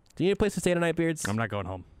 Do you need a place to stay tonight, Beards? I'm not going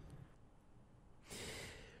home.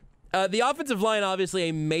 The offensive line, obviously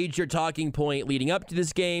a major talking point leading up to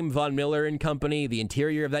this game. Von Miller and company, the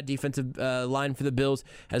interior of that defensive line for the Bills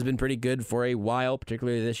has been pretty good for a while,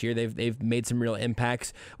 particularly this year. They've made some real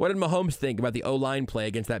impacts. What did Mahomes think about the O-line play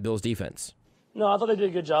against that Bills defense? No, I thought they did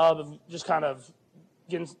a good job of just kind of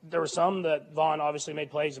getting – there were some that Von obviously made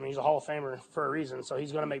plays. I mean, he's a Hall of Famer for a reason, so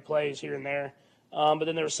he's going to make plays here and there. But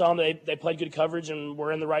then there were some that they played good coverage and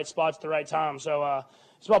were in the right spots at the right time. So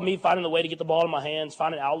it's about me finding the way to get the ball in my hands,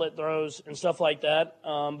 finding outlet throws and stuff like that.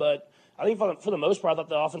 But I think for the most part, I thought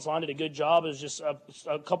the offensive line did a good job. It was just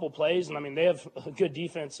a couple plays, and, I mean, they have a good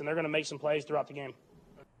defense, and they're going to make some plays throughout the game.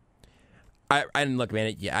 And look,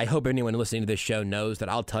 man, I hope anyone listening to this show knows that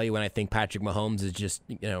I'll tell you when I think Patrick Mahomes is just,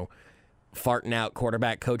 farting out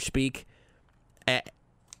quarterback coach speak. I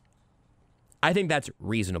think that's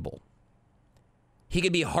reasonable. He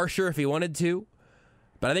could be harsher if he wanted to,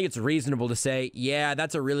 but I think it's reasonable to say, yeah,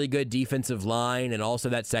 that's a really good defensive line, and also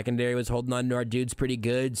that secondary was holding on to our dudes pretty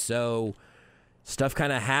good, so stuff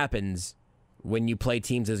kind of happens when you play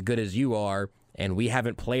teams as good as you are, and we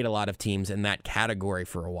haven't played a lot of teams in that category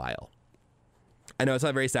for a while. I know it's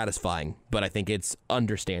not very satisfying, but I think it's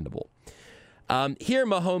understandable. Here,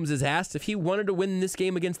 Mahomes is asked if he wanted to win this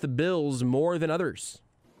game against the Bills more than others.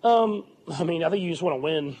 I mean, I think you just want to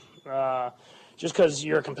win. Just because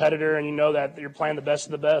you're a competitor and you know that you're playing the best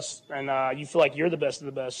of the best, and you feel like you're the best of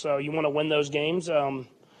the best, so you want to win those games.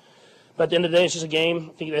 But at the end of the day, it's just a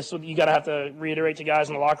game. I think that's what you got to have to reiterate to guys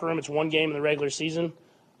in the locker room. It's one game in the regular season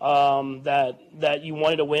that you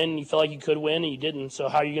wanted to win, and you felt like you could win, and you didn't. So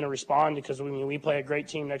how are you going to respond? Because we play a great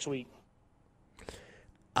team next week.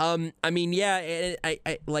 I mean, yeah,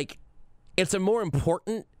 I like it's a more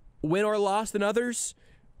important win or loss than others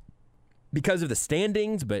because of the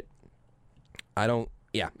standings, but I don't.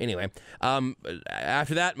 Yeah. Anyway,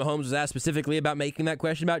 after that, Mahomes was asked specifically about making that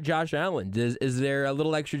question about Josh Allen. Is there a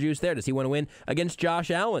little extra juice there? Does he want to win against Josh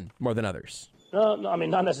Allen more than others? No, I mean,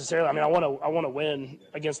 not necessarily. I mean, I want to win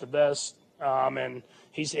against the best, and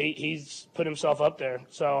he's put himself up there.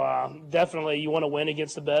 So definitely, you want to win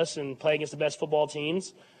against the best and play against the best football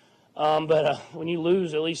teams. But when you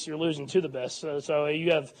lose, at least you're losing to the best. So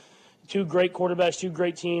you have two great quarterbacks, two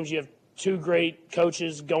great teams. You have two great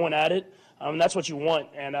coaches going at it. That's what you want.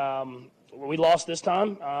 And we lost this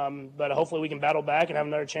time, but hopefully we can battle back and have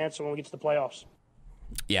another chance when we get to the playoffs.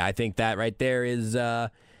 Yeah, I think that right there is an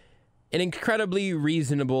incredibly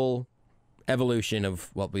reasonable evolution of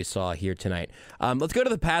what we saw here tonight. Let's go to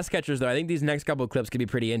the pass catchers, though. I think these next couple of clips could be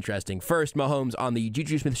pretty interesting. First, Mahomes on the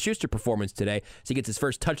Juju Smith-Schuster performance today. So he gets his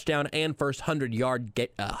first touchdown and first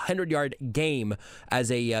 100-yard game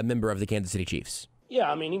as a member of the Kansas City Chiefs. Yeah,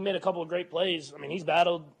 I mean, he made a couple of great plays. I mean, he's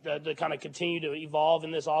battled to kind of continue to evolve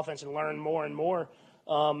in this offense and learn more and more.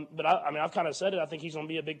 But, I've kind of said it. I think he's going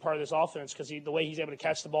to be a big part of this offense because the way he's able to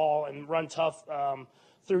catch the ball and run tough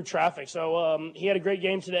through traffic. So he had a great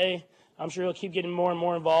game today. I'm sure he'll keep getting more and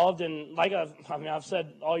more involved. And like I've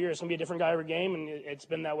said all year, it's going to be a different guy every game, and it's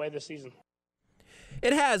been that way this season.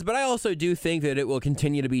 It has, but I also do think that it will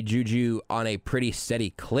continue to be Juju on a pretty steady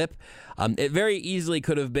clip. It very easily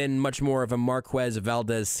could have been much more of a Marquez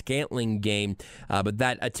Valdez-Scantling game, but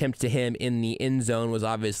that attempt to him in the end zone was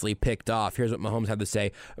obviously picked off. Here's what Mahomes had to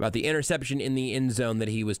say about the interception in the end zone that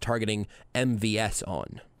he was targeting MVS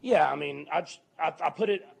on. Yeah, I mean, I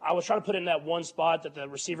was trying to put it in that one spot that the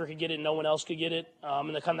receiver could get it and no one else could get it,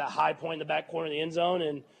 in the kind of that high point in the back corner of the end zone,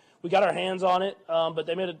 and we got our hands on it, but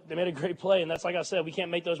they made a great play, and that's like I said, we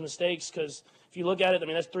can't make those mistakes because if you look at it, I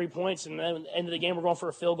mean that's 3 points, and then at the end of the game we're going for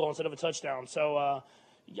a field goal instead of a touchdown. So I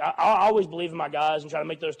always believe in my guys and try to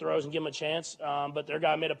make those throws and give them a chance, but their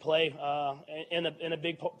guy made a play in a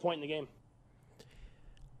big point in the game.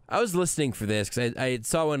 I was listening for this because I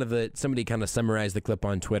saw somebody kind of summarize the clip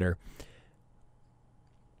on Twitter.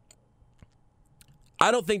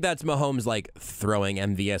 I don't think that's Mahomes like throwing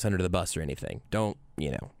MVS under the bus or anything. We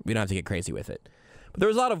don't have to get crazy with it. But there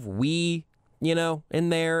was a lot of in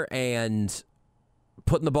there and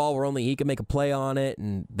putting the ball where only he could make a play on it,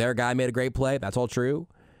 and their guy made a great play. That's all true.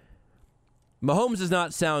 Mahomes does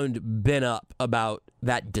not sound bent up about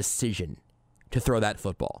that decision to throw that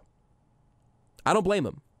football. I don't blame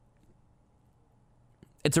him.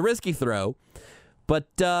 It's a risky throw, but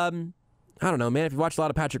I don't know, man. If you watch a lot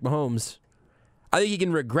of Patrick Mahomes, I think he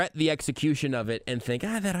can regret the execution of it and think,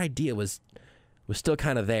 that idea was still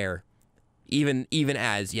kind of there. Even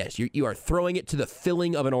as, yes, you are throwing it to the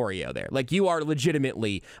filling of an Oreo there. Like, you are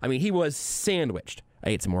legitimately, I mean, he was sandwiched I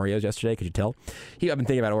ate some Oreos yesterday. Could you tell? I've been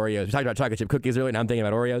thinking about Oreos. We talked about chocolate chip cookies earlier. Now I'm thinking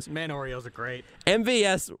about Oreos. Man, Oreos are great.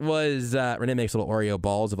 MVS was Renee makes little Oreo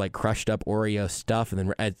balls of like crushed up Oreo stuff, and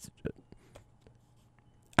then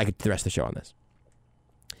I could do the rest of the show on this.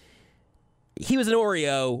 He was an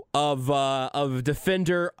Oreo of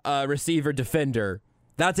defender, receiver, defender.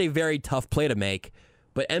 That's a very tough play to make.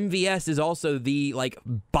 But MVS is also the like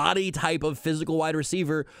body type of physical wide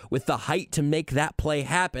receiver with the height to make that play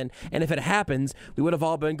happen. And if it happens, we would have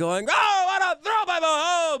all been going, "Oh, what a throw by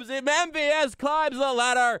Mahomes! If MVS climbs the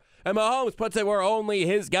ladder and Mahomes puts it where only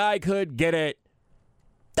his guy could get it."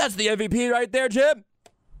 That's the MVP right there, Jim.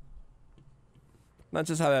 That's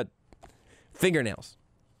just how that fingernails.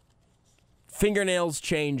 Fingernails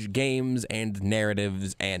change games and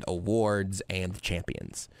narratives and awards and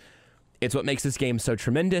champions. It's what makes this game so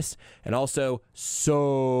tremendous and also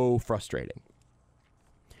so frustrating.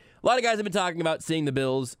 A lot of guys have been talking about seeing the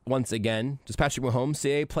Bills once again. Does Patrick Mahomes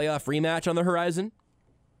see a playoff rematch on the horizon?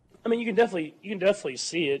 I mean, you can definitely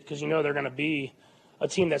see it because you know they're going to be a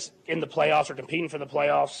team that's in the playoffs or competing for the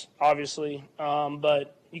playoffs, obviously.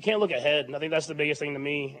 But you can't look ahead, and I think that's the biggest thing to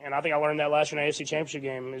me. And I think I learned that last year in the AFC Championship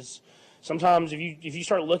game is sometimes if you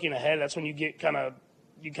start looking ahead, that's when you kind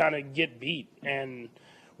of get beat. And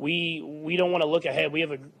we don't want to look ahead. We have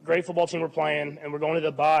a great football team we're playing, and we're going to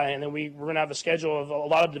the bye, and then we're going to have a schedule of a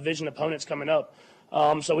lot of division opponents coming up.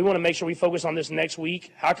 So we want to make sure we focus on this next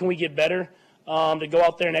week. How can we get better to go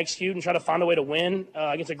out there and execute and try to find a way to win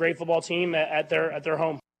against a great football team at their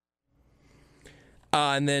home?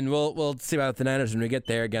 And then we'll see about the Niners when we get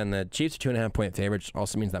there. Again, the Chiefs are 2.5-point favorites.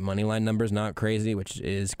 Also means that money line number is not crazy, which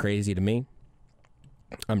is crazy to me.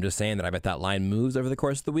 I'm just saying that I bet that line moves over the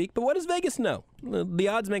course of the week. But what does Vegas know? The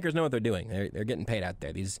odds makers know what they're doing. They're getting paid out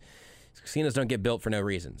there. These casinos don't get built for no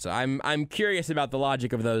reason. So I'm curious about the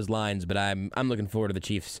logic of those lines, but I'm looking forward to the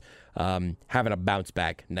Chiefs having a bounce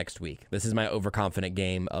back next week. This is my overconfident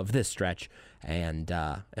game of this stretch, and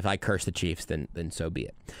if I curse the Chiefs, then so be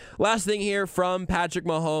it. Last thing here from Patrick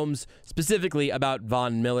Mahomes, specifically about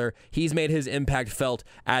Von Miller. He's made his impact felt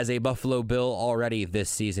as a Buffalo Bill already this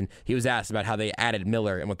season. He was asked about how they added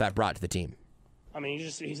Miller and what that brought to the team. I mean,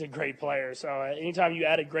 he's a great player. So anytime you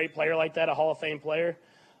add a great player like that, a Hall of Fame player,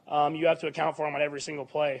 you have to account for him on every single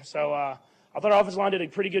play. So I thought our offensive line did a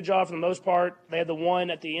pretty good job for the most part. They had the one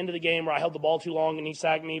at the end of the game where I held the ball too long and he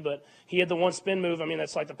sacked me, but he had the one spin move. I mean,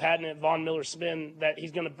 that's like the patented Von Miller spin that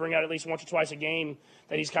he's going to bring out at least once or twice a game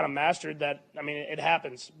that he's kind of mastered. That, I mean, it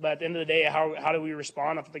happens. But at the end of the day, how do we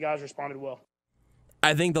respond? I think the guys responded well.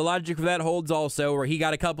 I think the logic for that holds also, where he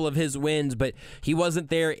got a couple of his wins, but he wasn't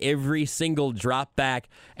there every single drop back,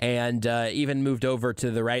 and even moved over to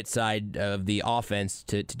the right side of the offense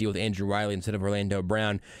to deal with Andrew Wiley instead of Orlando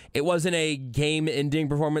Brown. It wasn't a game-ending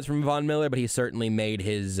performance from Von Miller, but he certainly made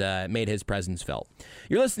his presence felt.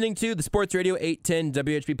 You're listening to the Sports Radio 810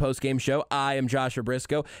 WHB postgame show. I am Joshua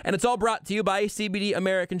Briscoe, and it's all brought to you by CBD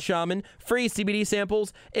American Shaman. Free CBD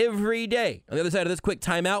samples every day. On the other side of this quick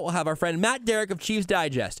timeout, we'll have our friend Matt Derrick of Chiefs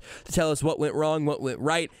Digest to tell us what went wrong, what went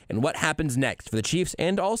right, and what happens next for the Chiefs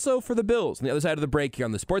and also for the Bills. On the other side of the break here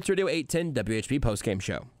on the Sports Radio 810 WHB postgame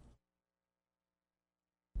show.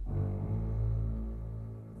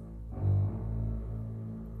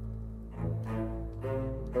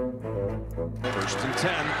 First and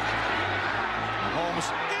 10. Mahomes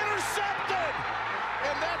intercepted!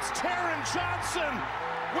 And that's Taron Johnson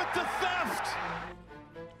with the theft.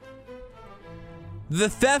 The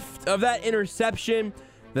theft of that interception,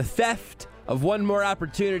 the theft of one more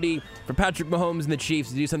opportunity for Patrick Mahomes and the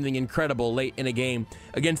Chiefs to do something incredible late in a game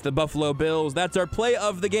against the Buffalo Bills. That's our play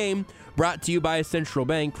of the game, brought to you by Central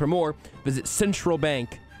Bank. For more, visit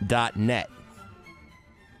centralbank.net.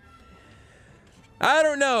 I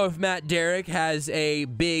don't know if Matt Derrick has a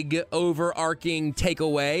big overarching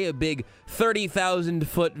takeaway, a big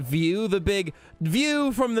 30,000-foot view, the big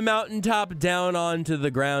view from the mountaintop down onto the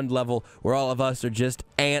ground level where all of us are just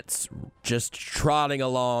ants just trotting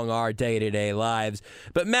along our day-to-day lives.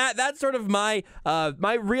 But Matt, that's sort of my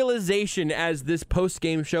realization as this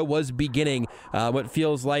post-game show was beginning, what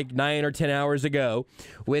feels like 9 or 10 hours ago,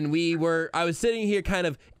 when I was sitting here kind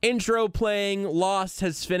of intro playing, Lost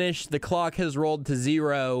has finished, the clock has rolled to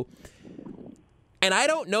 0. And I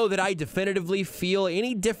don't know that I definitively feel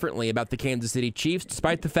any differently about the Kansas City Chiefs,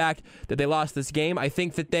 despite the fact that they lost this game. I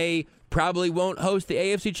think that they probably won't host the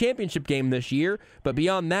AFC Championship game this year. But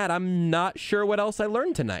beyond that, I'm not sure what else I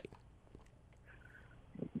learned tonight.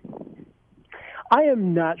 I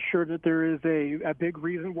am not sure that there is a big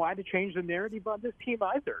reason why to change the narrative on this team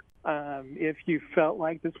either. If you felt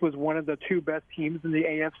like this was one of the two best teams in the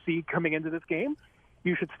AFC coming into this game,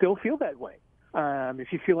 you should still feel that way.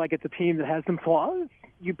 If you feel like it's a team that has some flaws,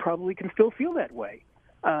 you probably can still feel that way.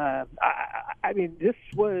 I mean, it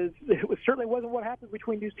certainly wasn't what happened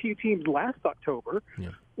between these two teams last October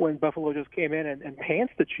when Buffalo just came in and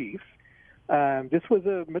pantsed the Chiefs. This was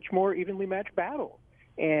a much more evenly matched battle,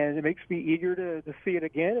 and it makes me eager to see it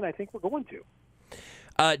again, and I think we're going to.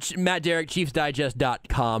 Matt Derrick,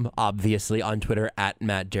 ChiefsDigest.com, obviously, on Twitter,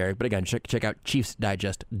 @Matt Derrick. But again, check out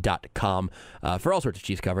ChiefsDigest.com for all sorts of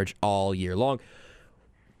Chiefs coverage all year long.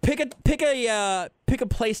 Pick a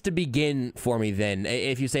place to begin for me then.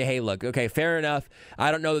 If you say, hey, look, okay, fair enough.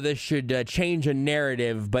 I don't know that this should change a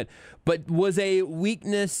narrative, but was a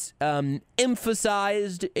weakness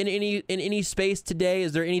emphasized in any space today?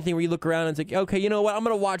 Is there anything where you look around and think, okay, you know what, I'm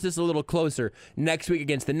going to watch this a little closer next week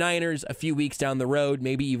against the Niners, a few weeks down the road,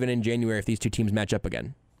 maybe even in January if these two teams match up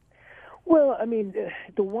again? Well, I mean,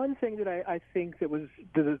 the one thing that I think that was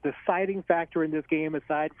the deciding factor in this game,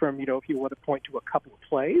 aside from, if you want to point to a couple of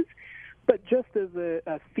plays, but just as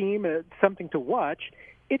a theme, something to watch,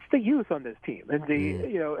 it's the youth on this team, and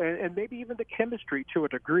and maybe even the chemistry to a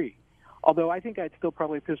degree. Although I think I'd still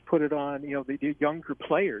probably just put it on, the younger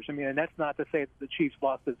players. I mean, and that's not to say that the Chiefs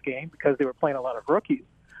lost this game because they were playing a lot of rookies.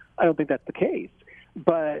 I don't think that's the case.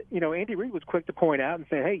 But, Andy Reid was quick to point out and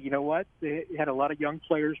say, hey, you know what? They had a lot of young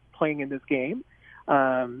players playing in this game,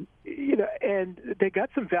 and they got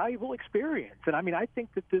some valuable experience. And, I mean, I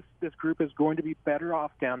think that this group is going to be better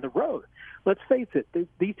off down the road. Let's face it,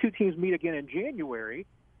 these two teams meet again in January.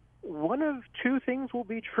 One of two things will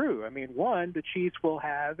be true. I mean, one, the Chiefs will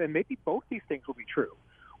have, and maybe both these things will be true.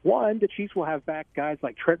 One, the Chiefs will have back guys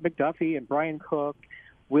like Trent McDuffie and Brian Cook,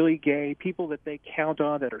 Willie Gay, people that they count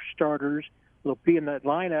on that are starters. They'll be in that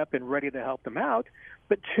lineup and ready to help them out.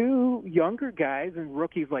 But two younger guys and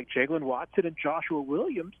rookies like Jalen Watson and Joshua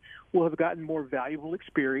Williams will have gotten more valuable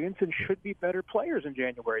experience and should be better players in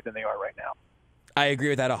January than they are right now. I agree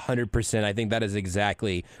with that 100%. I think that is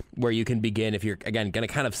exactly where you can begin if you're, again, going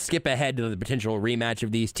to kind of skip ahead to the potential rematch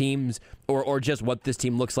of these teams or just what this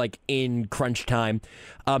team looks like in crunch time.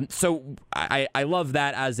 So I love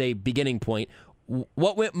that as a beginning point.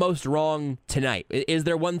 What went most wrong tonight? Is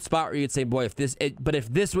there one spot where you'd say, boy, if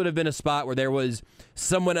this would have been a spot where there was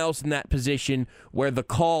someone else in that position, where the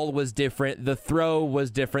call was different, the throw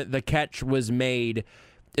was different, the catch was made,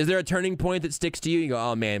 is there a turning point that sticks to you? You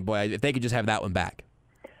go, oh man, boy, if they could just have that one back.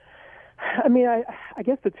 I mean, I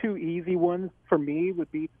guess the two easy ones for me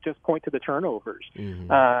would be just point to the turnovers.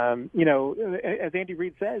 Mm-hmm. As Andy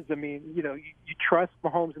Reid says, I mean, you trust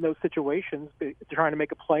Mahomes in those situations, trying to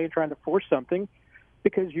make a play and trying to force something,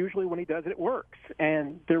 because usually when he does it, it works.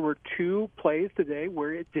 And there were two plays today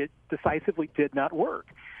where it decisively did not work.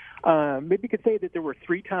 Maybe you could say that there were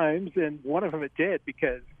three times, and one of them it did,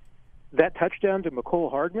 because that touchdown to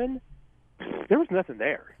Mecole Hardman, there was nothing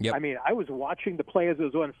there. Yep. I mean, I was watching the play as it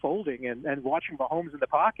was unfolding and watching Mahomes in the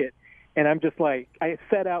pocket, and I'm just like, I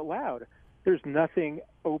said out loud, there's nothing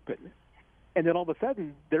open. And then all of a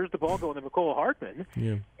sudden, there's the ball going to Mecole Hardman.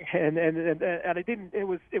 Yeah. And I didn't, it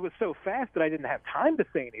was so fast that I didn't have time to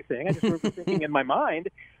say anything. I just remember thinking in my mind,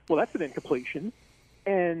 well, that's an incompletion,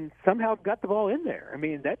 and somehow got the ball in there. I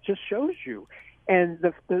mean, that just shows you. And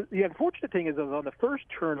the unfortunate thing is on the first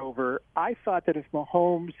turnover, I thought that if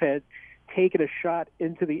Mahomes had taken a shot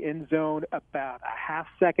into the end zone about a half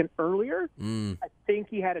second earlier, I think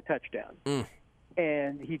he had a touchdown.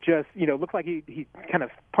 And he just, looked like he kind of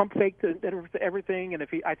pump faked everything. And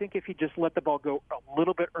I think if he just let the ball go a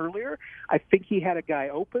little bit earlier, I think he had a guy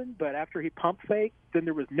open. But after he pump faked, then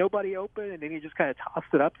there was nobody open, and then he just kind of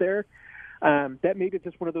tossed it up there. That maybe it's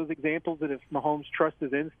just one of those examples that if Mahomes trusts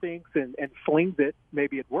his instincts and flings it,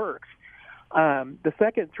 maybe it works. The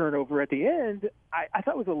second turnover at the end, I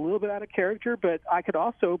thought was a little bit out of character, but I could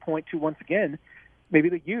also point to, once again, maybe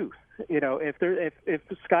the youth. If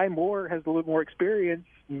Sky Moore has a little more experience,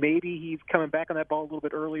 maybe he's coming back on that ball a little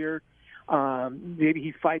bit earlier. Maybe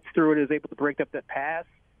he fights through it and is able to break up that pass.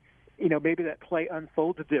 Maybe that play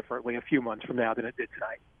unfolds differently a few months from now than it did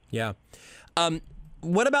tonight. Yeah.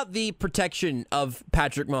 What about the protection of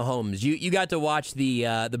Patrick Mahomes? You got to watch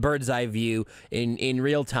the bird's eye view in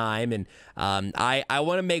real time, and I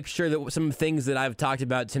want to make sure that some things that I've talked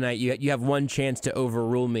about tonight, you have one chance to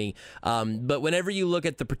overrule me. But whenever you look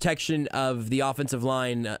at the protection of the offensive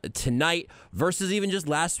line tonight versus even just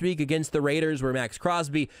last week against the Raiders, where Max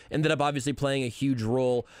Crosby ended up obviously playing a huge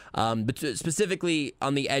role, but specifically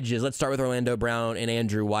on the edges, let's start with Orlando Brown and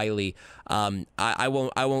Andrew Wiley. I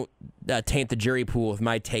won't taint the jury pool with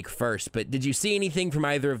my take first, but did you see anything from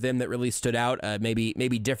either of them that really stood out, maybe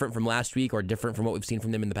different from last week or different from what we've seen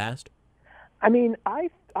from them in the past? I mean, I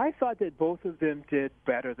I thought that both of them did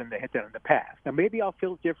better than they had done in the past. Now, maybe I'll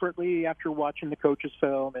feel differently after watching the coach's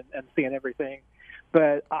film and seeing everything,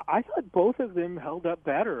 but I thought both of them held up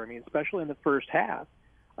better. I mean, especially in the first half.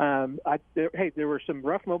 There were some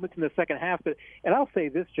rough moments in the second half, and I'll say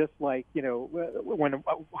this, just like, when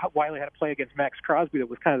Wiley had to play against Max Crosby, that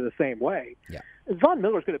was kind of the same way. Yeah. If Von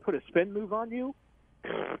Miller's going to put a spin move on you,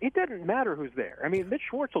 it doesn't matter who's there. I mean, Mitch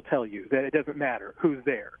Schwartz will tell you that it doesn't matter who's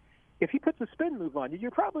there. If he puts a spin move on you, you're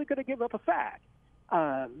probably going to give up a sack.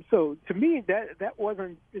 So to me, that's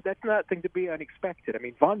not a thing to be unexpected. I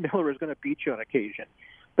mean, Von Miller is going to beat you on occasion.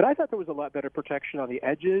 But I thought there was a lot better protection on the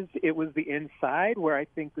edges. It was the inside where I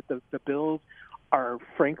think that the Bills are,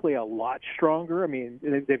 frankly, a lot stronger. I mean,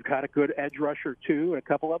 they've got a good edge rusher, too, a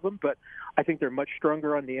couple of them, but I think they're much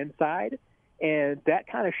stronger on the inside. And that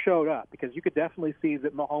kind of showed up because you could definitely see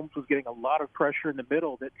that Mahomes was getting a lot of pressure in the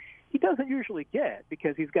middle that he doesn't usually get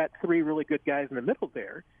because he's got three really good guys in the middle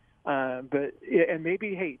there. And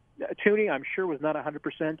maybe, Tooney, I'm sure, was not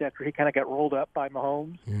 100% after he kind of got rolled up by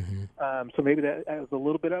Mahomes. Mm-hmm. So maybe that was a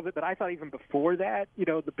little bit of it. But I thought even before that,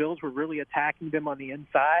 the Bills were really attacking them on the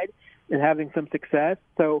inside and having some success.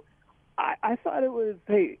 So I thought it was,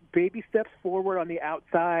 baby steps forward on the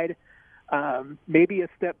outside, maybe a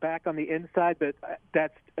step back on the inside, but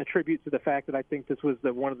that's a tribute to the fact that I think this was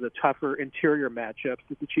one of the tougher interior matchups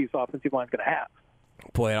that the Chiefs' offensive line is going to have.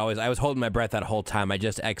 Boy, I was holding my breath that whole time. I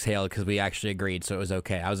just exhaled because we actually agreed, so it was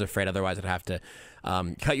okay. I was afraid otherwise I'd have to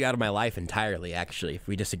cut you out of my life entirely, actually, if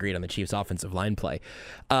we disagreed on the Chiefs' offensive line play.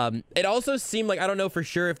 It also seemed like, I don't know for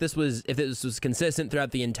sure if this was consistent throughout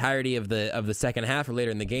the entirety of the second half or later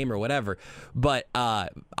in the game or whatever, but I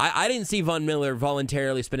didn't see Von Miller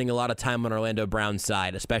voluntarily spending a lot of time on Orlando Brown's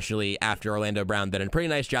side, especially after Orlando Brown did a pretty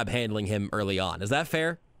nice job handling him early on. Is that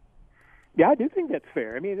fair? Yeah, I do think that's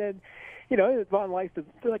fair. I mean, Von likes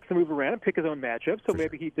to move around and pick his own matchup, so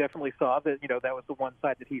maybe he definitely saw that, that was the one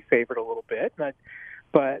side that he favored a little bit.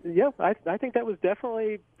 But yeah, I think that was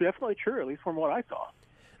definitely true, at least from what I saw.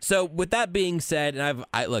 So with that being said, and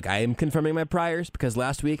I am confirming my priors because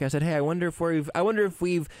last week I said, hey, I wonder if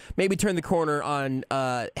we've maybe turned the corner on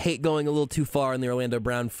hate going a little too far on the Orlando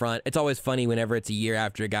Brown front. It's always funny whenever it's a year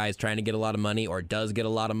after a guy is trying to get a lot of money or does get a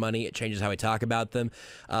lot of money. It changes how we talk about them.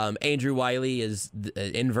 Andrew Wiley is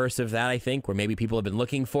the inverse of that, I think, where maybe people have been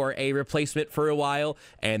looking for a replacement for a while,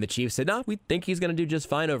 and the Chiefs said, no, we think he's going to do just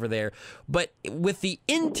fine over there. But with the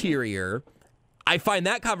interior, I find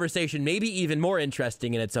that conversation maybe even more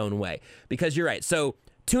interesting in its own way because you're right. So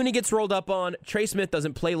Tooney gets rolled up on. Trey Smith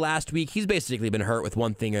doesn't play last week. He's basically been hurt with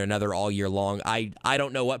one thing or another all year long. I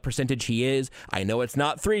don't know what percentage he is. I know it's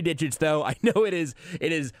not 3 digits, though. I know it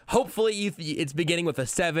is. Hopefully, it's beginning with a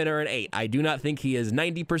 7 or an 8. I do not think he is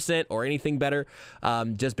 90% or anything better,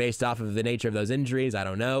 just based off of the nature of those injuries. I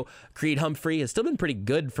don't know. Creed Humphrey has still been pretty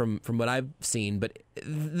good from what I've seen, but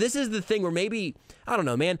this is the thing where maybe, I don't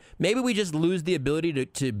know, man, maybe we just lose the ability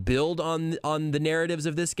to build on the narratives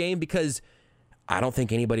of this game because I don't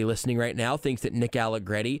think anybody listening right now thinks that Nick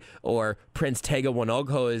Allegretti or Prince Tega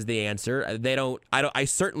Wanogho is the answer. I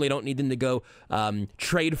certainly don't need them to go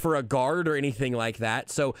trade for a guard or anything like that.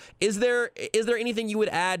 So is there anything you would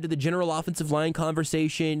add to the general offensive line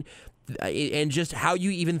conversation and just how you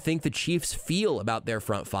even think the Chiefs feel about their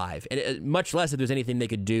front five, and much less if there's anything they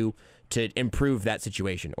could do to improve that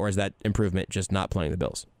situation, or is that improvement just not playing the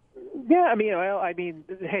Bills? Yeah, I mean,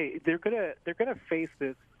 hey, they're gonna face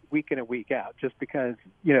this week in and week out, just because,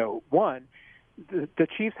 one, the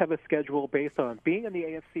Chiefs have a schedule based on being in the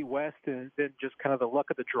AFC West and then just kind of the luck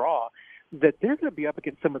of the draw, that they're going to be up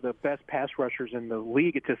against some of the best pass rushers in the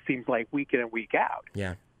league, it just seems like, week in and week out.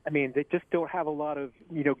 Yeah. I mean, they just don't have a lot of,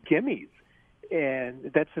 gimmies.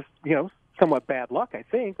 And that's just, somewhat bad luck, I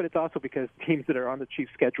think, but it's also because teams that are on the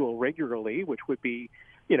Chiefs' schedule regularly, which would be,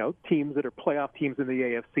 teams that are playoff teams in the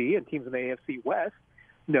AFC and teams in the AFC West,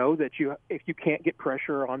 know that if you can't get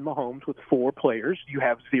pressure on Mahomes with 4 players, you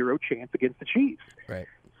have 0 chance against the Chiefs. Right.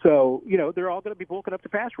 So, they're all going to be bulking up the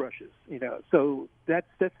pass rushes, So that's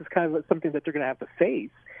just kind of something that they're going to have to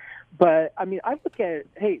face. But, I mean, I look at it,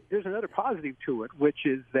 hey, there's another positive to it, which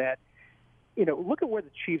is that, look at where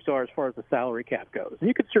the Chiefs are as far as the salary cap goes. And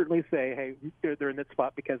you could certainly say, hey, they're in that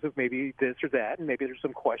spot because of maybe this or that, and maybe there's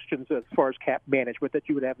some questions as far as cap management that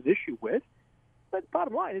you would have an issue with. But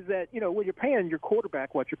bottom line is that, when you're paying your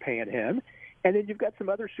quarterback what you're paying him, and then you've got some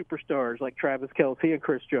other superstars like Travis Kelce and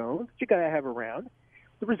Chris Jones that you got to have around,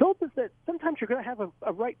 the result is that sometimes you're going to have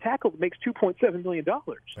a right tackle that makes $2.7 million.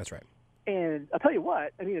 That's right. And I'll tell you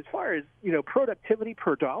what, I mean, as far as, productivity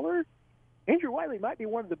per dollar, Andrew Wiley might be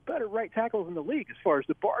one of the better right tackles in the league as far as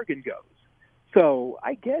the bargain goes. So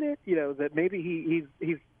I get it, that maybe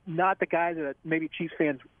he's not the guy that maybe Chiefs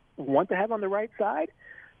fans want to have on the right side,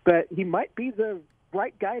 but he might be the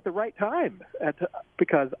right guy at the right time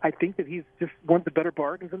because I think that he's just one of the better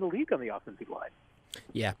bargains in the league on the offensive line.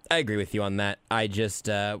 Yeah, I agree with you on that. I just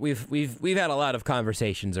we've had a lot of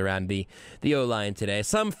conversations around the O-line today.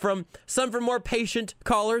 Some from more patient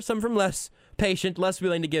callers, some from less patient, less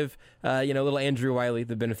willing to give little Andrew Wiley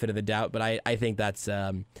the benefit of the doubt. But I think that's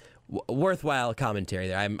worthwhile commentary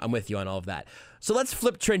there. I'm with you on all of that. So let's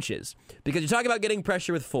flip trenches because you're talking about getting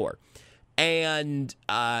pressure with 4. And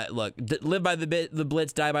look, live by the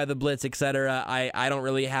blitz, die by the blitz, etc. I don't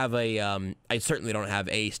really have I certainly don't have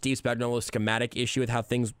a Steve Spagnuolo schematic issue with how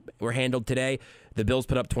things were handled today. The Bills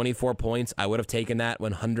put up 24 points. I would have taken that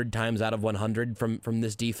 100 times out of 100 from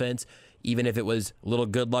this defense, even if it was a little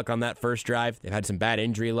good luck on that first drive. They've had some bad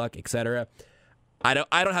injury luck, etc. I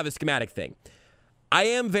don't have a schematic thing. I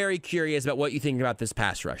am very curious about what you think about this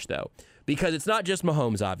pass rush, though. Because it's not just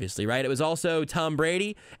Mahomes, obviously, right? It was also Tom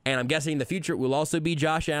Brady, and I'm guessing in the future it will also be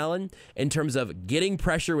Josh Allen in terms of getting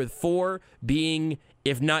pressure with 4 being,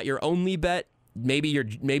 if not your only bet, maybe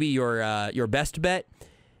your best bet.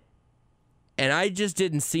 And I just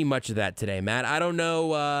didn't see much of that today, Matt. I don't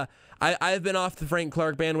know. I've been off the Frank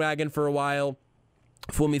Clark bandwagon for a while.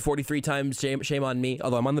 Fool me 43 times, shame on me.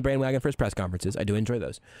 Although I'm on the bandwagon for his press conferences. I do enjoy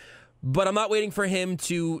those. But I'm not waiting for him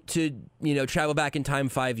to travel back in time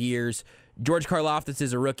 5 years. George Karlaftis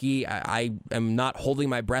is a rookie. I am not holding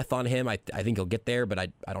my breath on him. I think he'll get there, but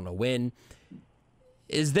I don't know when.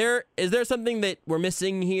 Is there something that we're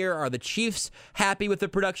missing here? Are the Chiefs happy with the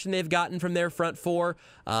production they've gotten from their front 4?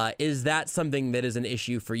 Is that something that is an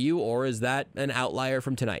issue for you, or is that an outlier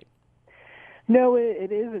from tonight? No,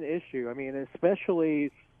 it is an issue. I mean,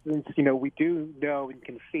 especially since, we do know and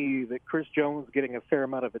can see that Chris Jones is getting a fair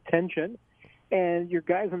amount of attention, and your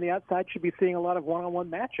guys on the outside should be seeing a lot of one-on-one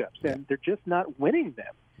matchups, and they're just not winning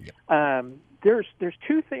them. Yeah. There's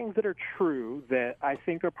 2 things that are true that I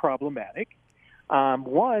think are problematic.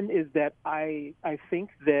 One is that I think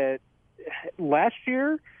that last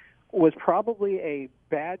year was probably a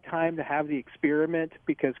bad time to have the experiment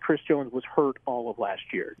because Chris Jones was hurt all of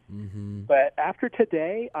last year. Mm-hmm. But after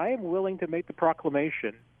today, I am willing to make the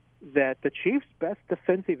proclamation that the Chiefs' best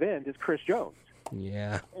defensive end is Chris Jones.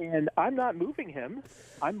 Yeah. And I'm not moving him.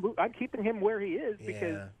 I'm keeping him where he is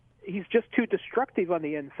because he's just too destructive on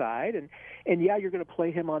the inside. And you're going to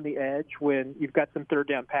play him on the edge when you've got some third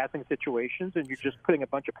down passing situations and you're just putting a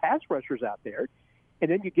bunch of pass rushers out there.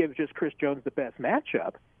 And then you give just Chris Jones the best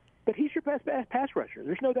matchup. But he's your best pass rusher.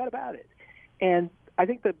 There's no doubt about it. And I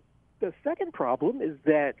think the second problem is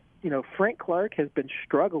that, Frank Clark has been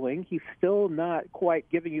struggling. He's still not quite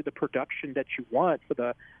giving you the production that you want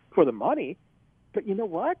for the money. But you know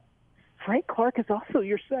what? Frank Clark is also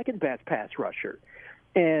your second best pass rusher.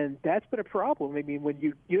 And that's been a problem. I mean,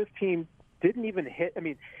 when your team didn't even hit,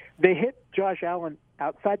 they hit Josh Allen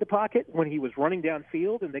outside the pocket when he was running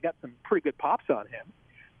downfield, and they got some pretty good pops on him.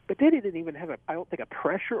 But they didn't even have, a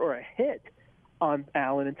pressure or a hit on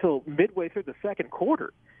Allen until midway through the second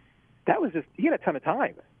quarter. That was he had a ton of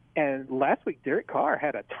time. And last week, Derek Carr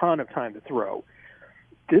had a ton of time to throw.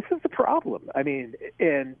 This is the problem. And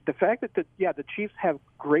the fact that the Chiefs have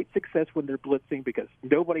great success when they're blitzing because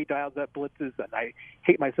nobody dials up blitzes, and I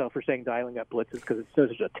hate myself for saying dialing up blitzes because it's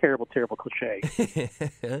such a terrible, terrible cliche.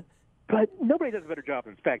 But nobody does a better job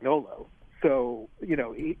than Spagnuolo. So,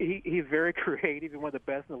 he's very creative and one of the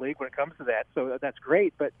best in the league when it comes to that. So that's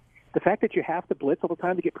great. But the fact that you have to blitz all the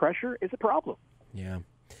time to get pressure is a problem. Yeah.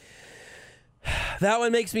 That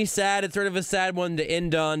one makes me sad. It's sort of a sad one to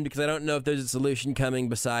end on because I don't know if there's a solution coming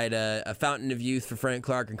beside a fountain of youth for Frank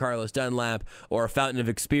Clark and Carlos Dunlap or a fountain of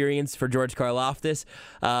experience for George Karlaftis.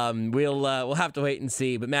 We'll have to wait and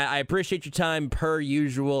see. But, Matt, I appreciate your time per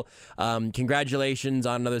usual. Congratulations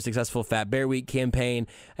on another successful Fat Bear Week campaign,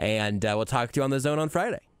 and we'll talk to you on The Zone on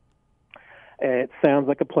Friday. It sounds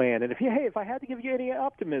like a plan. And if I had to give you any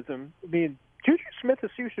optimism, Juju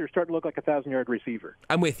Smith-Schuster starting to look like a 1,000-yard receiver.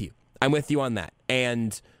 I'm with you on that.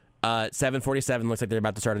 And 747 looks like they're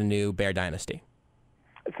about to start a new Bear dynasty.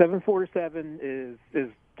 747 is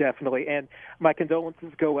definitely, and my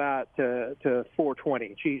condolences go out to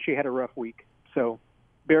 420. She had a rough week. So,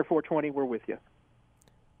 Bear 420, we're with you.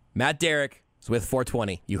 Matt Derrick is with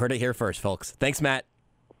 420. You heard it here first, folks. Thanks, Matt.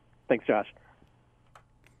 Thanks, Josh.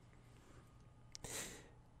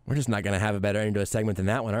 We're just not going to have a better end to a segment than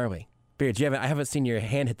that one, are we? Beards, I haven't seen your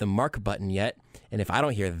hand hit the mark button yet, and if I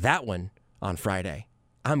don't hear that one on Friday,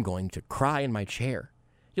 I'm going to cry in my chair.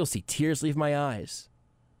 You'll see tears leave my eyes.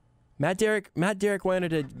 Matt Derrick wanted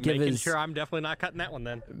to give Making sure I'm definitely not cutting that one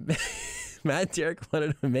then. Matt Derrick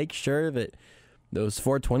wanted to make sure that those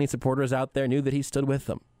 420 supporters out there knew that he stood with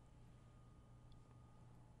them.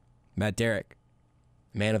 Matt Derrick,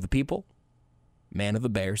 man of the people, man of the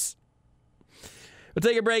Bears. We'll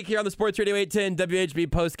take a break here on the Sports Radio 810 WHB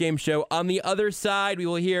postgame show. On the other side, we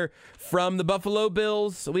will hear from the Buffalo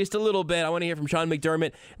Bills, at least a little bit. I want to hear from Sean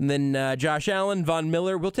McDermott and then Josh Allen, Von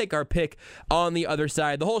Miller. We'll take our pick on the other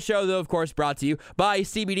side. The whole show, though, of course, brought to you by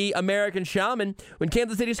CBD American Shaman. When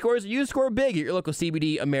Kansas City scores, you score big at your local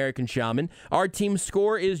CBD American Shaman. Our team's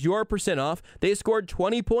score is your percent off. They scored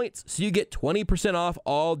 20 points, so you get 20% off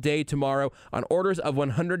all day tomorrow on orders of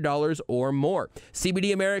 $100 or more.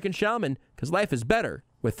 CBD American Shaman, because life is better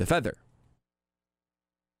with the feather.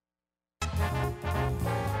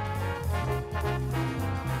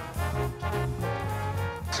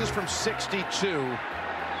 This is from 62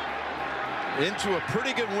 into a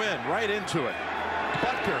pretty good win, right into it.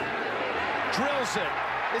 Butker drills it.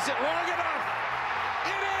 Is it long enough?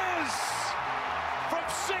 It is! From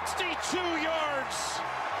 62 yards.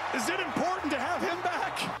 Is it important to have him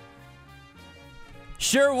back?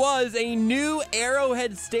 Sure was a new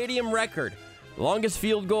Arrowhead Stadium record. Longest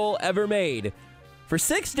field goal ever made. For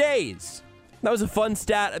 6 days. That was a fun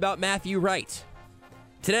stat about Matthew Wright.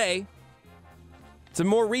 Today, it's a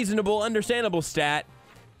more reasonable, understandable stat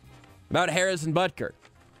about Harrison Butker.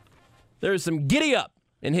 There's some giddy up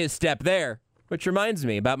in his step there, which reminds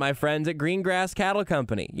me about my friends at Greengrass Cattle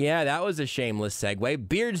Company. Yeah, that was a shameless segue.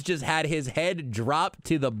 Beards just had his head drop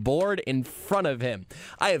to the board in front of him.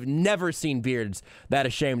 I have never seen Beards that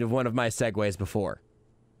ashamed of one of my segues before.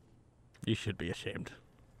 You should be ashamed.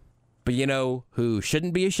 But you know who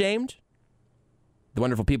shouldn't be ashamed? The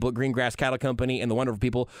wonderful people at Greengrass Cattle Company and the wonderful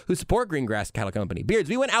people who support Greengrass Cattle Company. Beards,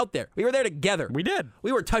 we went out there. We were there together. We did.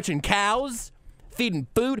 We were touching cows, feeding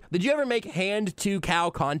food. Did you ever make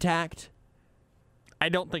hand-to-cow contact? I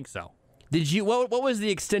don't think so. Did you? What was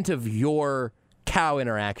the extent of your cow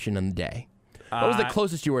interaction in the day? What was the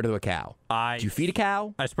closest you were to a cow? Did you feed a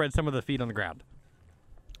cow? I spread some of the feed on the ground.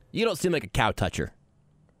 You don't seem like a cow toucher.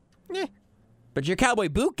 Yeah. But you're a cowboy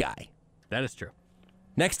boot guy. That is true.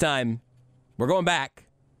 Next time, we're going back.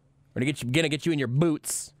 We're gonna get you in your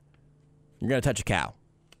boots. You're gonna touch a cow.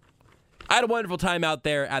 I had a wonderful time out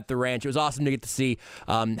there at the ranch. It was awesome to get to see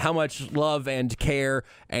how much love and care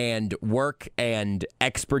and work and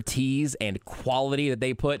expertise and quality that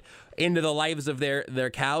they put into the lives of their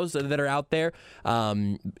cows that are out there.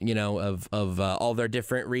 Of all their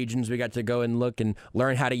different regions. We got to go and look and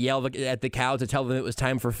learn how to yell at the cows to tell them it was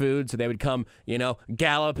time for food. So they would come,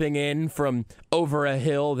 galloping in from over a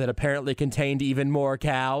hill that apparently contained even more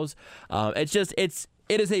cows.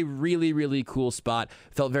 It is a really, really cool spot.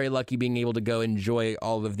 Felt very lucky being able to go enjoy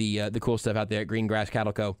all of the cool stuff out there at Greengrass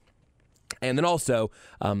Cattle Co. And then also,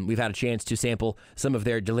 we've had a chance to sample some of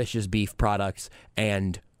their delicious beef products.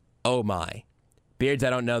 And oh my, Beards, I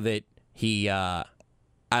don't know that he's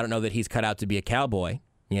cut out to be a cowboy.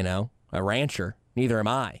 A rancher. Neither am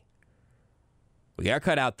I. We are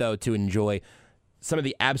cut out though to enjoy some of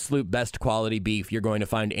the absolute best quality beef you're going to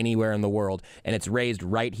find anywhere in the world, and it's raised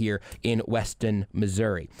right here in Weston,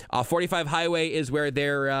 Missouri. 45 Highway is where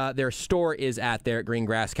their store is at there at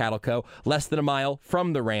Greengrass Cattle Co., less than a mile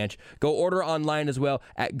from the ranch. Go order online as well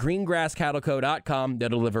at greengrasscattleco.com. They'll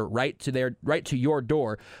deliver right to your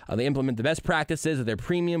door. They implement the best practices of their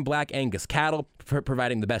premium Black Angus cattle,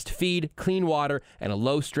 providing the best feed, clean water, and a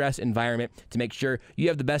low-stress environment to make sure you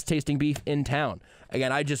have the best-tasting beef in town.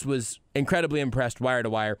 Again, I just was incredibly impressed, wire to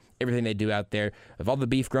wire, everything they do out there. Of all the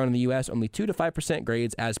beef grown in the U.S., only 2 to 5%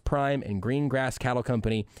 grades as prime, and Greengrass Cattle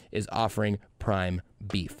Company is offering prime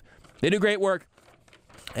beef. They do great work,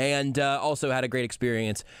 and also had a great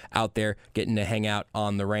experience out there getting to hang out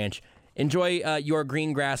on the ranch. Enjoy your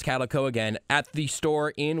Greengrass Cattle Co. again at the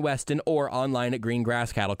store in Weston or online at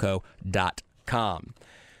greengrasscattleco.com.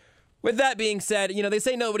 With that being said, they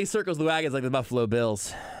say nobody circles the wagons like the Buffalo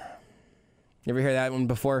Bills. You ever hear that one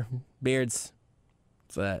before, Beards?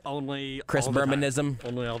 It's only Chris Bermanism.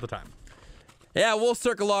 Only all the time. Yeah, we'll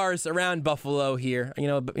circle ours around Buffalo here.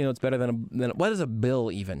 It's better than what is a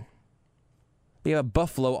bill even? They have a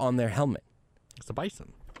buffalo on their helmet. It's a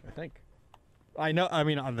bison, I think. I know. I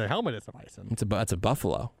mean, on the helmet, it's a bison. It's a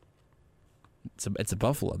buffalo. It's a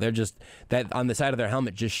buffalo. They're just that on the side of their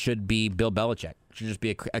helmet just should be Bill Belichick. It should just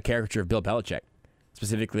be a caricature of Bill Belichick,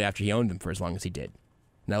 specifically after he owned them for as long as he did.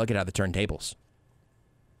 Now look at how the turntables.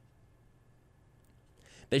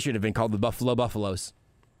 They should have been called the Buffalo Buffaloes.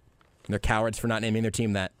 They're cowards for not naming their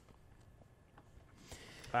team that.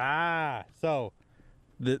 So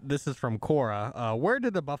this is from Cora. Where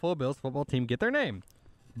did the Buffalo Bills football team get their name?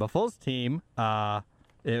 Buffalo's team, in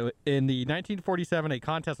the 1947, a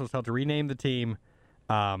contest was held to rename the team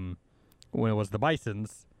when it was the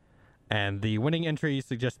Bisons. And the winning entry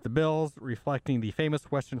suggests the Bills, reflecting the famous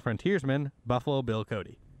Western frontiersman, Buffalo Bill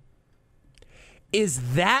Cody.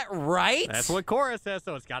 Is that right? That's what Cora says,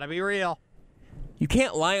 so it's got to be real. You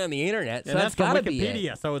can't lie on the internet, so and that's from got to be it.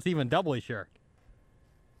 Wikipedia, so it's even doubly sure.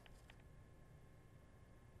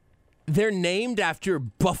 They're named after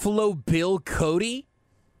Buffalo Bill Cody?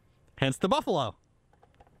 Hence the Buffalo.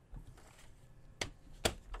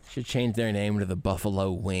 Should change their name to the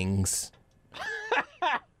Buffalo Wings.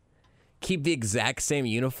 Keep the exact same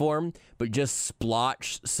uniform, but just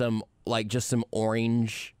splotch some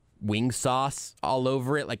orange wing sauce all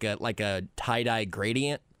over it, like a tie-dye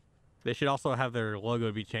gradient. They should also have their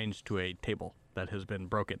logo be changed to a table that has been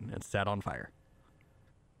broken and set on fire.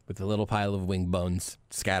 With a little pile of wing bones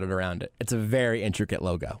scattered around it. It's a very intricate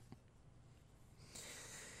logo.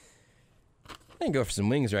 I can go for some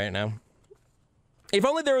wings right now. If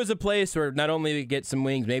only there was a place where not only we get some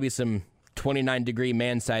wings, maybe some 29-degree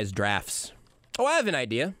man-sized drafts. Oh, I have an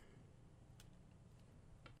idea.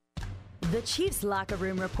 The Chiefs Locker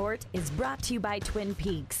Room Report is brought to you by Twin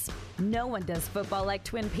Peaks. No one does football like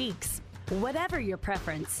Twin Peaks. Whatever your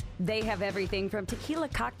preference, they have everything from tequila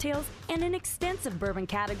cocktails and an extensive bourbon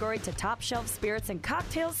category to top-shelf spirits and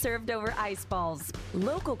cocktails served over ice balls.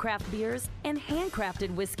 Local craft beers and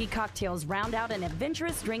handcrafted whiskey cocktails round out an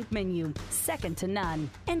adventurous drink menu, second to none.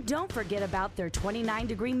 And don't forget about their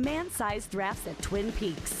 29-degree man-sized drafts at Twin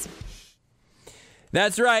Peaks.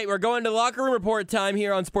 That's right. We're going to locker room report time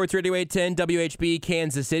here on Sports Radio 810 WHB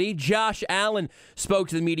Kansas City. Josh Allen spoke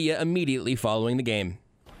to the media immediately following the game.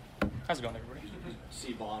 How's it going, everybody?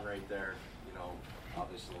 See Vaughn right there. You know,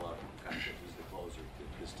 obviously a lot of kind of he's the closer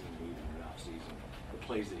that this team needed in the offseason. The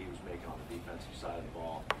plays that he was making on the defensive side of the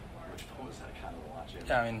ball, which was that kind of watching.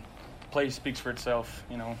 Yeah, I mean, play speaks for itself.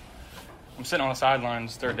 You know, I'm sitting on the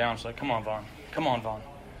sidelines, third down. It's like, come on, Vaughn. Come on, Vaughn.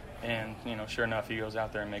 And, you know, sure enough, he goes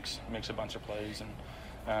out there and makes a bunch of plays.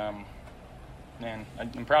 And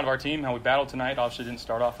I'm proud of our team, how we battled tonight. Obviously didn't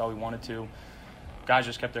start off how we wanted to. Guys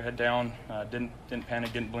just kept their head down, didn't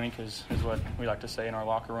panic, didn't blink, is what we like to say in our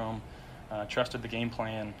locker room. Trusted the game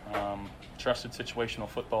plan, trusted situational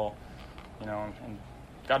football, you know, and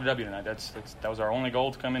got a W tonight. That was our only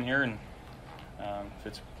goal to come in here, and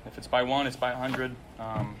if it's by one, it's by 100.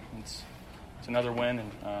 It's another win,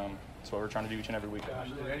 and that's what we're trying to do each and every week. Josh,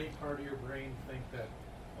 did any part of your brain think that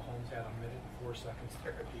Mahomes had a minute and 4 seconds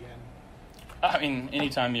there at the end? I mean,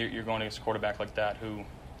 anytime you're going against a quarterback like that who,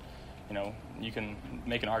 you know, you can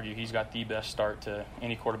make an argue he's got the best start to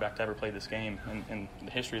any quarterback to ever play this game in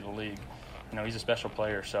the history of the league. You know, he's a special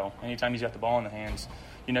player, so anytime he's got the ball in the hands,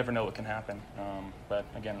 you never know what can happen. But,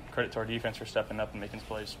 again, credit to our defense for stepping up and making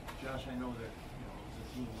plays. Josh, I know that, you know, it was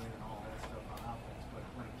a team win and all that stuff on offense, but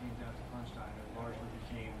when it came down to crunch time, it largely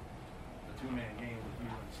became a two-man game with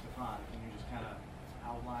you and Stephon. Can you just kind of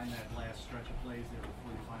outline that last stretch of plays there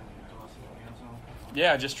before you finally get tossed in the end zone?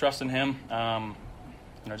 Yeah, just trusting him.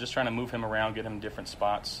 You know, just trying to move him around, get him in different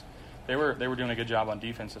spots. They were doing a good job on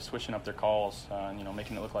defense of switching up their calls, you know,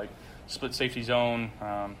 making it look like split safety zone,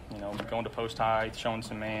 you know, going to post high, showing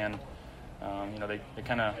some man. You know, they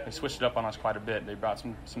switched it up on us quite a bit. They brought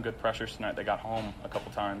some good pressures tonight. They got home a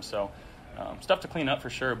couple times. So stuff to clean up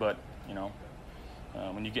for sure, but, you know,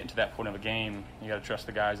 when you get into that point of a game, you got to trust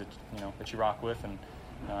the guys that you rock with, and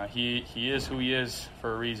he is who he is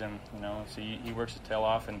for a reason, you know. So he works his tail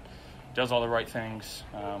off and does all the right things.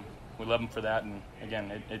 We love him for that. And,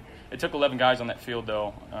 again, it took 11 guys on that field,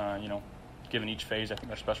 though, you know, given each phase. I think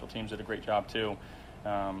our special teams did a great job, too,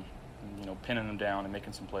 you know, pinning them down and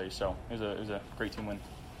making some plays. So it was a great team win.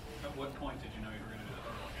 At what point did you know you were going to do the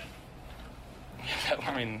throw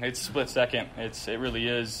again? I mean, it's split second. It really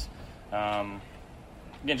is.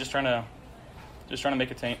 Again, just trying to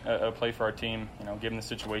make a play for our team, you know, given the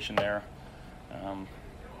situation there.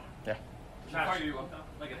 Yeah. Fire you up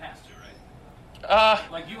like it has to,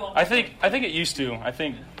 right? Like you I think it used to. I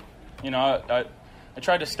think, you know, I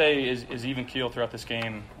tried to stay as even keel throughout this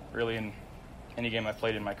game. Really, in any game I've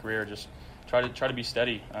played in my career, just try to be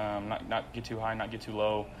steady, not get too high, not get too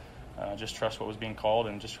low. Just trust what was being called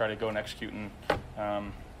and just try to go and execute.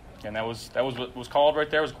 And that was what was called right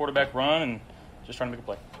there. It was a quarterback run and just trying to make a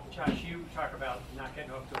play. Josh, you talk about not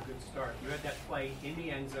getting off to a good start. You had that play in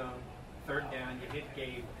the end zone, third down, you hit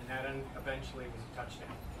Gabe, and that eventually was a touchdown.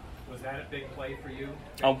 Was that a big play for you?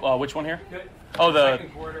 Oh, which one here? Good. Oh, the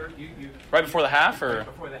second quarter. You right before the half, or right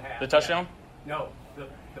before the half, the touchdown? Yeah. No,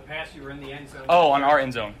 the pass you were in the end zone. Oh, on our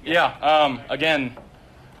end zone. Yeah. Again,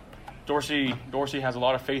 Dorsey has a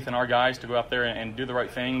lot of faith in our guys to go out there and do the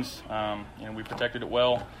right things. You know, we protected it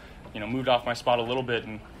well. You know, moved off my spot a little bit,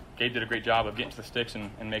 and Gabe did a great job of getting to the sticks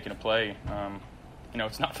and making a play. You know,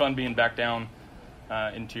 it's not fun being back down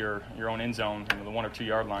into your own end zone, the 1 or 2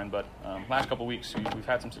 yard line. But last couple of weeks, we've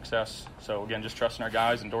had some success. So, again, just trusting our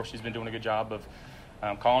guys, and Dorsey's been doing a good job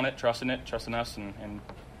of calling it, trusting us, and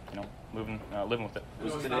living with it.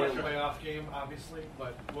 It was not a playoff game, obviously,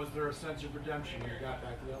 but was there a sense of redemption when you got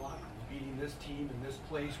back to that line? Beating this team in this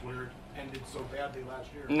place where it ended so badly last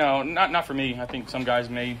year? No, not for me. I think some guys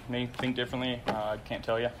may think differently. I can't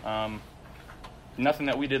tell you. Nothing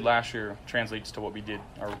that we did last year translates to what we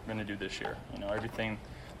are going to do this year. Everything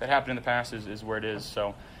that happened in the past is where it is.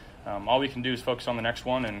 So all we can do is focus on the next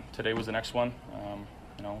one, and today was the next one.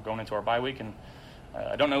 Going into our bye week, and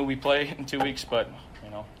I don't know who we play in 2 weeks, but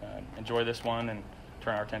enjoy this one and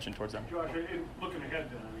turn our attention towards them. Josh, looking ahead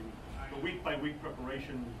then, the week-by-week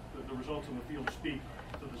preparation, the results on the field speak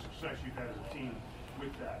to the success you've had as a team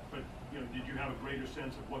with that. But did you have a greater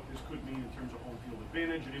sense of what this could mean in terms of home field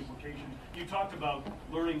advantage and implications? You talked about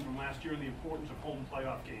learning from last year and the importance of home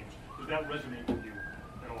playoff games. Does that resonate with you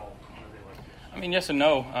at all on a day like this? Yes and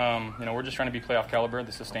no. We're just trying to be playoff caliber.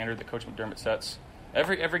 This is a standard that Coach McDermott sets.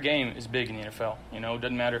 Every game is big in the NFL. It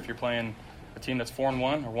doesn't matter if you're playing a team that's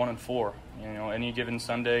 4-1 or 1-4. Any given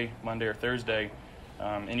Sunday, Monday, or Thursday,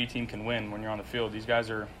 any team can win when you're on the field. These guys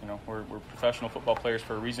are, we're professional football players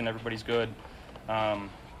for a reason. Everybody's good.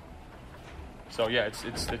 So yeah,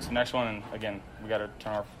 it's the next one, and again, we got to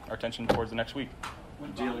turn our attention towards the next week.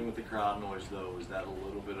 When dealing with the crowd noise, though, is that a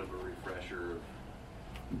little bit of a refresher of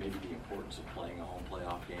maybe the importance of playing a home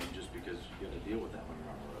playoff game, just because you got to deal with that when you're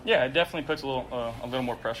on the road? Yeah, it definitely puts a little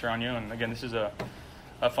more pressure on you. And again, this is a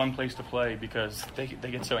fun place to play because they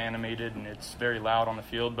get so animated and it's very loud on the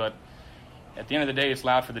field. But at the end of the day, it's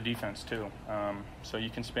loud for the defense too. So you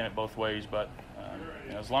can spin it both ways. But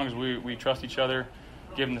as long as we trust each other,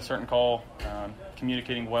 giving a certain call,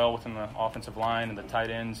 communicating well within the offensive line and the tight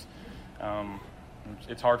ends,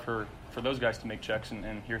 it's hard for those guys to make checks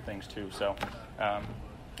and hear things too. So,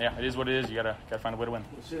 yeah, it is what it is. You gotta find a way to win.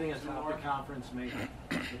 Well, sitting at top of the conference make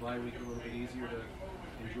the bye week a little bit easier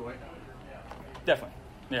to enjoy. Definitely,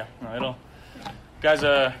 yeah. No, guys.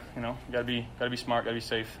 Gotta be smart, gotta be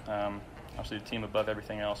safe. Obviously, the team above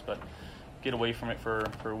everything else, but get away from it for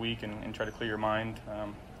a week and try to clear your mind. I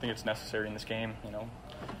think it's necessary in this game.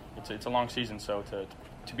 It's a long season, so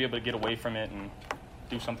to be able to get away from it and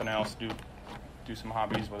do something else, do some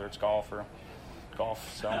hobbies, whether it's golf,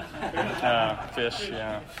 so fish,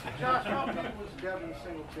 yeah. Josh, how big was Devin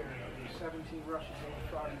Singletary? 17 rushes,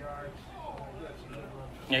 85 yards.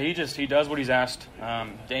 Yeah, he does what he's asked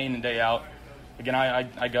day in and day out. Again,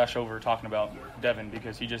 I gush over talking about Devin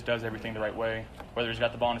because he just does everything the right way, whether he's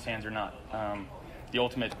got the ball in his hands or not. The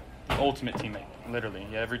ultimate teammate, literally.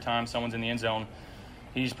 Yeah, every time someone's in the end zone,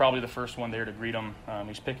 he's probably the first one there to greet them.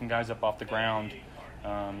 He's picking guys up off the ground.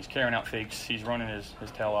 He's carrying out fakes. He's running his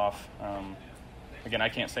tail off. Again, I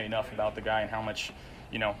can't say enough about the guy and how much,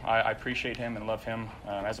 I appreciate him and love him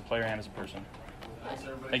as a player and as a person.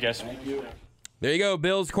 Hey, guys. Thank you. There you go,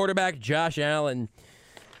 Bills quarterback Josh Allen.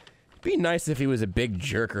 It'd be nice if he was a big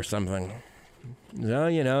jerk or something.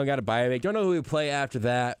 So, got a bye week. Don't know who we play after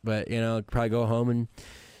that, but, probably go home and,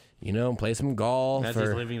 play some golf. As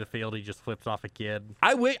he's leaving the field, he just flips off a kid.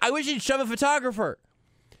 I wish he'd shove a photographer.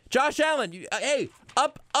 Josh Allen, hey,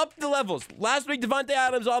 up the levels. Last week, Devontae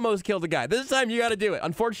Adams almost killed a guy. This time, you got to do it.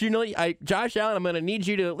 Unfortunately, Josh Allen, I'm going to need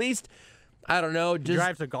you to at least, I don't know, just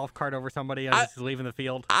drives a golf cart over somebody as he's leaving the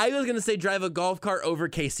field. I was going to say drive a golf cart over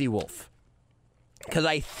Casey Wolf. Because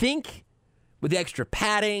I think with the extra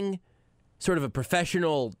padding, sort of a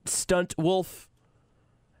professional stunt wolf,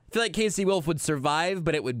 I feel like Casey Wolf would survive,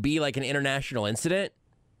 but it would be like an international incident.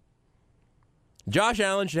 Josh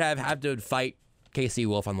Allen should have to fight Casey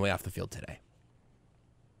Wolf on the way off the field today.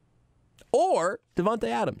 Or Devontae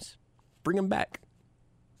Adams. Bring him back.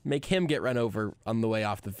 Make him get run over on the way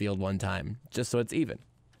off the field one time, just so it's even.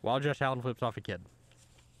 While Josh Allen flips off a kid.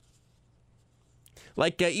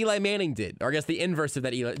 Like Eli Manning did, or I guess the inverse of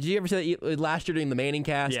that. Eli, did you ever see that last year during the Manning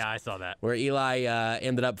cast? Yeah, I saw that. Where Eli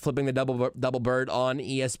ended up flipping the double bird on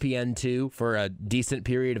ESPN2 for a decent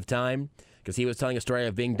period of time because he was telling a story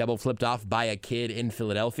of being double flipped off by a kid in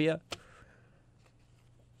Philadelphia.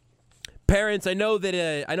 Parents, I know that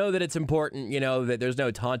it's important, that there's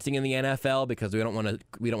no taunting in the NFL because we don't want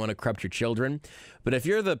to corrupt your children. But if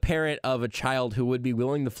you're the parent of a child who would be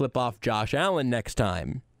willing to flip off Josh Allen next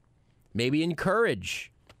time, maybe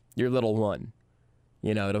encourage your little one,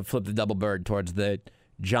 to flip the double bird towards the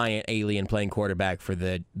giant alien playing quarterback for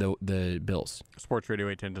the Bills. Sports Radio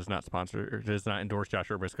 810 does not endorse Josh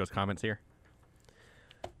Urbisco's comments here.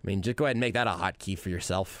 I mean, just go ahead and make that a hotkey for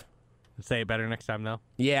yourself. Say it better next time, though.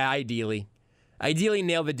 Yeah, ideally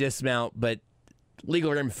nail the dismount, but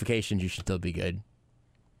legal ramifications, you should still be good.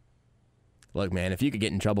 Look, man, if you could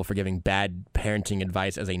get in trouble for giving bad parenting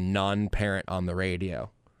advice as a non-parent on the radio,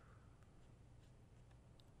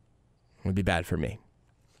 it would be bad for me.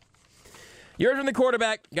 You heard from the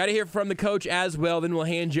quarterback. Got to hear from the coach as well. Then we'll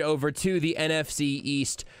hand you over to the NFC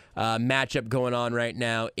East matchup going on right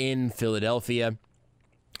now in Philadelphia.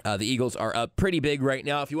 The Eagles are up pretty big right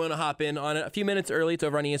now. If you want to hop in on it a few minutes early, it's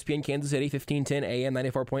over on ESPN Kansas City, 1510 AM,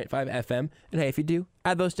 94.5 FM. And hey, if you do,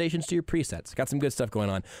 add those stations to your presets. Got some good stuff going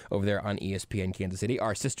on over there on ESPN Kansas City,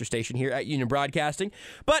 our sister station here at Union Broadcasting.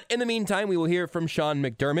 But in the meantime, we will hear from Sean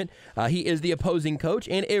McDermott. He is the opposing coach,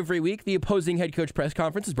 and every week, the opposing head coach press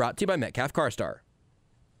conference is brought to you by Metcalf CarStar.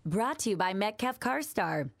 Brought to you by Metcalf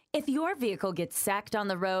CarStar. If your vehicle gets sacked on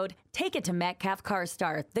the road, take it to Metcalf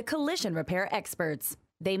CarStar, the collision repair experts.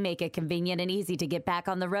 They make it convenient and easy to get back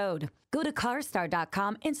on the road. Go to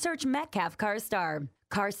carstar.com and search Metcalf CarStar.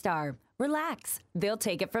 CarStar. Relax. They'll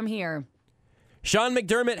take it from here. Sean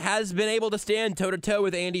McDermott has been able to stand toe-to-toe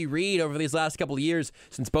with Andy Reid over these last couple of years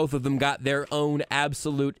since both of them got their own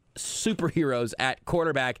absolute superheroes at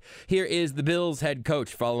quarterback. Here is the Bills head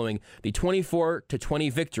coach following the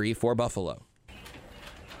 24-20 victory for Buffalo.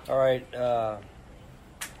 All right.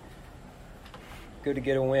 Good to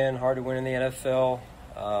get a win. Hard to win in the NFL.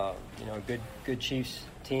 Good Chiefs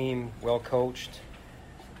team, well coached.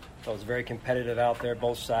 So it was very competitive out there,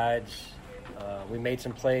 both sides. We made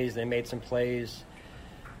some plays. They made some plays.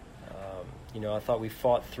 I thought we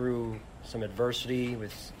fought through some adversity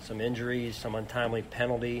with some injuries, some untimely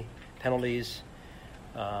penalties.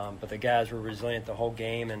 But the guys were resilient the whole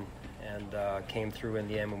game and came through in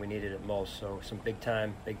the end when we needed it most. So some big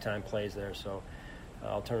time plays there. So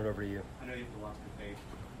I'll turn it over to you. I know you've lost the faith,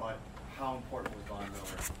 but how important was Von Miller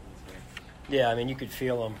in this game? Yeah, I mean, you could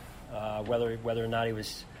feel him, whether or not he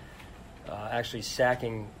was actually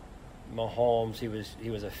sacking Mahomes. He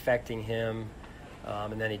was affecting him,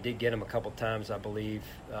 and then he did get him a couple times, I believe.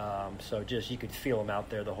 So just you could feel him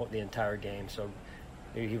out there the entire game. So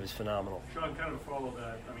he was phenomenal. Sean, kind of follow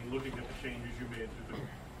that. I mean, looking at the changes you made through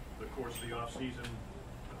the course of the offseason,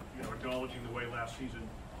 acknowledging the way last season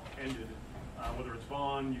ended. Whether it's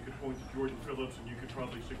Vaughn, you could point to Jordan Phillips, and you could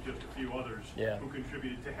probably suggest a few others who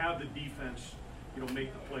contributed to have the defense,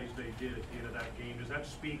 make the plays they did at the end of that game. Does that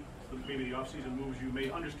speak to maybe the offseason moves you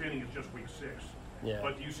made? Understanding it's just week 6,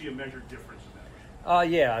 but do you see a measured difference in that?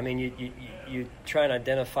 Yeah. I mean, you try and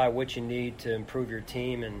identify what you need to improve your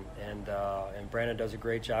team, and Brandon does a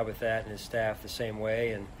great job with that, and his staff the same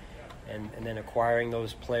way, and then acquiring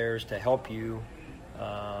those players to help you.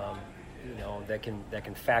 That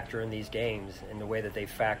can factor in these games in the way that they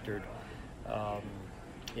factored. So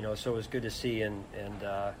it was good to see, and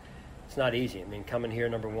it's not easy. I mean, coming here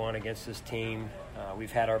number one against this team,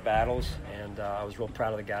 we've had our battles, and I was real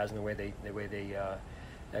proud of the guys and the way they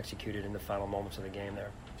executed in the final moments of the game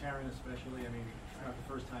there. Taron especially, I mean, it's not the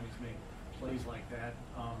first time he's made plays like that.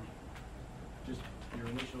 Just your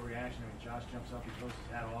initial reaction, I mean, Josh jumps up, he throws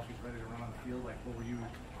his hat off, he's ready to run on the field. Like, what were you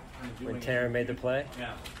kind of doing? When Taron made the play?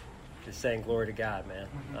 Yeah. Just saying glory to God, man.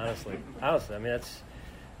 Honestly, I mean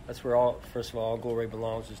that's where all glory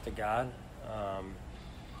belongs is to God,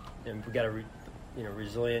 and we got a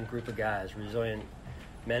resilient group of guys, resilient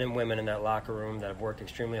men and women in that locker room that have worked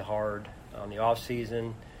extremely hard on the off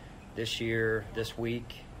season, this year, this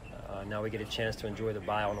week. Now we get a chance to enjoy the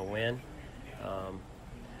bye on a win,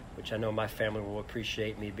 which I know my family will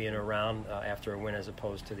appreciate me being around after a win as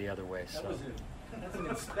opposed to the other way. So.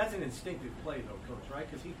 That's an instinctive play, though, Coach, right?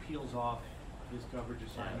 Because he peels off his coverage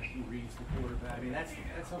assignment, he reads the quarterback. I mean, that's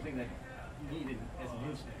something that you needed as an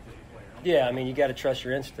instinct as a player. Yeah, I mean, you got to trust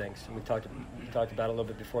your instincts. And we talked about it a little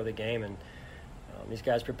bit before the game, and these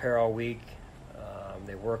guys prepare all week.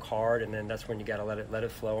 They work hard, and then that's when you got to let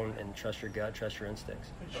it flow and trust your gut, trust your instincts.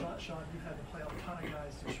 But Sean, you've had to play a ton of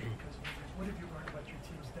guys this year because of injuries. What have you learned about your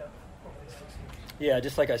team's depth over these 6 games? Yeah,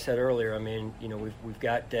 just like I said earlier, I mean, we've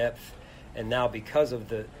got depth. And now because of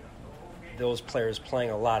those players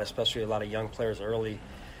playing a lot, especially a lot of young players early,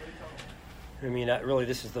 I mean, really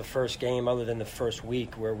this is the first game other than the first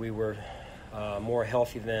week where we were more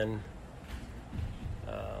healthy than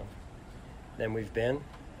we've been.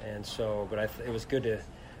 And so, but it was good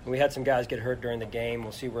we had some guys get hurt during the game.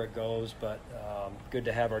 We'll see where it goes, but good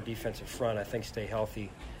to have our defensive front, I think, stay healthy,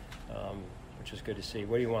 which is good to see.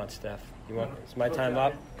 What do you want, Steph? Is my time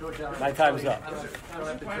up? My time's up.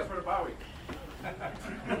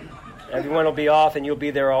 Everyone will be off, and you'll be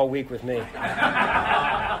there all week with me. Coach,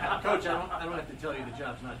 I don't have to tell you the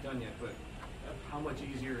job's not done yet, but how much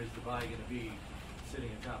easier is the bye going to be sitting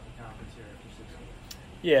atop the conference here after 6 games?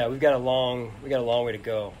 Yeah, we got a long way to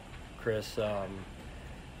go, Chris.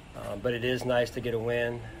 But it is nice to get a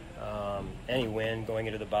win. any win going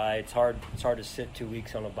into the bye. It's hard to sit 2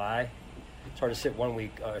 weeks on a bye. It's hard to sit 1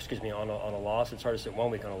 week, on a loss. It's hard to sit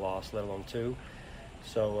 1 week on a loss, let alone two.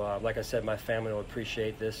 So, like I said, my family will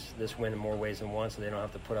appreciate this win in more ways than one, so they don't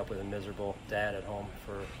have to put up with a miserable dad at home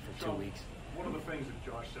for 2 weeks. One of the things that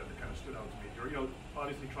Josh said that kind of stood out to me,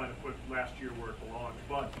 obviously trying to put last year where it belongs,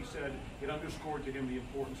 but he said it underscored to him the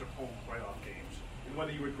importance of home playoff games. And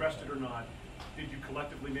whether you addressed it or not, did you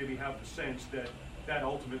collectively maybe have the sense that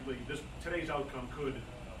ultimately today's outcome could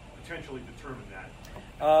potentially determine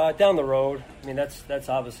that? Down the road. I mean, that's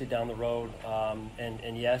obviously down the road,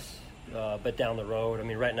 and yes, but down the road. I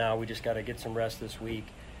mean, right now we just got to get some rest this week.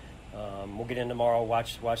 We'll get in tomorrow,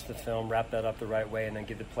 watch the film, wrap that up the right way, and then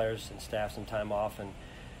give the players and staff some time off, and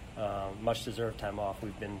much-deserved time off.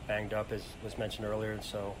 We've been banged up, as was mentioned earlier, and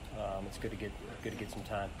so it's good to get some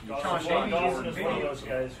time. Sean, Dawson is one of those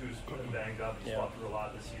guys who's been banged up. He's fought through a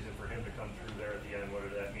lot this season. For him to come through there at the end, what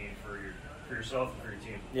did that mean for yourself and for your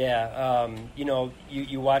team? Yeah,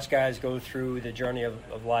 you watch guys go through the journey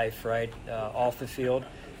of life, right, off the field,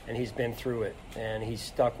 and he's been through it, and he's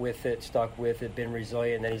stuck with it, been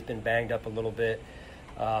resilient, and then he's been banged up a little bit.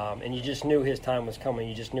 And you just knew his time was coming.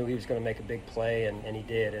 You just knew he was going to make a big play, and he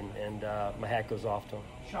did, and my hat goes off to him.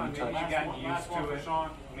 Sean, maybe you got used to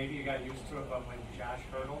it. Maybe you got used to it, but when Josh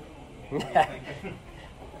hurdled,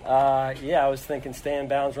 I was thinking stay in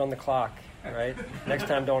bounds, run the clock, right? Next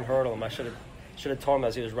time don't hurdle him. I should have told him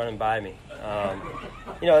as he was running by me.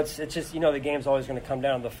 It's just, the game's always going to come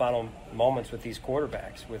down to the final moments with these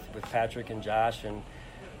quarterbacks, with Patrick and Josh,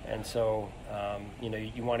 and so,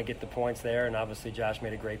 you want to get the points there, and obviously Josh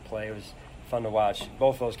made a great play. It was fun to watch.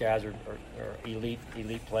 Both those guys are elite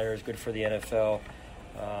players, good for the NFL.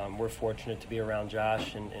 We're fortunate to be around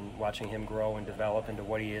Josh and watching him grow and develop into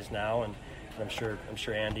what he is now, and I'm sure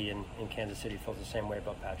Andy in Kansas City feels the same way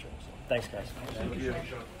about Patrick. So, thanks, guys. Thank you.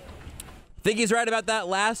 I think he's right about that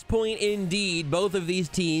last point indeed. Both of these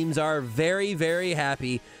teams are very, very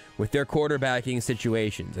happy with their quarterbacking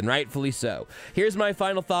situations, and rightfully so. Here's my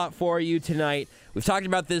final thought for you tonight. We've talked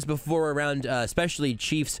about this before around especially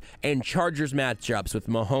Chiefs and Chargers matchups with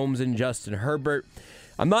Mahomes and Justin Herbert.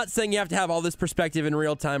 I'm not saying you have to have all this perspective in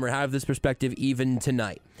real time or have this perspective even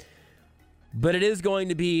tonight, but it is going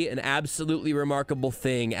to be an absolutely remarkable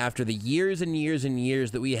thing after the years and years and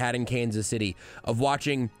years that we had in Kansas City of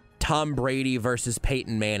watching Tom Brady versus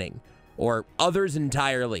Peyton Manning, or others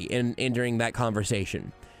entirely in entering that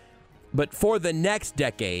conversation. But for the next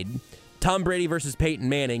decade, Tom Brady versus Peyton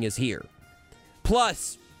Manning is here.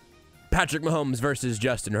 Plus, Patrick Mahomes versus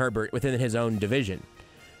Justin Herbert within his own division.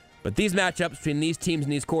 But these matchups between these teams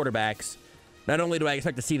and these quarterbacks, not only do I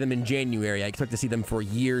expect to see them in January, I expect to see them for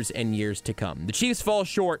years and years to come. The Chiefs fall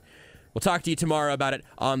short. We'll talk to you tomorrow about it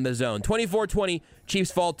on The Zone. 24-20,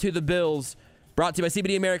 Chiefs fall to the Bills. Brought to you by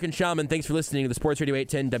CBD American Shaman. Thanks for listening to the Sports Radio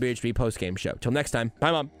 810 WHB postgame show. Till next time,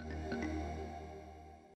 bye, Mom.